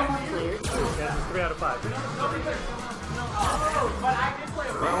 Player 2. Yeah, 3 out of 5.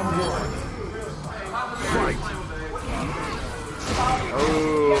 Round 1. Fight.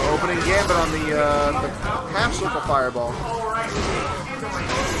 Oh, opening gambit on the half circle fireball.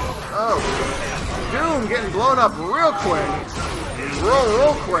 Oh, Doom getting blown up real quick.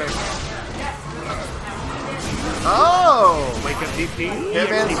 Real quick. Oh! Wake up DP.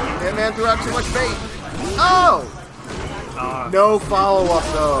 Hitman threw out too much bait. Oh! No follow-up,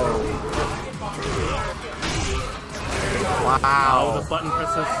 though. Wow. The button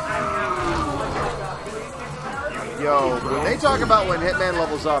presses. Yo, when they talk about when Hitman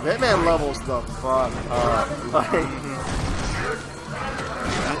levels up, Hitman levels the fuck up. Like,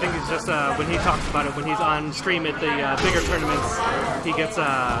 I think it's just when he talks about it, when he's on stream at the bigger tournaments, he gets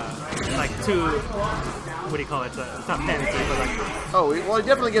like too, what do you call it? It's not panicky, but like... oh, well, he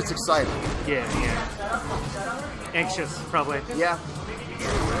definitely gets excited. Yeah. Anxious, probably. Yeah.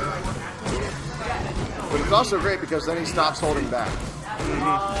 But it's also great because then he stops holding back.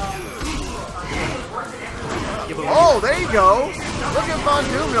 Oh, there you go! Look at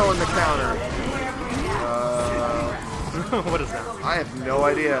VauNDOOM knowing the counter. What is that? I have no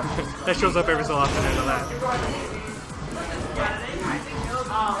idea. That shows up every so often, I know that.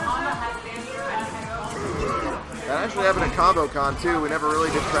 That actually happened at ComboCon too. We never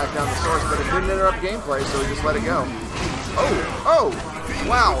really did track down the source, but it didn't interrupt gameplay, so we just let it go. Oh!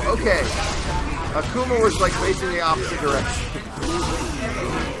 Wow, okay. Akuma was like facing the opposite direction.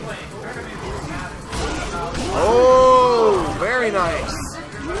 Oh, very nice.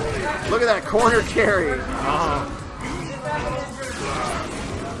 Look at that corner carry.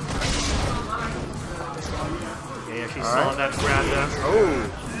 Yeah, she saw that grab there. Oh.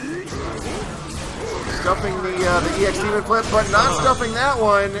 Stuffing the EX Demon Flip, but not stuffing that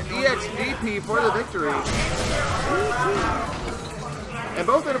one. EXDP for the victory. And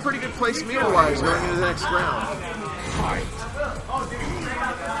both in a pretty good place meter-wise going into the next round.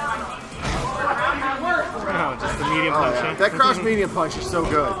 Oh, just the medium punch. Yeah. That cross medium punch is so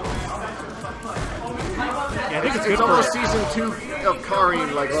good. Yeah, I think it's good for almost season 2 of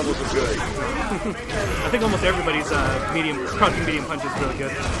Karin like levels of good. I think almost everybody's crouching medium punch is really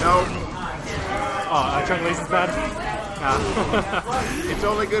good. No. Oh, Chung Lace is bad? It's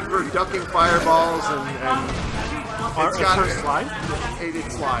only good for ducking fireballs and it's got a slide?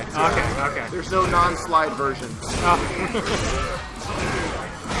 It slides. Yeah. Okay. There's no non-slide version.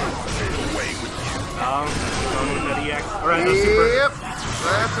 Going with that EX. Alright, no super. Yep.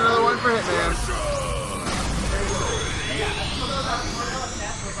 That's another one for Hitman.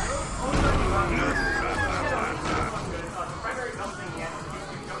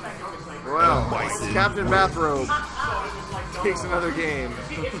 Well, Captain Bathrobe takes another game.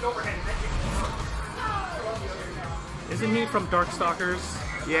 Isn't he from Darkstalkers?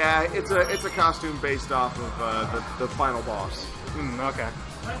 Yeah, it's a costume based off of the final boss. Okay.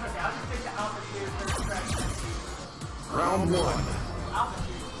 Round 1.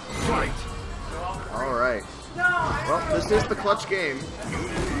 Fight. All right. Well, this is the clutch game.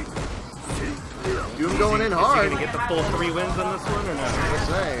 Doom going in hard. Is he gonna get the full 3 wins on this one or not? Let's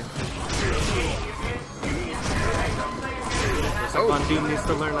say. Looks like VauNDOOM needs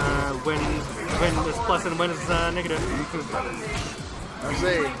to learn when is plus and when is negative. I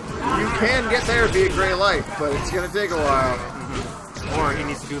say, you can get there via Gray Light, but it's gonna take a while. Or he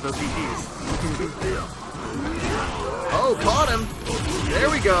needs to do those DPs. Oh, caught him. There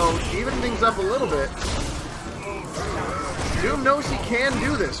we go. Even things up a little bit. Doom knows he can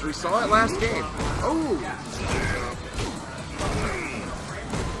do this. We saw it last game. Oh.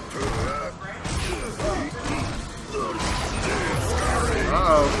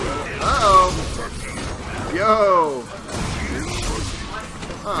 Uh-oh. Uh-oh. Yo.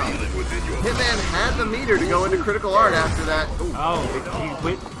 Hitman had the meter to go into critical art after that. Ooh. Oh, he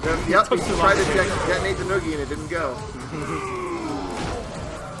went. Yep, he tried to detonate the noogie and it didn't go.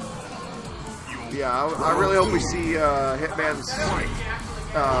 Yeah, I really hope we see Hitman's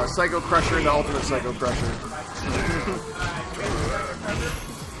Psycho Crusher into Ultimate Psycho Crusher.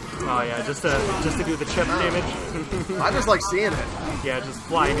 Oh yeah, just to do the chip damage. I just like seeing it. Yeah, just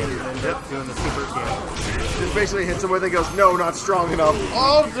flying in and doing the super. Yeah. Just basically hits him where he goes, no, not strong enough.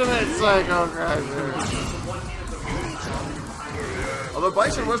 Ultimate Psycho Crusher. Although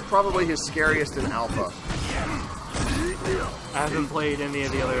Bison was probably his scariest in Alpha. I haven't played any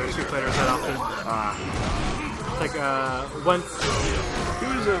of the other Street Fighters that often. Like once. He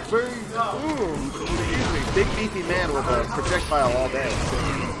was He's a very big beefy man with a projectile all day.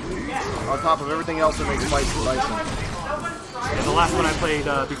 On top of everything else that makes Bison Bison. Yeah, the last one I played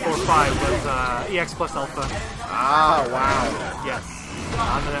before 5 was EX Plus Alpha. Ah, wow. Yes,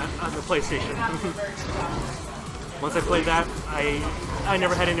 on the PlayStation. Once I played that, I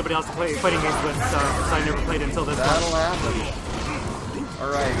never had anybody else to play fighting games with, so I never played until this. That'll happen. All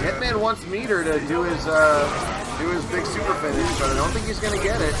right, Hitman wants Meter to do his big super finish, but I don't think he's gonna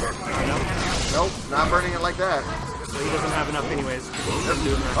get it. Nope, not burning it like that. So he doesn't have enough anyways.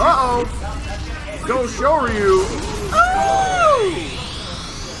 Uh-oh! Go Shoryu!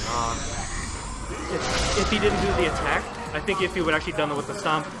 If he didn't do the attack, I think if he would actually done it with the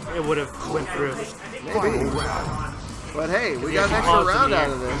stomp, it would have went through. Maybe. But hey, we got an extra round out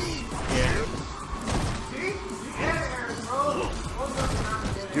of this. Yeah.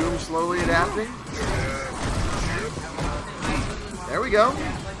 Doom slowly adapting. There we go.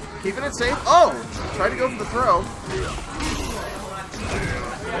 Keeping it safe. Oh! Tried to go for the throw.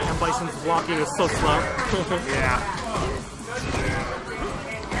 And Bison's blocking is so slow. Yeah.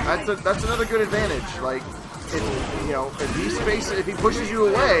 That's another good advantage. Like, if he pushes you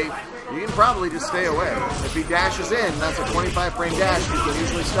away, you can probably just stay away. If he dashes in, that's a 25 frame dash. You can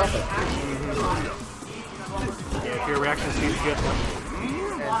usually stuff it. Yeah, if your reaction speed is good.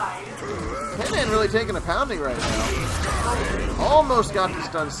 Hitman really taking a pounding right now. Almost got to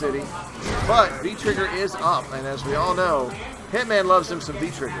Stun City, but V-Trigger is up, and as we all know, Hitman loves him some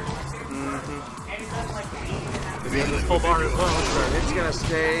V-Trigger. Full bar as well. It's going to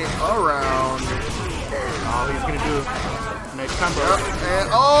stay around. Oh, he's going to do a nice combo. Yep. And,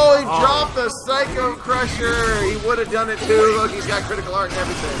 he dropped the Psycho Crusher. He would have done it too. Look, he's got critical art and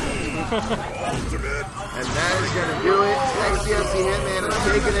everything. And that is going to do it. xDSC Hitman is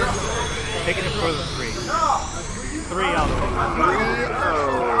taking it. Taking it for the 3. 3 out of 3-0.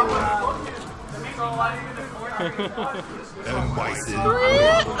 And Bison.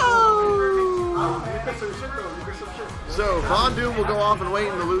 3-0. So, VauNDooM will go off and wait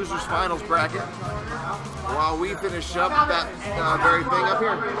in the loser's finals bracket while we finish up that very thing up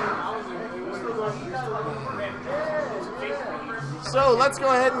here. So, let's go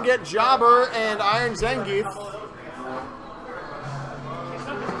ahead and get Jobber and IronZangief.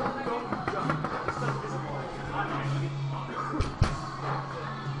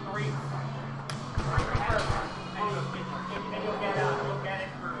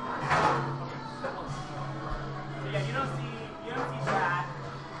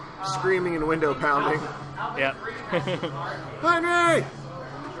 Screaming and window pounding. Yep. Henry!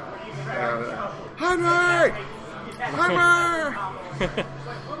 Henry! Henry!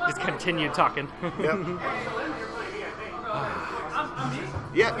 Just continue talking. Yep.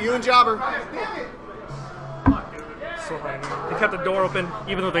 Yep, you and Jobber. So they kept the door open,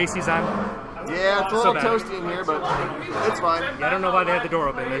 even though the AC's on. Yeah, it's a little toasty in here, but it's fine. Yeah, I don't know why they had the door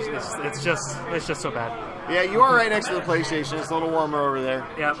open. It's just so bad. Yeah, you are right next to the PlayStation. It's a little warmer over there.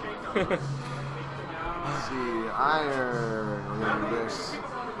 Yep. Let's see, Iron. We're gonna do this.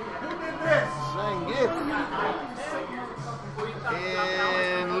 Zangief.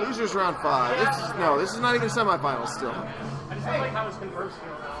 And losers round 5. This is not even semifinals still.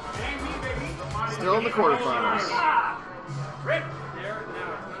 Still in the quarterfinals.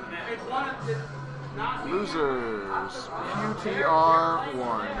 Losers. QTR1.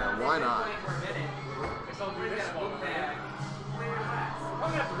 Now, why not?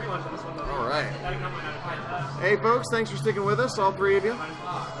 All right. Hey, folks, thanks for sticking with us, all 3 of you.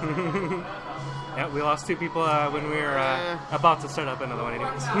 Yeah, we lost 2 people when we were about to start up another one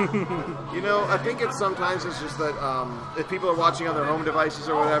anyways. I think sometimes it's just that if people are watching on their home devices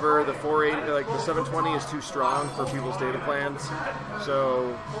or whatever, the 480, like the 720 is too strong for people's data plans.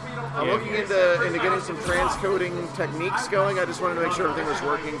 So I'm looking into getting some transcoding techniques going. I just wanted to make sure everything was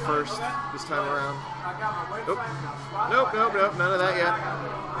working first this time around. Nope, none of that yet.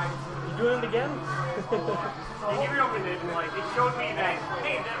 You doing it again? They reopened it and it showed me that,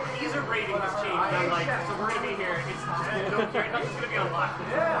 hey, the user rating has changed. And I'm like, so we're going to be here. It's nothing's going to be unlocked at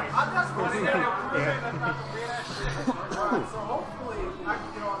this point. So hopefully I can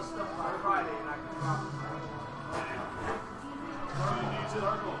get all this stuff by Friday and I can drop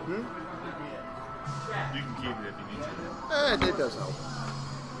it. You can keep it if you need to. It does help.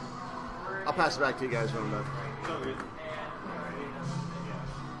 I'll pass it back to you guys when I'm done.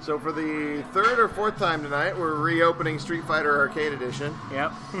 So for the 3rd or 4th time tonight, we're reopening Street Fighter Arcade Edition.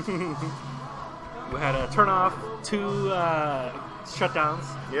 Yep. We had a turn off, 2 shutdowns.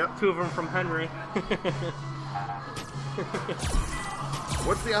 Yep. 2 of them from Henry.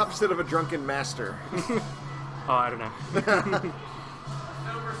 What's the opposite of a drunken master? Oh, I don't know.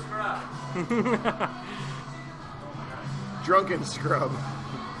 Drunken scrub.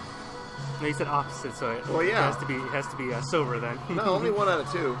 No, you said opposite, so it, Well, yeah. it has to be sober then. No, only 1 out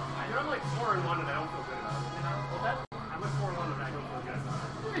of 2. Dude, I'm like 4-1 and I don't feel good about it. Well, I'm like 4-1 and I don't feel good about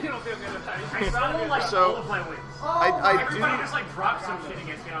it. You don't feel good about it. I sound like So, all of my wins. Everybody just like dropped some shit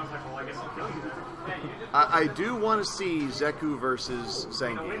against me and I was like, well, I guess I'll kill you then. I do want to see Zeku versus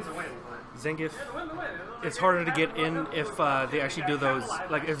Zangief. Win's a win. Zangief, it's harder to get in if they actually do those,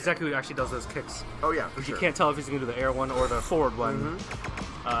 like if Zeku actually does those kicks. Oh yeah, for sure. You can't tell if he's going to do the air one or the forward one.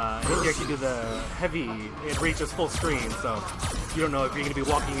 If you actually do the heavy, it reaches full screen, so you don't know if you're going to be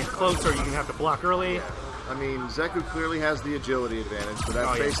walking in close or you're going to have to block early. I mean, Zeku clearly has the agility advantage, but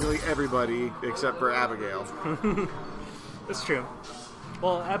that's basically everybody except for Abigail. That's true.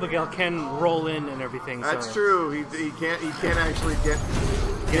 Well, Abigail can roll in and everything. That's so. true. He can't actually get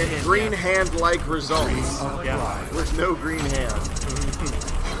green hand-like results with no green hand.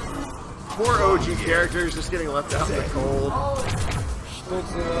 Poor OG characters just getting left out in the cold.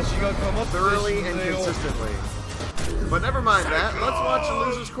 Thoroughly and consistently. But never mind that. Let's watch a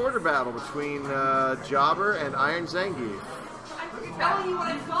loser's quarter battle between Jobber and IronZangief. I'm telling you what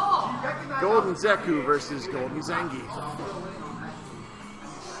I saw. Golden Zeku versus Golden Zangief.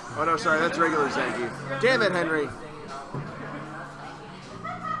 Oh no, sorry, that's regular Zangief. Damn it, Henry.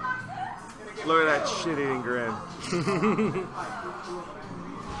 Look at that shit-eating grin.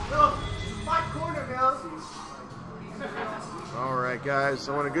 My corner, Bill. Alright, guys,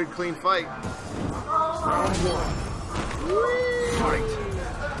 I want a good, clean fight.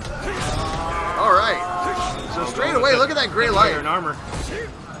 Alright. So straight away, look at that gray light. Iron armor.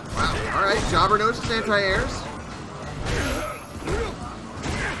 Wow. Alright, Jobber knows his anti-airs.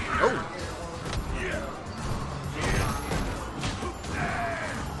 Oh.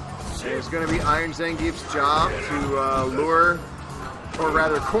 It's going to be IronZangief's job to lure, or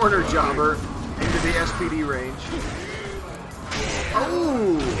rather corner Jobber into the SPD range.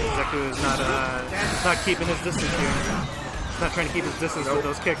 Oh! Zeku is not keeping his distance here. He's not trying to keep his distance with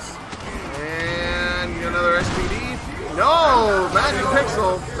those kicks. And another SPD. No! Magic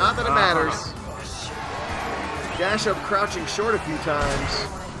Pixel. Not that it matters. Dash up crouching short a few times.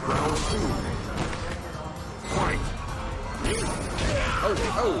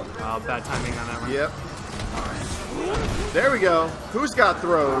 Oh. Oh, bad timing on that one. Yep. There we go. Who's got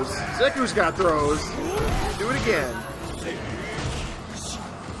throws? Zeku's got throws. Do it again.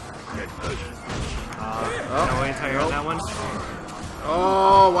 No anti-air on that one.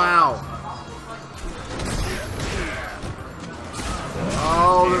 Oh, wow.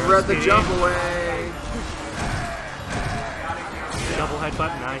 Oh, the jump away. Double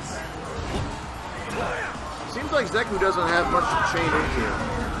headbutt, nice. Seems like Zeku doesn't have much to chain into.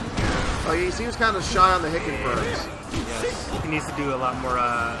 Like, he seems kind of shy on the hick confirms. Yes, he needs to do a lot more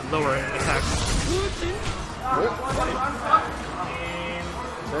lower attacks.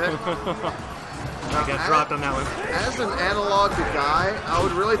 I got dropped on that one. As an analog to Guile, I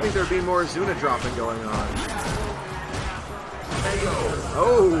would really think there'd be more Zuna dropping going on.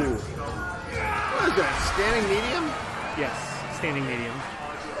 Oh! What is that, standing medium? Yes, standing medium.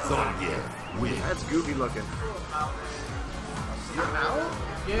 That's goofy looking. You're out?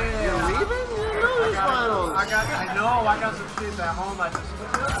 Yeah. You're leaving? You're in finals. I got some shit at home. I just,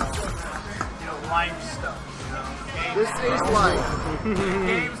 life stuff. This is life.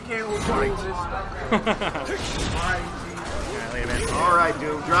 Games can't avoid this stuff. Alright,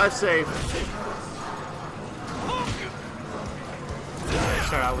 Doom. Drive safe.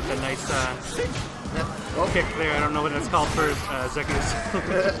 Start out with a nice kick there. I don't know what it's called for Zeku's.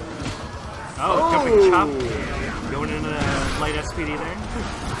 Jumping chop. Going into light SPD there.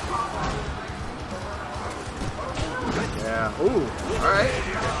 Yeah. Ooh. Alright.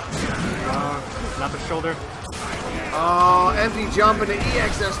 Not the shoulder. Oh, empty jump into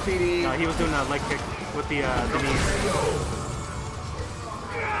EXSPD. He was doing a leg kick with the knees.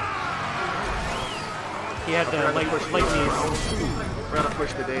 He had the leg knees. We're gonna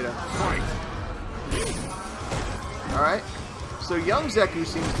push the data. Alright. So young Zeku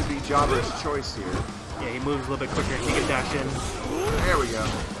seems to be Jobber's choice here. Yeah, he moves a little bit quicker. He can dash in. There we go.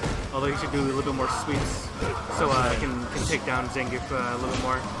 Although he should do a little bit more sweeps, so he can take down Zangief a little bit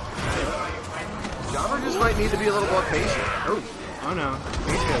more. Jobber just might need to be a little more patient. Oh no,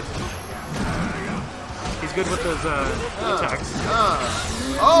 he's good. He's good with those attacks.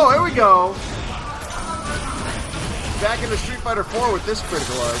 Oh, here we go. Back into Street Fighter 4 with this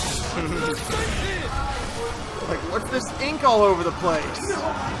critical arc. Like, what's this ink all over the place?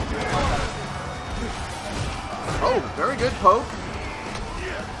 Oh, very good poke.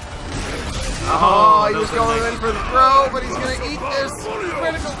 Oh, he was going in for the throw, but he's going to eat this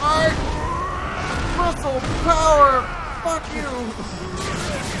critical arc. full power! Fuck you!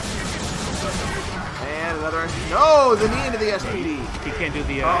 And another. No, the knee into the SPD. You can't do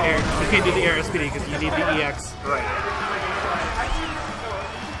the air. You can't do the air SPD because you need the EX. Right.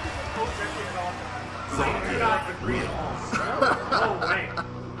 Oh, wait.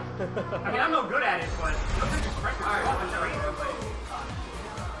 I mean, I'm no good at it, but...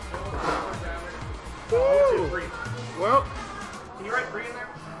 Woo. Well, Can you write 3 in there?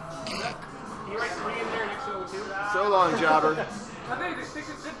 Can you write 3 in there next to 2? so long, jobber. I think the 6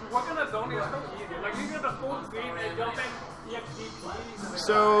 and 6 working on zone is so easy. Like, you get the full screen and jumping, EXD.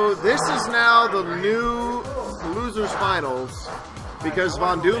 So this is now the new losers finals because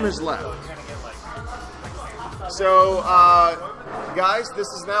VauNDooM has left. So guys, this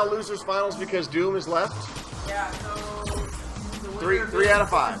is now losers finals because Doom has left. Yeah, so... 3 out of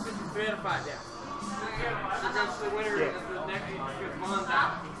 5. 3 out of 5, yeah. Because the winner is the next one. Because Vaughn's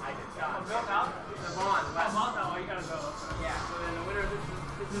out. Vaughn's out? Vaughn's out. Oh, you gotta go. Yeah. So then the winner,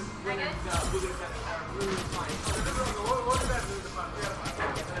 this is winner's losers final. What is that losers final? 3 out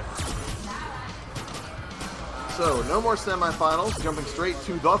of 5. So no more semifinals, jumping straight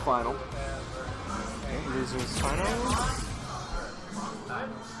to the final. Losers finals.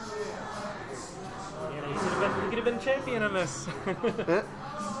 Yeah, you could have been champion on this. Yep.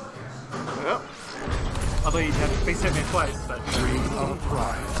 Although you'd have to face Hitman twice, but...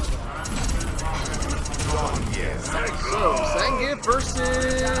 So, Zangief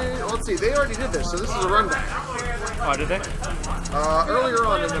versus... Let's see, they already did this, so this is a rundown. Oh, did they? Earlier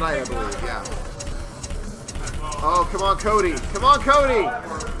on in the night, I believe, yeah. Oh, come on, Cody. Come on, Cody!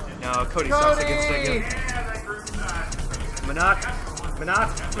 No, Cody sucks against Zeku. Manat.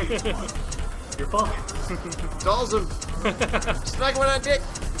 Your fault. Dolls him. Smack him with that dick.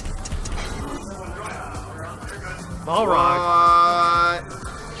 Balrog. What?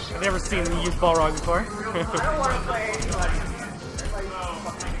 I've never seen him use Balrog before.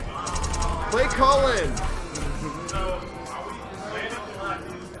 Play Kolin.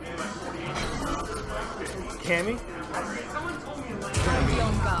 Cammy?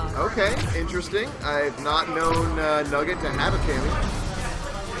 Okay, interesting. I've not known Nugget to have a Cammy.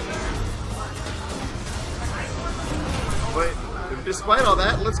 But despite all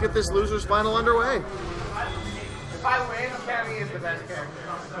that, let's get this loser's final underway. By the way, Cammy is the best character.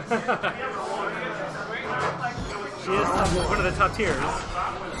 She is one of the top tiers.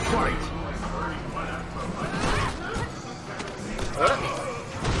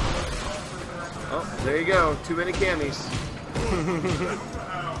 Oh, there you go. Too many Cammies.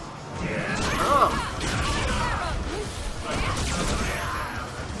 Oh.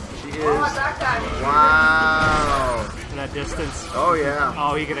 She is. Wow. In that distance. Oh, yeah.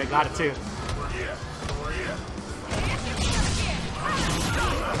 Oh, he could have got it too.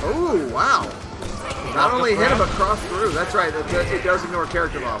 Oh, wow. Not only hit him, but cross through. That's right. It does ignore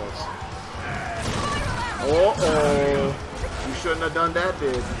character models. Uh-oh. You shouldn't have done that,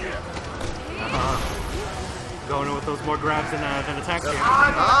 dude. Going in with those more grabs than attacks here.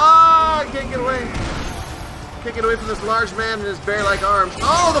 Ah, can't get away. Can't get away from this large man and his bear-like arms.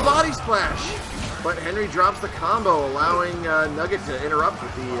 Oh, the body splash. But Henry drops the combo, allowing Nugget to interrupt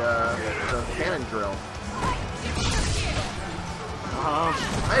with the cannon drill.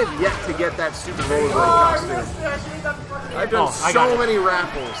 I have yet to get that super rollerblade costume. I've done so many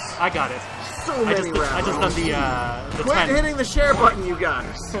raffles. I got it. So many raffles. I just done the Quit 10. hitting the share button, you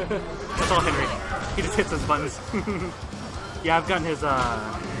guys. That's all Henry. He just hits his buttons. Yeah, I've gotten his, or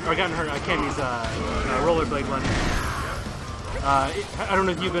I gotten her, Cammy's rollerblade one. I don't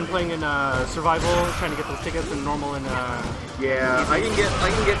know if you've been playing in survival, trying to get those tickets, and normal and yeah, I can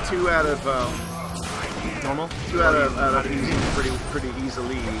get 2 out of normal. 2 out of easy pretty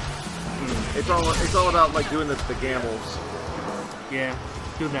easily. It's all about like doing the gambles. Yeah,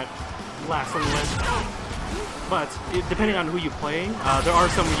 doing that last on the list. But depending on who you play, there are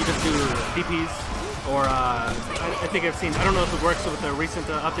some where you just do DPs, or I think I've seen. I don't know if it works with the recent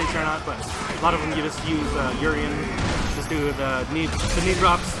updates or not, but a lot of them you just use Urien, just do the knee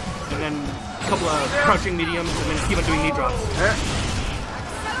drops, and then a couple of crouching mediums, and then just keep on doing knee drops.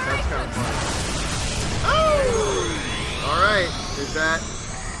 That's kind of fun. All right, is that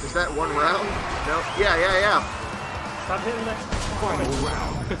 1 round? No. Yeah. Stop hitting that. Final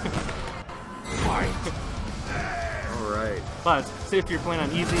round. Fight. All right. But say if you're playing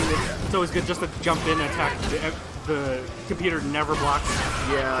on easy, it's always good just to jump in and attack. The computer never blocks.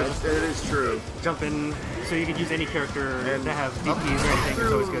 Yeah, it is true. Jump in, so you can use any character and to have DPs or anything.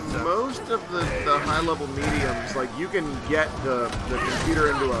 It's always good. So. Most of the high-level mediums, like you can get the computer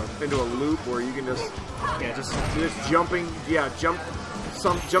into a loop where you can just yeah, just jumping, jump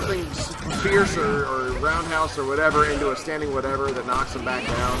some jumping fierce or roundhouse or whatever into a standing whatever that knocks him back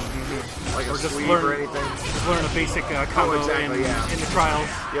down, like a sweep or anything. Just learn a basic combo in the trials.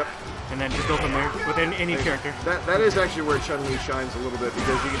 Yep. And then just go from there with any character. That is actually where Chun-Li shines a little bit,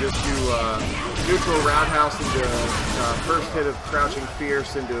 because you can just do neutral roundhouse into first hit of crouching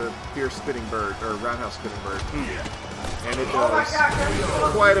fierce into fierce spinning bird, or roundhouse spinning bird. And it does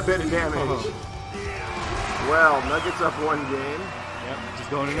quite a bit of damage. Well, Nugget's up one game. Yep, just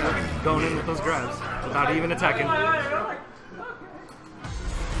going in with those grabs without even attacking.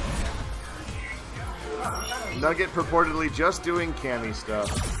 Nugget purportedly just doing Cammy stuff.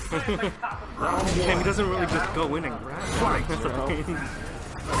 Cammy doesn't really just go in and grab. That's the thing.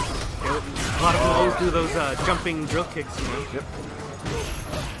 A lot of them always do those jumping drill kicks, you know? Yep.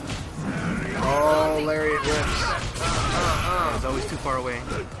 Oh, lariat whips. It's always too far away.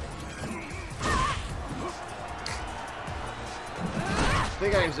 I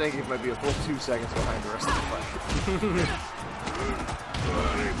think IronZangief might be a full 2 seconds behind the rest of the fight.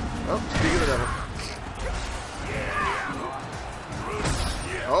 Oh, speaking of the devil.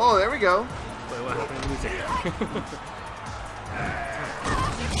 Oh, there we go. Wait, what happened to the music?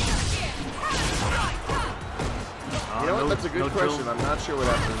 You know what? That's a good question. I'm not sure what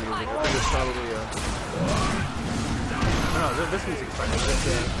happened to the music. I think it's probably No, this music's fine.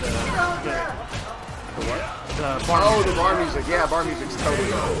 The what? The bar music. The bar music. Yeah, bar music's totally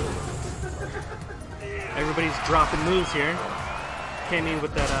good. Everybody's dropping moves here. Cammy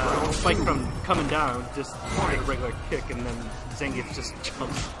with that spike from coming down, just did a regular kick, and then Zangief just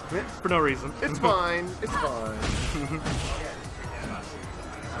jumps for no reason. It's fine. It's fine.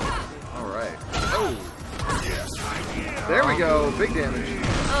 All right. Oh. There we go. Big damage.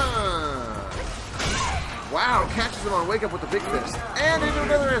 Wow. Catches him on wake up with the big fist, and into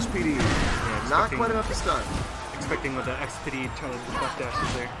another SPD. Yeah, not quite enough to stun. Expecting with the SPD trying to buff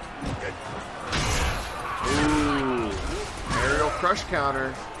dashes there. Ooh. Aerial crush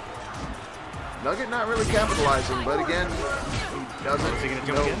counter. Nugget not really capitalizing, but again, he doesn't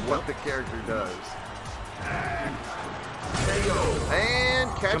know what the character does.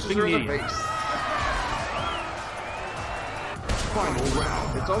 And catches her in the face. Final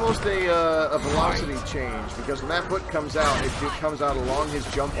round. It's almost a velocity change, because when that foot comes out, it comes out along his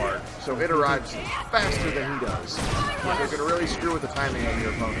jump arc, so it arrives faster than he does. So it can really screw with the timing of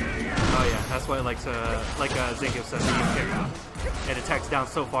your opponent. Oh yeah, that's why like Zangief says, it attacks down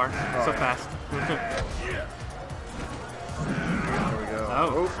so far, so fast. There we go.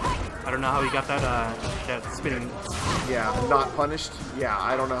 Oh. I don't know how he got that that spinning. Yeah, not punished. Yeah,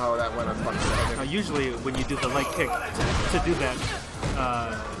 I don't know how that went unpunished. Usually when you do the leg kick to do that,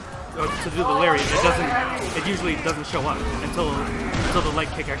 to do the lariat, it usually doesn't show up until the leg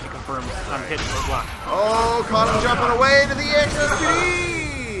kick actually confirms on hit or block. Oh, caught him jumping away to the EXMills.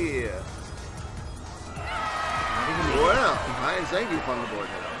 Well, IronZangief on the board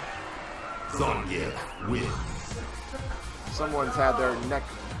now. Zangief wins. Someone's had their neck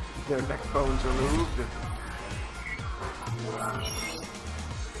bones removed.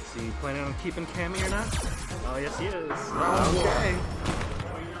 Is he planning on keeping Cammy or not? Oh yes, he is. Okay.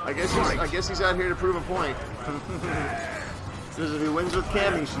 I guess he's out here to prove a point. Says if he wins with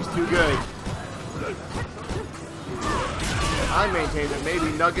Cammy, she's too good. I maintain that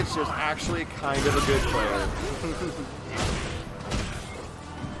maybe Nugget's just actually kind of a good player.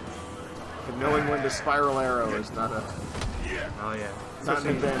 But knowing when to spiral arrow is not a... Oh yeah. Not an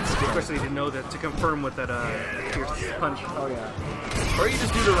advanced skill. Especially to know that, to confirm with that fierce punch. Oh yeah. Or you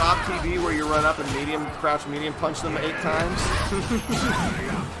just do the Rob TV where you run up and crouch medium punch them 8 times.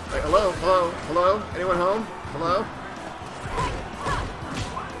 Like, hello, hello, hello? Anyone home? Hello?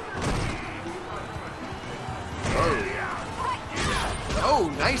 Oh,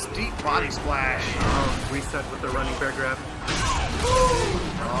 nice deep body splash. Oh, reset with the running bear grab.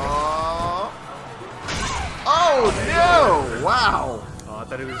 Oh no! Wow! Oh, I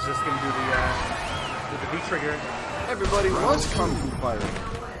thought it was just gonna do the V trigger. Everybody was kung fu fighting.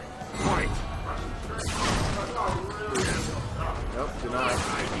 Fight. Nope, denied.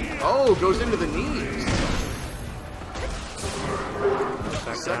 Oh, goes into the knees.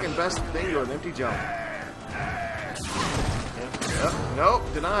 Second best thing to an empty jump. Yep. Nope,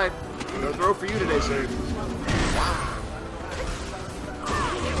 denied. No throw for you today, sir.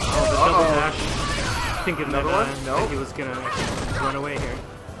 Oh, the double dash. Thinking that he was gonna run away here.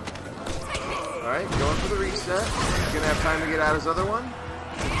 Alright, going for the reset. He's gonna have time to get out his other one.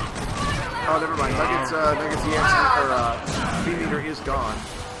 Oh, never mind. Nugget's speed meter is gone.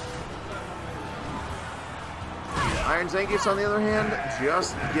 IronZangief's on the other hand,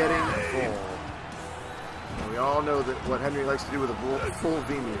 just getting full. We all know that what Henry likes to do with a full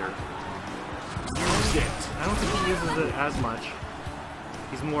V meter. Use it. I don't think he uses it as much.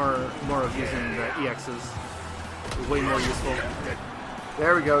 He's more of using the EXs. Way more useful.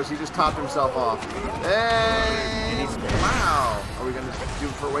 There he goes. He just topped himself off. Hey! Wow. Are we going to do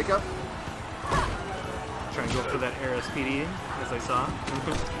it for a wake up? Trying to go for that air SPD, as I saw.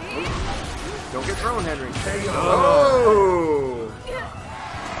 Don't get thrown, Henry. Oh!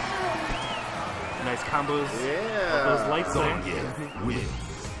 Nice combos. Yeah. Those lights there.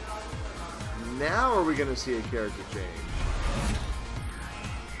 Now are we going to see a character change?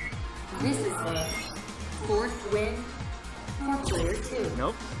 This is the 4th win for player 2.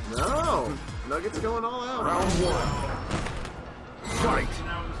 Nope. No. Nugget's going all out. Round 1. Fight.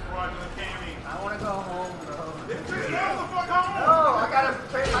 I want to go home, bro. No, I gotta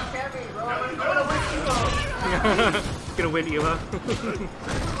train my Cammy, bro. I want to win Evo. Gonna win Evo.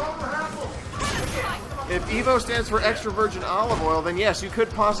 If Evo stands for extra virgin olive oil, then yes, you could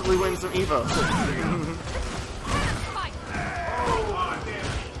possibly win some Evo.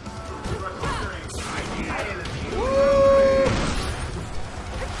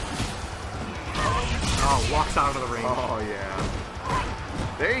 Oh, walks out of the ring. Oh,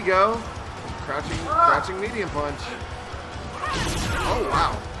 yeah. There you go. Crouching medium punch. Oh,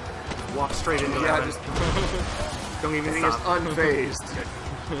 wow. Walk straight into Yeah, that. just Don't even getting us stop. unfazed.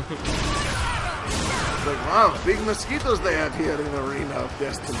 It's like, wow, big mosquitoes they have here in the arena of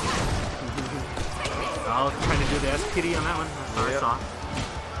destiny. Oh, trying to do the SPD on that one. That's what I saw.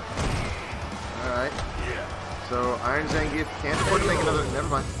 Alright. So, IronZangief can't afford to make another. Never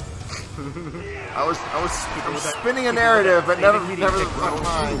mind. I was spinning a narrative, but never the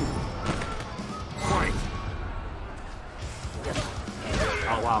time. Fight.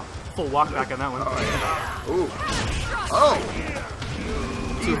 Oh, wow. Full walk back on that one. Oh, yeah. Ooh. Oh!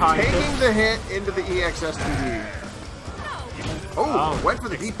 Too high. Taking the hit into the EXSPD. Oh, went for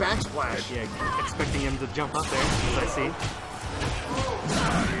the deep backsplash. Yeah, expecting him to jump up there, as I see.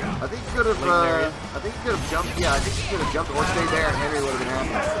 I think he could have. Jumped. Yeah, I think he could have jumped or stayed there, and Henry would have been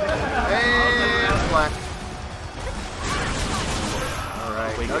happy. And flat. All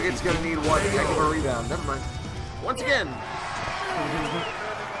right, Nugget's gonna need one heck of a rebound. Never mind. Once again,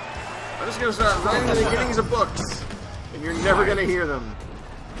 I'm just gonna start writing the beginnings of books, and you're never gonna hear them.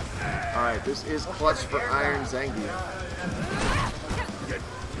 All right, this is clutch for IronZangief.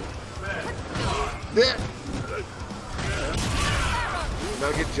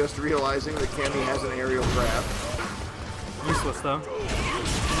 Nugget just realizing that Cammy has an aerial grab. Useless, though.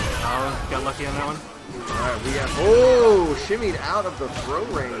 Oh, got lucky on that one. Alright, we have... Oh! Shimmied out of the throw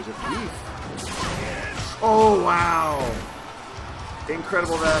range of Beef. Oh, wow!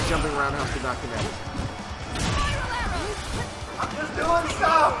 Incredible that jumping roundhouse did not connect. I'm just doing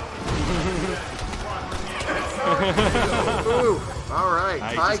stuff. Ooh! Alright,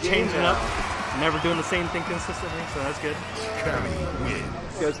 tie just game changing now. up. Never doing the same thing consistently, so that's good.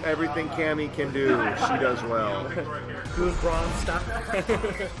 Because everything Cammy can do, she does well. Goose bronze stuff.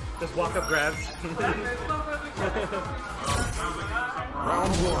 Just walk up grabs.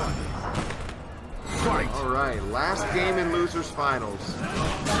 Round 1. Fight. Alright, last game in losers finals.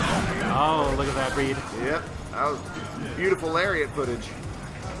 Oh, look at that, Reed. Yep, that was beautiful lariat footage.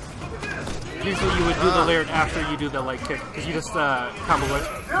 Usually you would do the lariat after you do the leg kick, because you just combo it.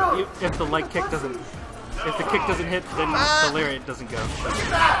 If the leg kick doesn't, if the kick doesn't hit, then the lariat doesn't go.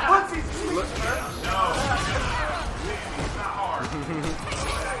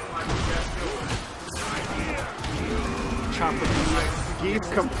 Chop with He's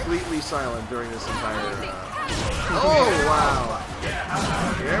completely silent during this entire... Oh, wow.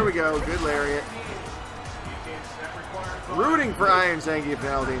 There we go. Good lariat. Rooting for IronZangief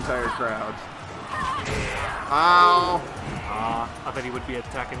now, the entire crowd. Ow. I thought he would be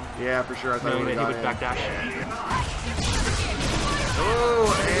attacking. Yeah, for sure. I thought Knowing he that he would would backdash.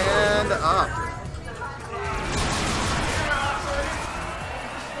 Oh, and up.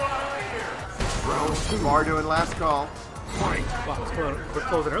 Bar doing last call. Wow, we're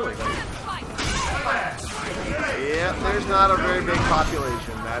closing early then. Yep, there's not a very big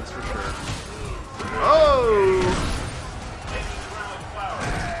population, that's for sure. Oh!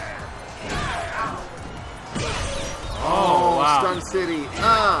 Oh, wow. Stun City.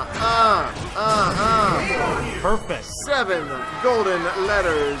 Perfect. 7 golden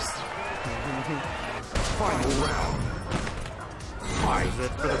letters. Final round. This is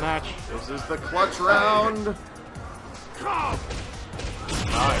it for the match. This is the clutch round.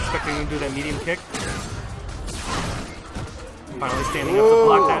 Expecting him to do that medium kick. Finally standing up to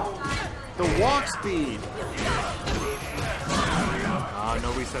block that. The walk speed.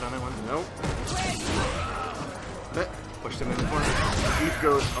 No reset on that one. Nope. Pushed him in the corner. Zangief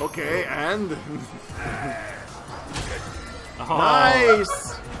goes, okay, and... Oh,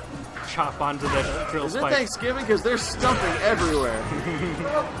 nice! Chop onto the drill Is it spike. Thanksgiving? Because there's stuffing everywhere.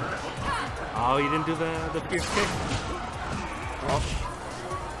 Oh, you didn't do the fierce kick? Oh.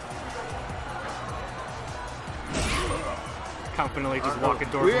 Confidently just walking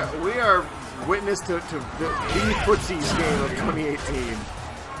towards him. We are witness to the Footsies game of 2018.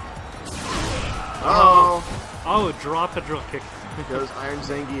 Uh-oh. Oh, drop a drill kick. Does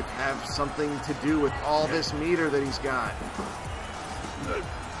IronZangief have something to do with all this meter that he's got?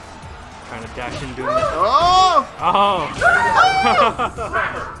 Trying to dash in doing it. Oh! Oh!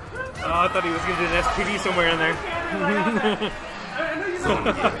 Oh, I thought he was going to do an SPD somewhere in there.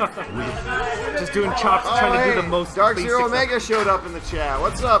 Just doing chops, trying to do the most Dark basic Zero stuff. Omega showed up in the chat.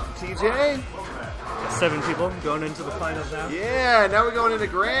 What's up, TJ? 7 people going into the finals now. Yeah, now we're going into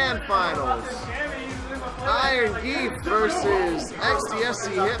grand finals. IronZangief versus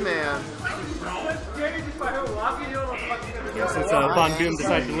xDSC Hitman. Yeah, since VauNDooM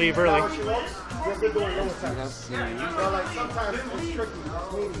decided to leave early.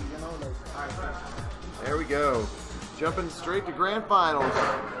 There we go. Jumping straight to grand finals.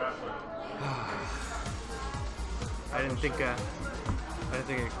 I didn't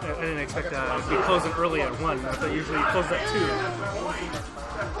expect to be closing early at 1. I thought usually you close at 2.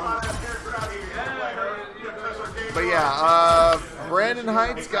 But yeah, Brandon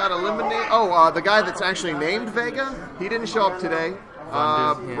Heights got eliminated. Oh, the guy that's actually named Vega, he didn't show up today.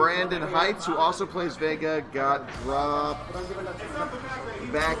 Brandon Heights, who also plays Vega, got dropped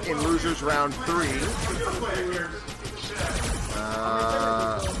back in losers round 3.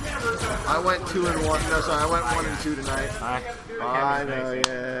 I went 2-1. No, sorry, I went 1-2 tonight. I know,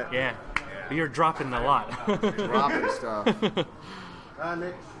 yeah. Yeah, but you're dropping a lot. Dropping stuff.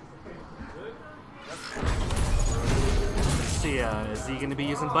 Let's see, is he going to be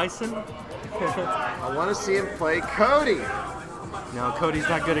using Bison? I want to see him play Cody. No, Cody's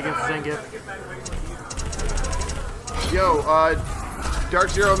not good against Zangief. Yo, Dark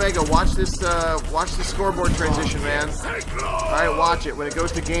Zero Omega, watch this scoreboard transition, man. All right, watch it. When it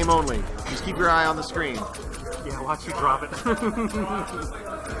goes to game only, just keep your eye on the screen. Yeah, watch you drop it.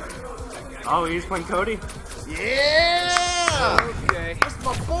 Oh, he's playing Cody? Yeah! Okay. That's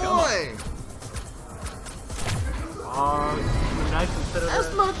my boy! Oh, nice instead of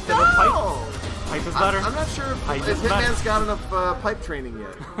That's my Pipe. dog! Pipe is better. I'm not sure if Pipe is Hitman's got enough pipe training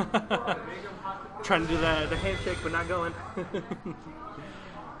yet. Trying to do the handshake, but not going.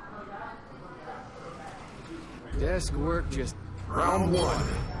 Desk work just round 1.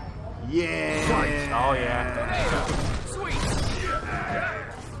 Yeah! Oh, yeah.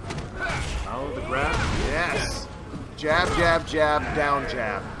 Oh, the grab. Yes! Jab, jab, jab, down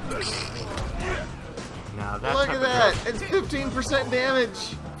jab. Now that Look type at of that! grab. It's 15%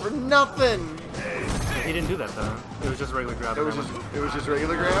 damage for nothing! He didn't do that, though. It was just regular grab. It was just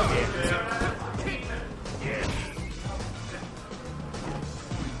regular grab?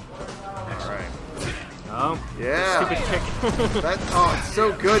 Alright. Oh, Yeah. stupid kick. It's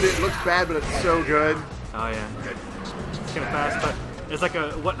so good. It looks bad, but it's so good. Oh yeah, it's kind of fast, but it's like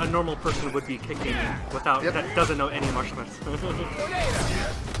what a normal person would be kicking without that doesn't know any martial arts.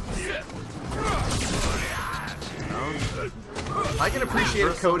 I can appreciate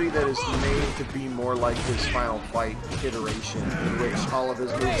a Cody that is made to be more like his Final Fight iteration, in which all of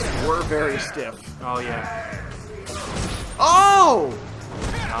his moves were very stiff. Oh yeah. Oh!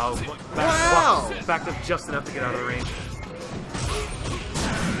 Oh, Wow! backed up just enough to get out of the range.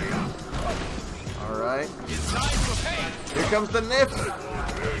 Alright. Here comes the nip!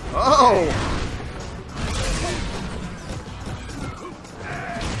 Oh!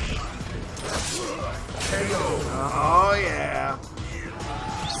 Oh yeah!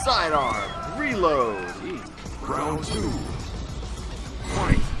 Sidearm! Reload! Round 2.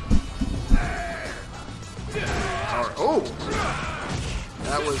 Oh!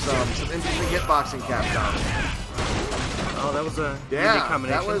 That was some interesting hitboxing, Capcom. Oh, that was a Yeah, unique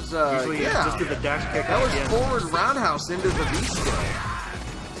combination. that was, Usually you yeah. just do the dash kick. That at was the end. forward roundhouse into the V skill.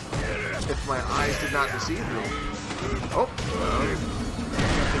 If my eyes did not deceive me. Oh!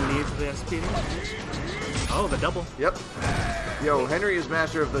 Jumping knee to the SP. Oh, the double. Yep. Yo, Henry is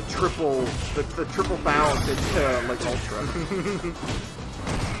master of the triple bounce into like ultra.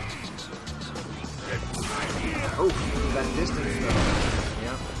 Oh, that distance though.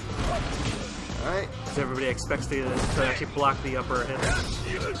 Yeah. Alright. Because everybody expects to actually block the upper hit.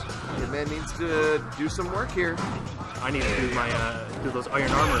 Hitman needs to do some work here. I need to do my do those iron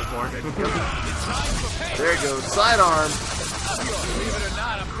armors more. There it goes. Sidearm.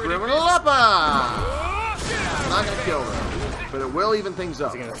 Criminal upper. not going to kill though, but it will even things up.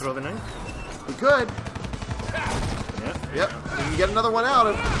 Is he going to throw the knife? He could. Yep. Yep. He can get another one out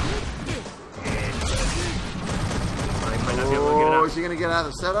of. Oh, is he going to get out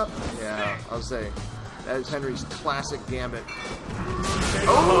of the setup? Yeah, I'll say. That is Henry's classic gambit.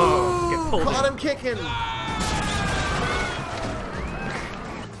 Oh, caught him kicking.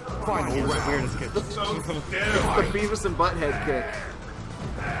 Final round. Weirdest kick. The Beavis and Butthead kick.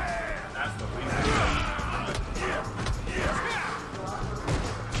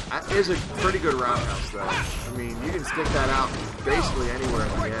 That is a pretty good roundhouse, though. I mean, you can stick that out basically anywhere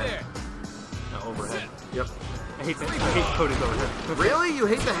in the end. Overhead. Yep. I hate Cody's overhead. Really? You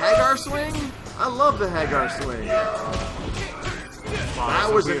hate the Hagar swing? I love the Hagar swing.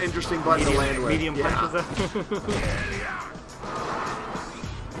 That was an interesting button to land with. Medium punches.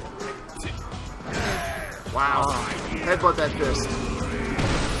 Wow. Headbutt that fist.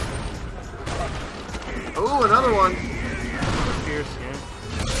 Ooh, another one. Fierce, yeah.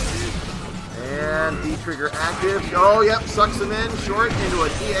 And D-trigger active. Oh, yep. Sucks him in. Short into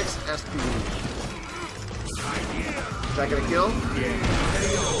an EXSP. Is that going to kill? Yeah.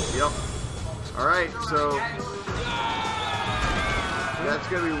 Yep. Alright, so that's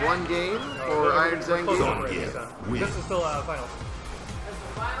going to be one game for IronZangief. This is still finals.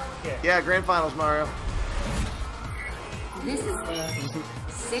 Yeah, grand finals, Mario. This is the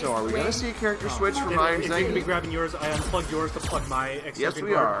sixth So are we going to see a character switch from IronZangief? If you're going to be grabbing yours, I unplugged yours to plug my extension Yes,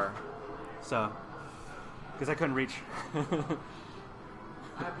 we are. So, because I couldn't reach. I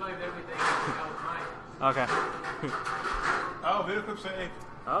blamed everything else mine. Okay. Oh, video clip save.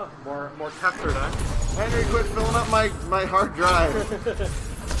 Oh, more captured, huh? Henry, quit filling up my hard drive.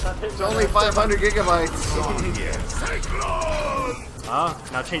 It's only 500 gigabytes. Oh,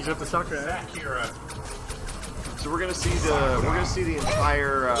 now change it up to Sakura. Sakura. So we're gonna see the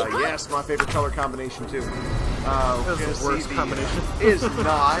entire yes, my favorite color combination too. We're gonna see worst combination. Is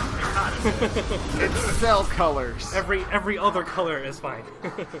not. It's cell colors. Every other color is fine.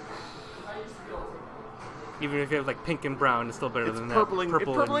 Even if you have like pink and brown, it's still better than purple that. And,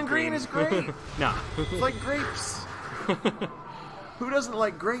 purple and green is great. No. It's like grapes. Who doesn't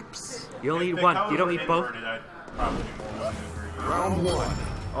like grapes? You only need one. You don't need both. Round one.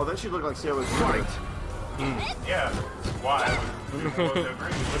 Oh, then she looked like Sailor Jupiter. Yeah, why?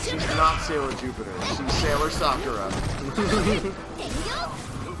 She's not Sailor Jupiter. She's Sailor Sakura.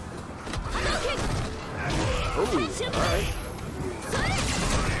 Oh, alright.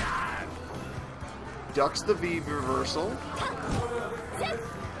 Ducks the V reversal.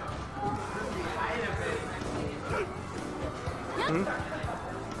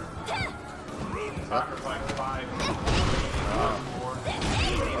 Sakura's like 5, 4,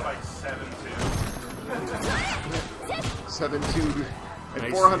 he's like 7'2". 7'2", and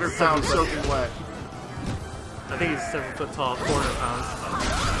Nice. 400 pounds soaking wet. I think he's 7 foot tall, 400 pounds.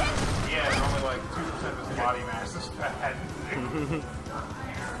 Yeah, it's only like 2% of his body mass is fat.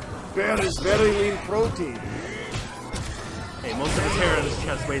 Bear is very lean protein. Hey, most of his hair on his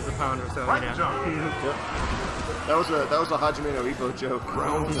chest weighs a pound or so. Right, Yeah. John. That was a Hajime no Ippo joke.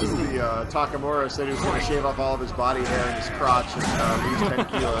 The Takamura said he was going to shave off all of his body hair and his crotch and lose 10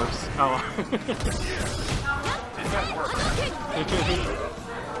 kilos. Oh.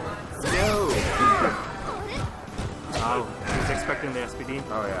 No. Oh, he's expecting the SPD.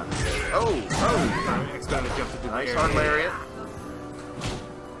 Oh yeah. Oh. I'm expecting to jump to do the Nice air. hard lariat.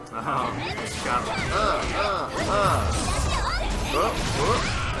 Oh, got him.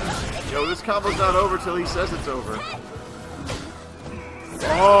 Yo, this combo's not over till he says it's over.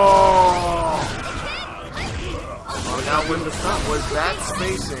 Oh! Now, was that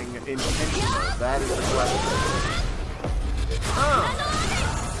spacing intentional? That is the question.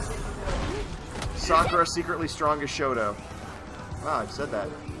 Sakura secretly strong as Shoto. Wow, I've said that.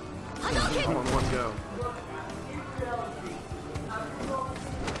 All in one go.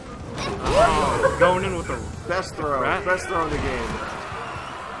 Oh, going in with the Best throw. Rat. Best throw in the game.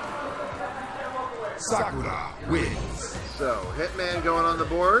 Sakura wins. So, Hitman going on the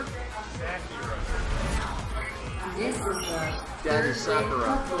board. This is the Daddy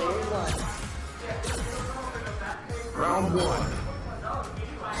Sakura. Round one.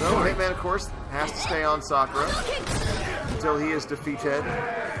 So, Hitman, of course, has to stay on Sakura until he is defeated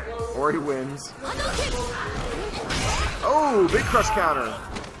or he wins. Oh, big crush counter.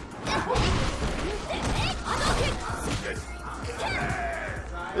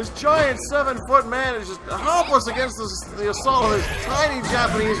 This giant 7-foot man is just helpless against the assault of this tiny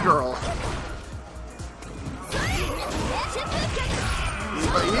Japanese girl.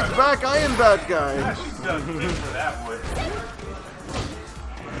 He's back, I am that guy.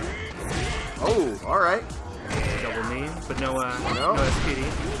 Oh, alright. double knee, but no SPD.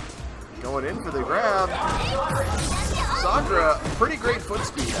 Going in for the grab. Sakura, pretty great foot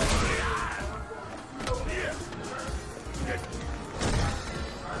speed, actually.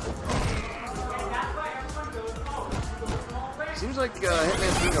 Seems like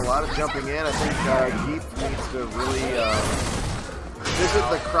Hitman's doing a lot of jumping in. I think Geef needs to really visit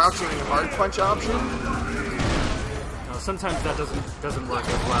the crouching hard punch option. No, sometimes that doesn't work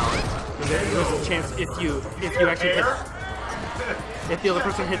as well. There's a chance if you actually hit, if the other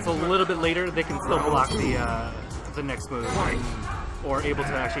person hits a little bit later, they can still block the next move, or able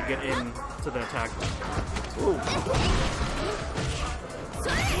to actually get into the attack. Ooh.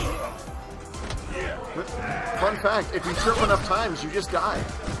 Fun fact, if you trip enough times, you just die.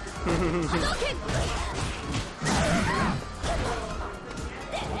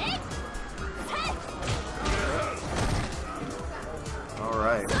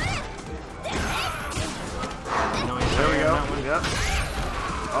 Alright. There we go. Yep.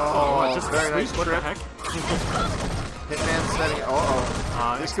 Oh, just very nice what trip. the heck? Hitman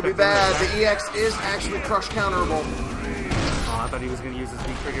setting. This could be bad. The EX is actually crush counterable. Oh, I thought he was going to use his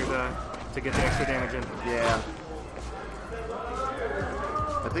V trigger to get the extra damage in. Yeah.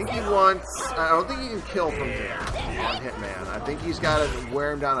 I think he wants... I don't think he can kill from here on Hitman. I think he's got to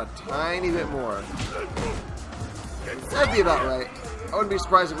wear him down a tiny bit more. That'd be about right. I wouldn't be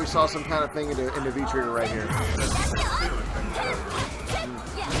surprised if we saw some kind of thing into V-Trigger right here.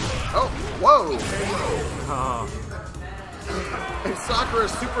 Oh, whoa! Oh. And Sakura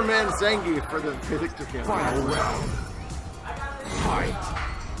Superman Zangief for the Dictator. Final round. Fight.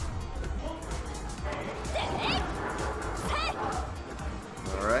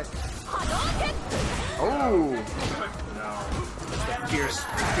 Alright. Oh! Fierce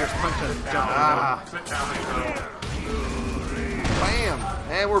punch and jump. Bam!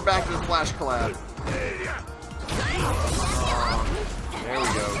 And we're back to the Flash collab. There we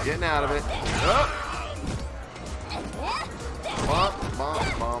go. Getting out of it. Oh. Bump,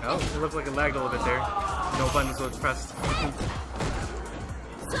 bump, bump. Oh, it looked like it lagged a little bit there. No buttons was pressed.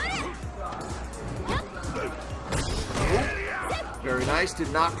 Very nice.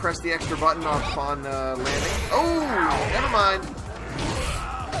 Did not press the extra button upon landing. Oh, never mind.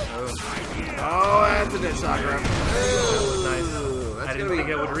 Oh, that's a dead Sakura. Nice. I didn't think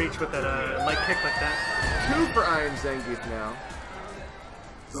it would reach with that light kick like that. 2 for IronZangief now.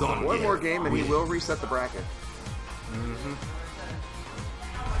 One more game and he will reset the bracket.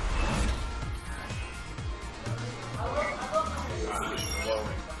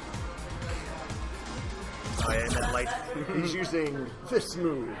 Oh yeah, and that light. He's using this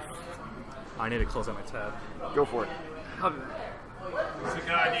move. I need to close out my tab. Go for it.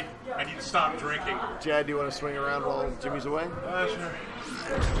 I need to stop drinking. Chad, do you want to swing around while Jimmy's away? Sure.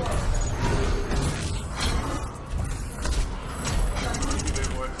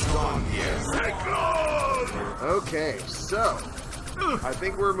 Okay, so I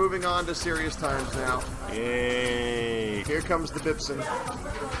think we're moving on to serious times now. Yay! Here comes the Bipson.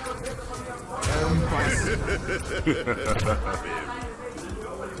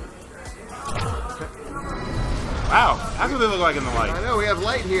 Wow, that's what they look like in the light. I know, we have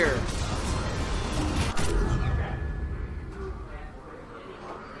light here.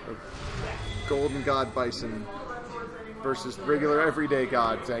 Golden God Bison versus regular everyday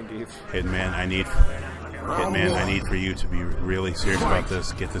God Zangief. Hitman, I need for you to be really serious about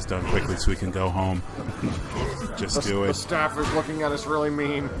this. Get this done quickly so we can go home. Just do it. The staff is looking at us really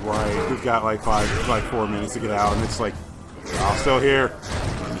mean. Right, we've got like 4 minutes to get out, and it's like, I'm still here.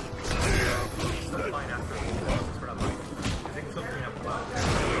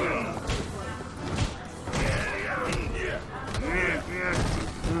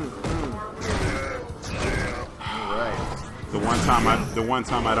 The one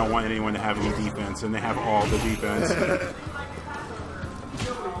time I don't want anyone to have any defense, and they have all the defense.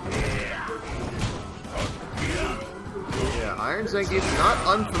 Yeah, IronZangief not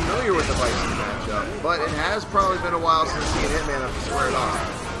unfamiliar with the Bison matchup, but it has probably been a while since he and Hitman have squared off.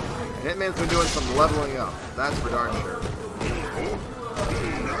 And Hitman's been doing some leveling up. That's for darn sure.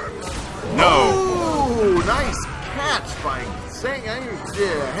 No! Ooh, nice catch by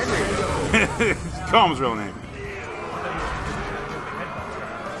Henry. Call him his real name.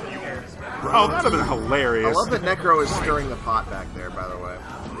 Oh, that would have been hilarious. I love that Necro is stirring the pot back there, by the way.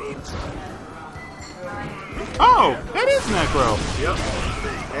 Oh, that is Necro. Yep.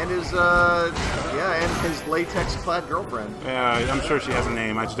 And his, and his latex-clad girlfriend. Yeah, I'm sure she has a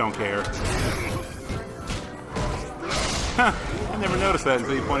name. I just don't care. I never noticed that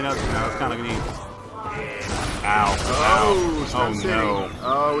until you pointed out. Now it's kind of neat. Ow. Oh, no.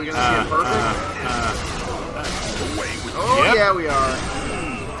 Oh, we gonna see it perfect? Oh, Yep. yeah, we are.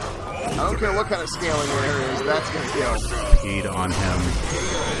 I don't care what kind of scaling there is, that's going to kill. Peed on him.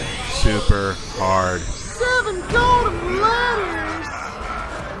 Super hard. 7 golden letters!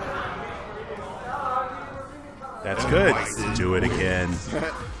 That's good. Do it again.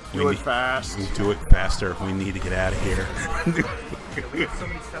 Do it fast. Do it faster. We need to get out of here.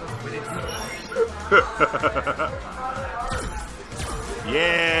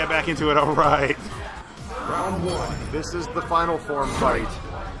 Yeah, back into it. All right. Round 1. This is the final form fight.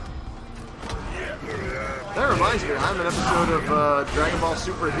 That reminds me, I'm an episode of Dragon Ball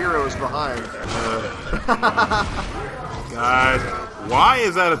Super Heroes behind. God, why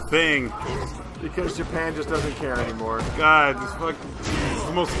is that a thing? Because Japan just doesn't care anymore. God, this fucking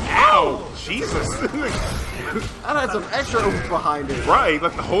the most. Ow! Jesus! That had some extra oomph behind it. Right,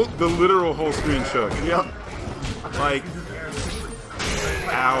 like the literal whole screen shook. Yep. Like,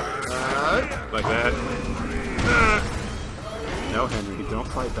 ow, like that. No, Henry, don't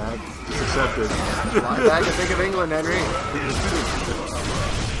fight back. Just accept it. Fly back and think of England, Henry.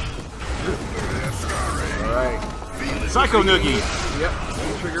 Alright. Psycho Noogie! Yep,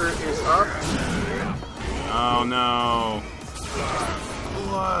 trigger is up. Oh no.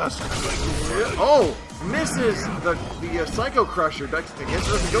 Blast. Oh! Misses the Psycho Crusher. I guess it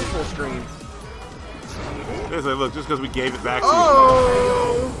doesn't go full screen. There's like, look, just because we gave it back to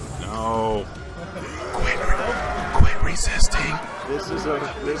Oh! you. No. Quit resisting. This is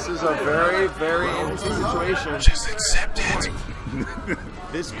a very, very interesting situation. Just accept it.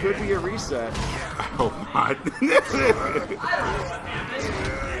 This could be a reset. Oh my.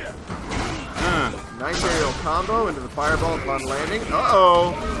 Nice aerial combo into the fireball upon landing.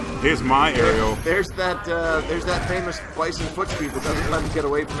 Uh-oh. Here's my aerial. There's that famous bison foot speed that doesn't let him get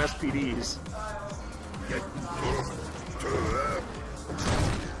away from SPDs.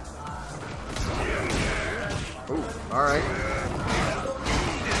 Oh, all right.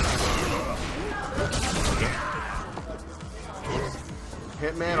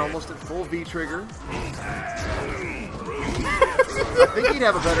 Hitman almost at full V trigger. I think he'd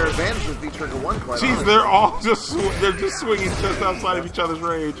have a better advantage with V trigger 1. Quite Jeez, honestly. they're all just swinging just outside of each other's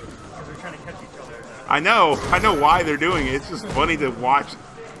range. I know why they're doing it. It's just funny to watch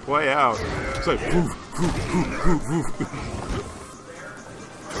play out. It's like woof, woof, woof, woof, woof.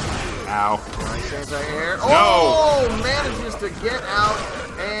 Ow. Nice anti-air. No. Oh, manages to get out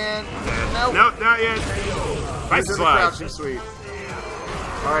and nope. Nope, not yet. Nice Into the slide. crouching sweep.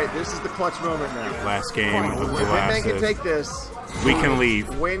 All right, this is the clutch moment now. Last game of the If Hitman can last. take this, We can leave.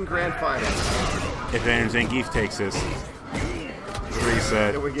 win grand final. If IronZangief takes this,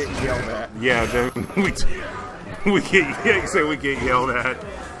 reset. Then we get yelled at. Yeah, then we get yelled at.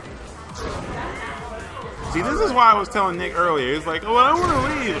 See, this is why I was telling Nick earlier. It's like, oh, I want to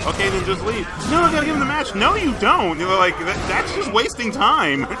leave. Okay, then just leave. No, I gotta give him the match. No, you don't. You're like, that's just wasting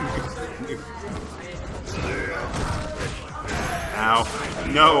time. Ow.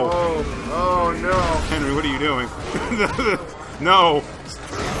 No. Oh no. Henry, what are you doing? No.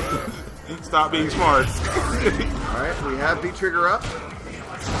 Stop being smart. Alright, we have V trigger up.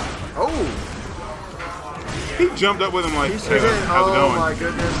 Oh! He jumped up with him like, He's hey, how's it oh going? my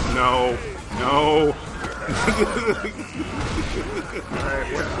goodness. No. No. Alright,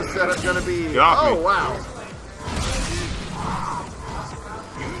 what's the setup gonna be? Get off Oh me. wow.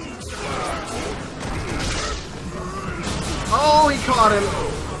 Oh, he caught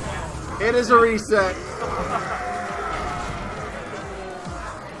him. It is a reset.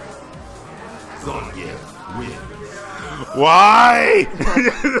 Why?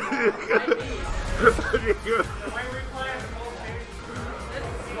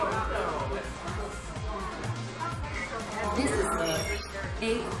 This is the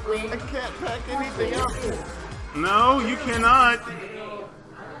 8th win. I can't pack anything up. No, you cannot.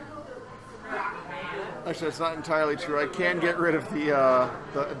 Actually, that's not entirely true. I can get rid of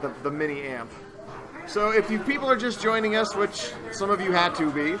the mini amp. So if you people are just joining us, which some of you had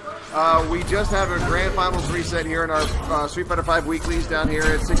to be, we just have a grand finals reset here in our Street Fighter 5 weeklies down here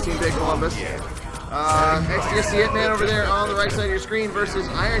at 16-bit Columbus. xDSC Hitman over there on the right side of your screen versus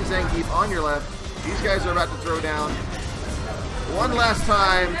IronZangief on your left. These guys are about to throw down one last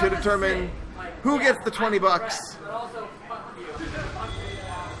time to determine who gets the 20 bucks.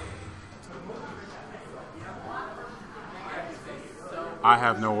 I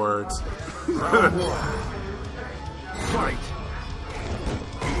have no words. Fight.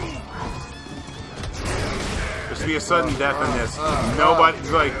 There's to be a sudden death in this.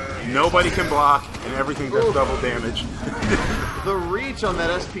 Nobody can block, and everything does double damage. The reach on that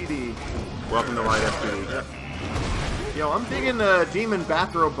SPD. Welcome to Light SPD. Yo, I'm digging the Demon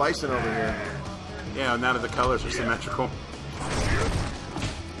Bathrobe Bison over here. Yeah, now that the colors are symmetrical.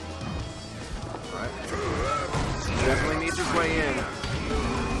 Right. Definitely needs his way in.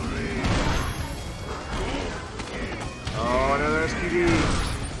 Oh, another SPD.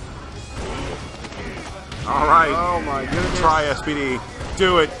 All right. Oh my goodness. Try SPD.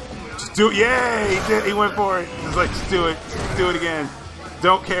 Do it. Just do it. Yay! He did. He went for it. He's like, just do it. Just do it again.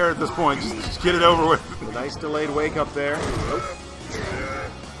 Don't care at this point. Just get it over with. A nice delayed wake up there. Nope.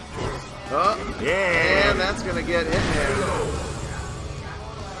 Oh, yeah. And that's going to get Hitman.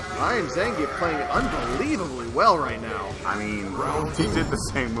 IronZangief playing unbelievably well right now. I mean, he did the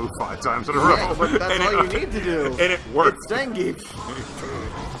same move 5 times in a row. Yeah, but that's all you need to do. And it worked. It's Zangief.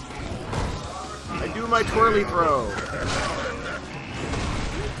 I do my twirly throw.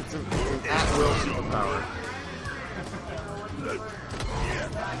 It's an at-will superpower.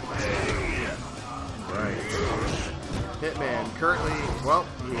 Right. Hitman currently, well,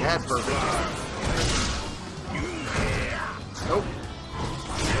 he had perfect. Nope.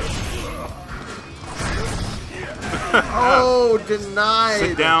 Oh, denied.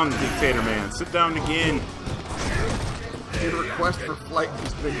 Sit down, Dictator Man. Sit down again. His request for flight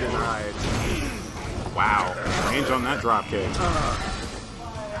has been denied. Wow. Range on that drop kick.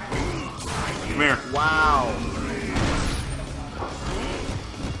 Come here. Wow.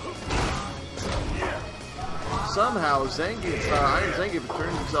 Somehow, Zangief, IronZangief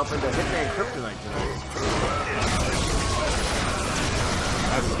turned himself into Hitman Kryptonite tonight.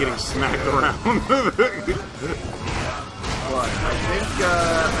 As he's getting smacked around. But I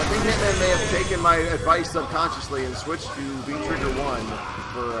think Hitman may have taken my advice subconsciously and switched to V-Trigger 1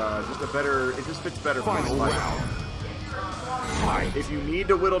 for just a better, it just fits better for this fight. If you need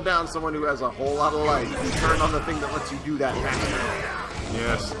to whittle down someone who has a whole lot of life, you turn on the thing that lets you do that faster.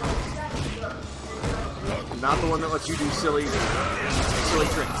 Yes. Not the one that lets you do silly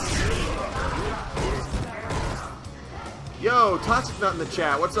tricks. Yo, Toxic Nut in the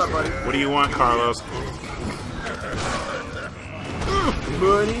chat. What's up, buddy? What do you want, Carlos?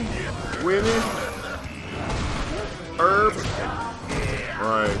 Money, women, herb.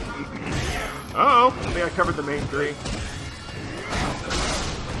 Right. Uh-oh. I think I covered the main 3.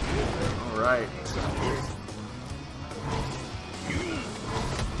 All right.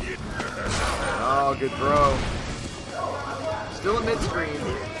 Oh, good throw. Still at mid-screen.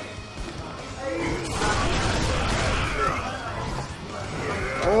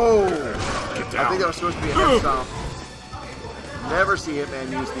 Oh! Get I down. think that was supposed to be a head stomp. Never see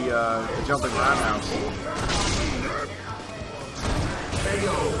Hitman use the jumping roundhouse.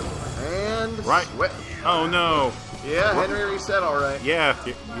 And... Right. Sweat. Oh, no. Yeah, Henry reset all right. Yeah,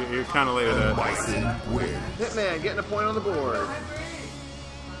 you're kind of late at that. Hitman getting a point on the board.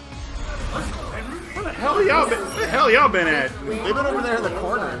 Where the hell y'all been at? They've been over there in the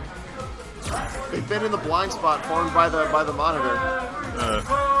corner. They've been in the blind spot formed by the monitor.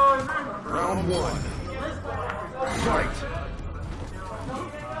 Round 1. Fight.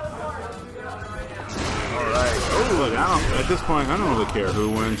 All right. Oh, look, at this point, I don't really care who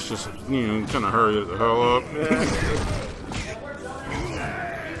wins. Just, kind of hurry the hell up.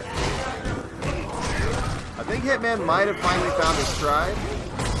 I think Hitman might have finally found his stride.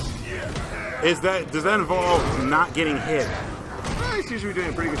 Does that involve not getting hit? He's usually doing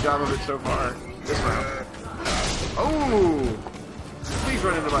a pretty good job of it so far. This round. Oh! Please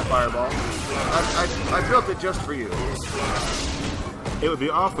run into my fireball. I built it just for you. It would be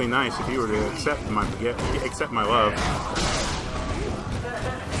awfully nice if you were to accept my love.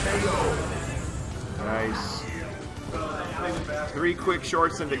 Nice. 3 quick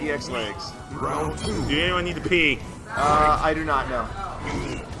shorts into EX legs. Round 2. Do anyone need to pee? I do not know.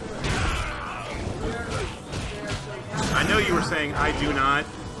 I know you were saying I do not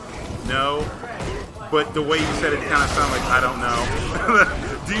know, but the way you said it kind of sounded like I don't know.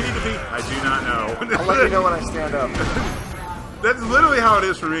 Do you need to pee? I do not know. I'll let you know when I stand up. That's literally how it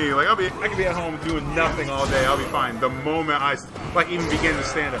is for me. Like I could be at home doing nothing all day. I'll be fine. The moment I even begin to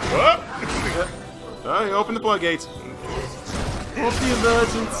stand up, whoop! You open the floodgates. Faulty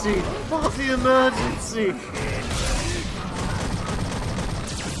emergency! Faulty emergency!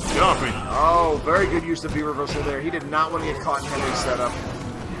 Get off me! Oh, very good use of V-reversal there. He did not want to get caught in Henry's setup.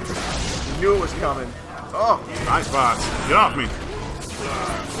 He knew it was coming. Oh! Nice box. Get off me!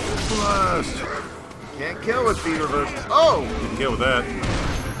 Blast! Can't kill with V-reversals. Oh! You can kill with that.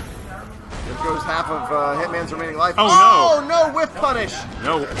 There goes half of Hitman's remaining life. Oh, no! No whiff punish!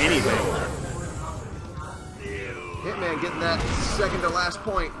 No, anything. Hitman getting that second to last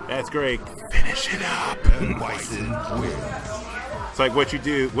point. That's great. Finish it up. It's like what you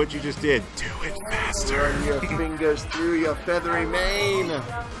just did. Do it faster. Run your fingers through your feathery mane.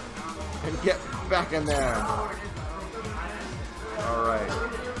 And get back in there. Alright.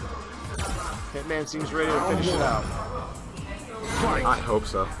 Hitman seems ready to finish it out. I hope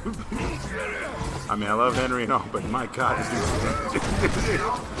so. I mean, I love Henry and all, but my God, this dude's...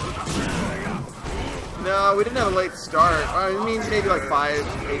 No, we didn't have a late start. I mean, maybe like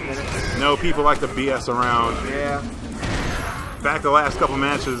 5-8 minutes. No, people like to BS around. Yeah. Back the last couple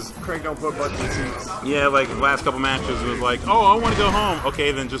matches. Craig don't put butts in seats. Yeah, like the last couple matches, it was like, oh, I want to go home.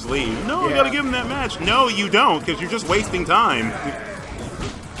 Okay, then just leave. No, you got to give him that match. No, you don't, because you're just wasting time.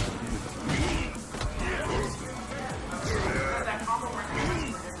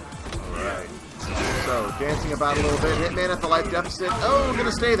 So, dancing about a little bit. Hitman at the life deficit. Oh,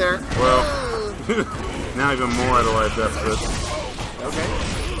 gonna stay there. Well, now even more at a life deficit. Okay.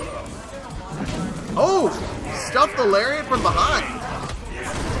 Oh! Stuffed the lariat from behind.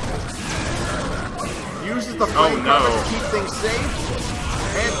 Uses the flame cover to keep things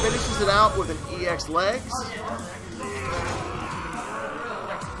safe. And finishes it out with an EX legs.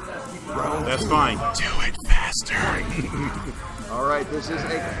 That's fine. Do it faster. Alright, this is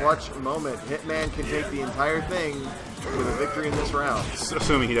a clutch moment. Hitman can take the entire thing with a victory in this round.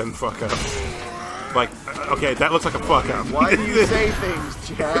 Assuming he doesn't fuck up. Like, okay, that looks like a fuck up. Why do you say things,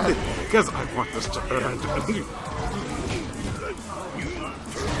 Chad? Because I want this to end.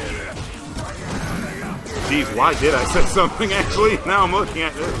 Jeez, why did I say something actually? Now I'm looking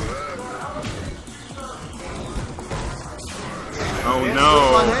at this. Oh no!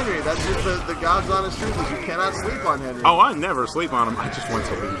 Sleep on Henry. That's just the God's honest truth. Is you cannot sleep on Henry. Oh, I never sleep on him. I just want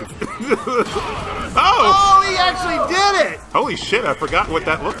to leave. Oh, he actually did it! Holy shit! I forgot what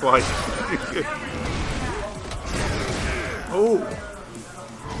that looked like. Oh!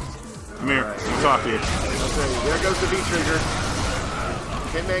 Come here. Let me talk to you. Okay, there goes the V-trigger.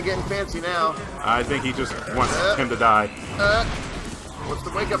 Hitman getting fancy now. I think he just wants him to die. What's the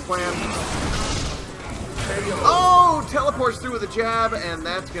wake-up plan? Oh! Teleports through with a jab, and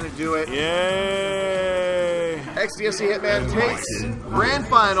that's going to do it. Yay! xDSC Hitman takes grand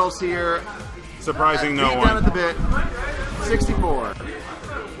finals here. Surprising no one. Down at the bit. 64.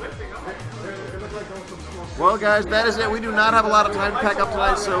 Well, guys, that is it. We do not have a lot of time to pack up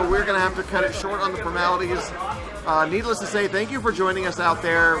tonight, so we're going to have to cut it short on the formalities. Needless to say, thank you for joining us out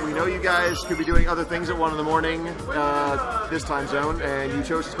there. We know you guys could be doing other things at 1 in the morning this time zone, and you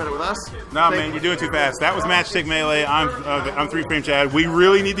chose to spend it with us. Nah, man, you're doing too fast. That was MatchStick Melee. I'm 3 Frame Chad. We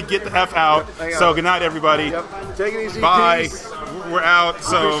really need to get the F out. So good night, everybody. Yep. Take it easy. Bye. Peace. We're out.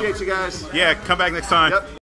 So appreciate you guys. Yeah, come back next time. Yep.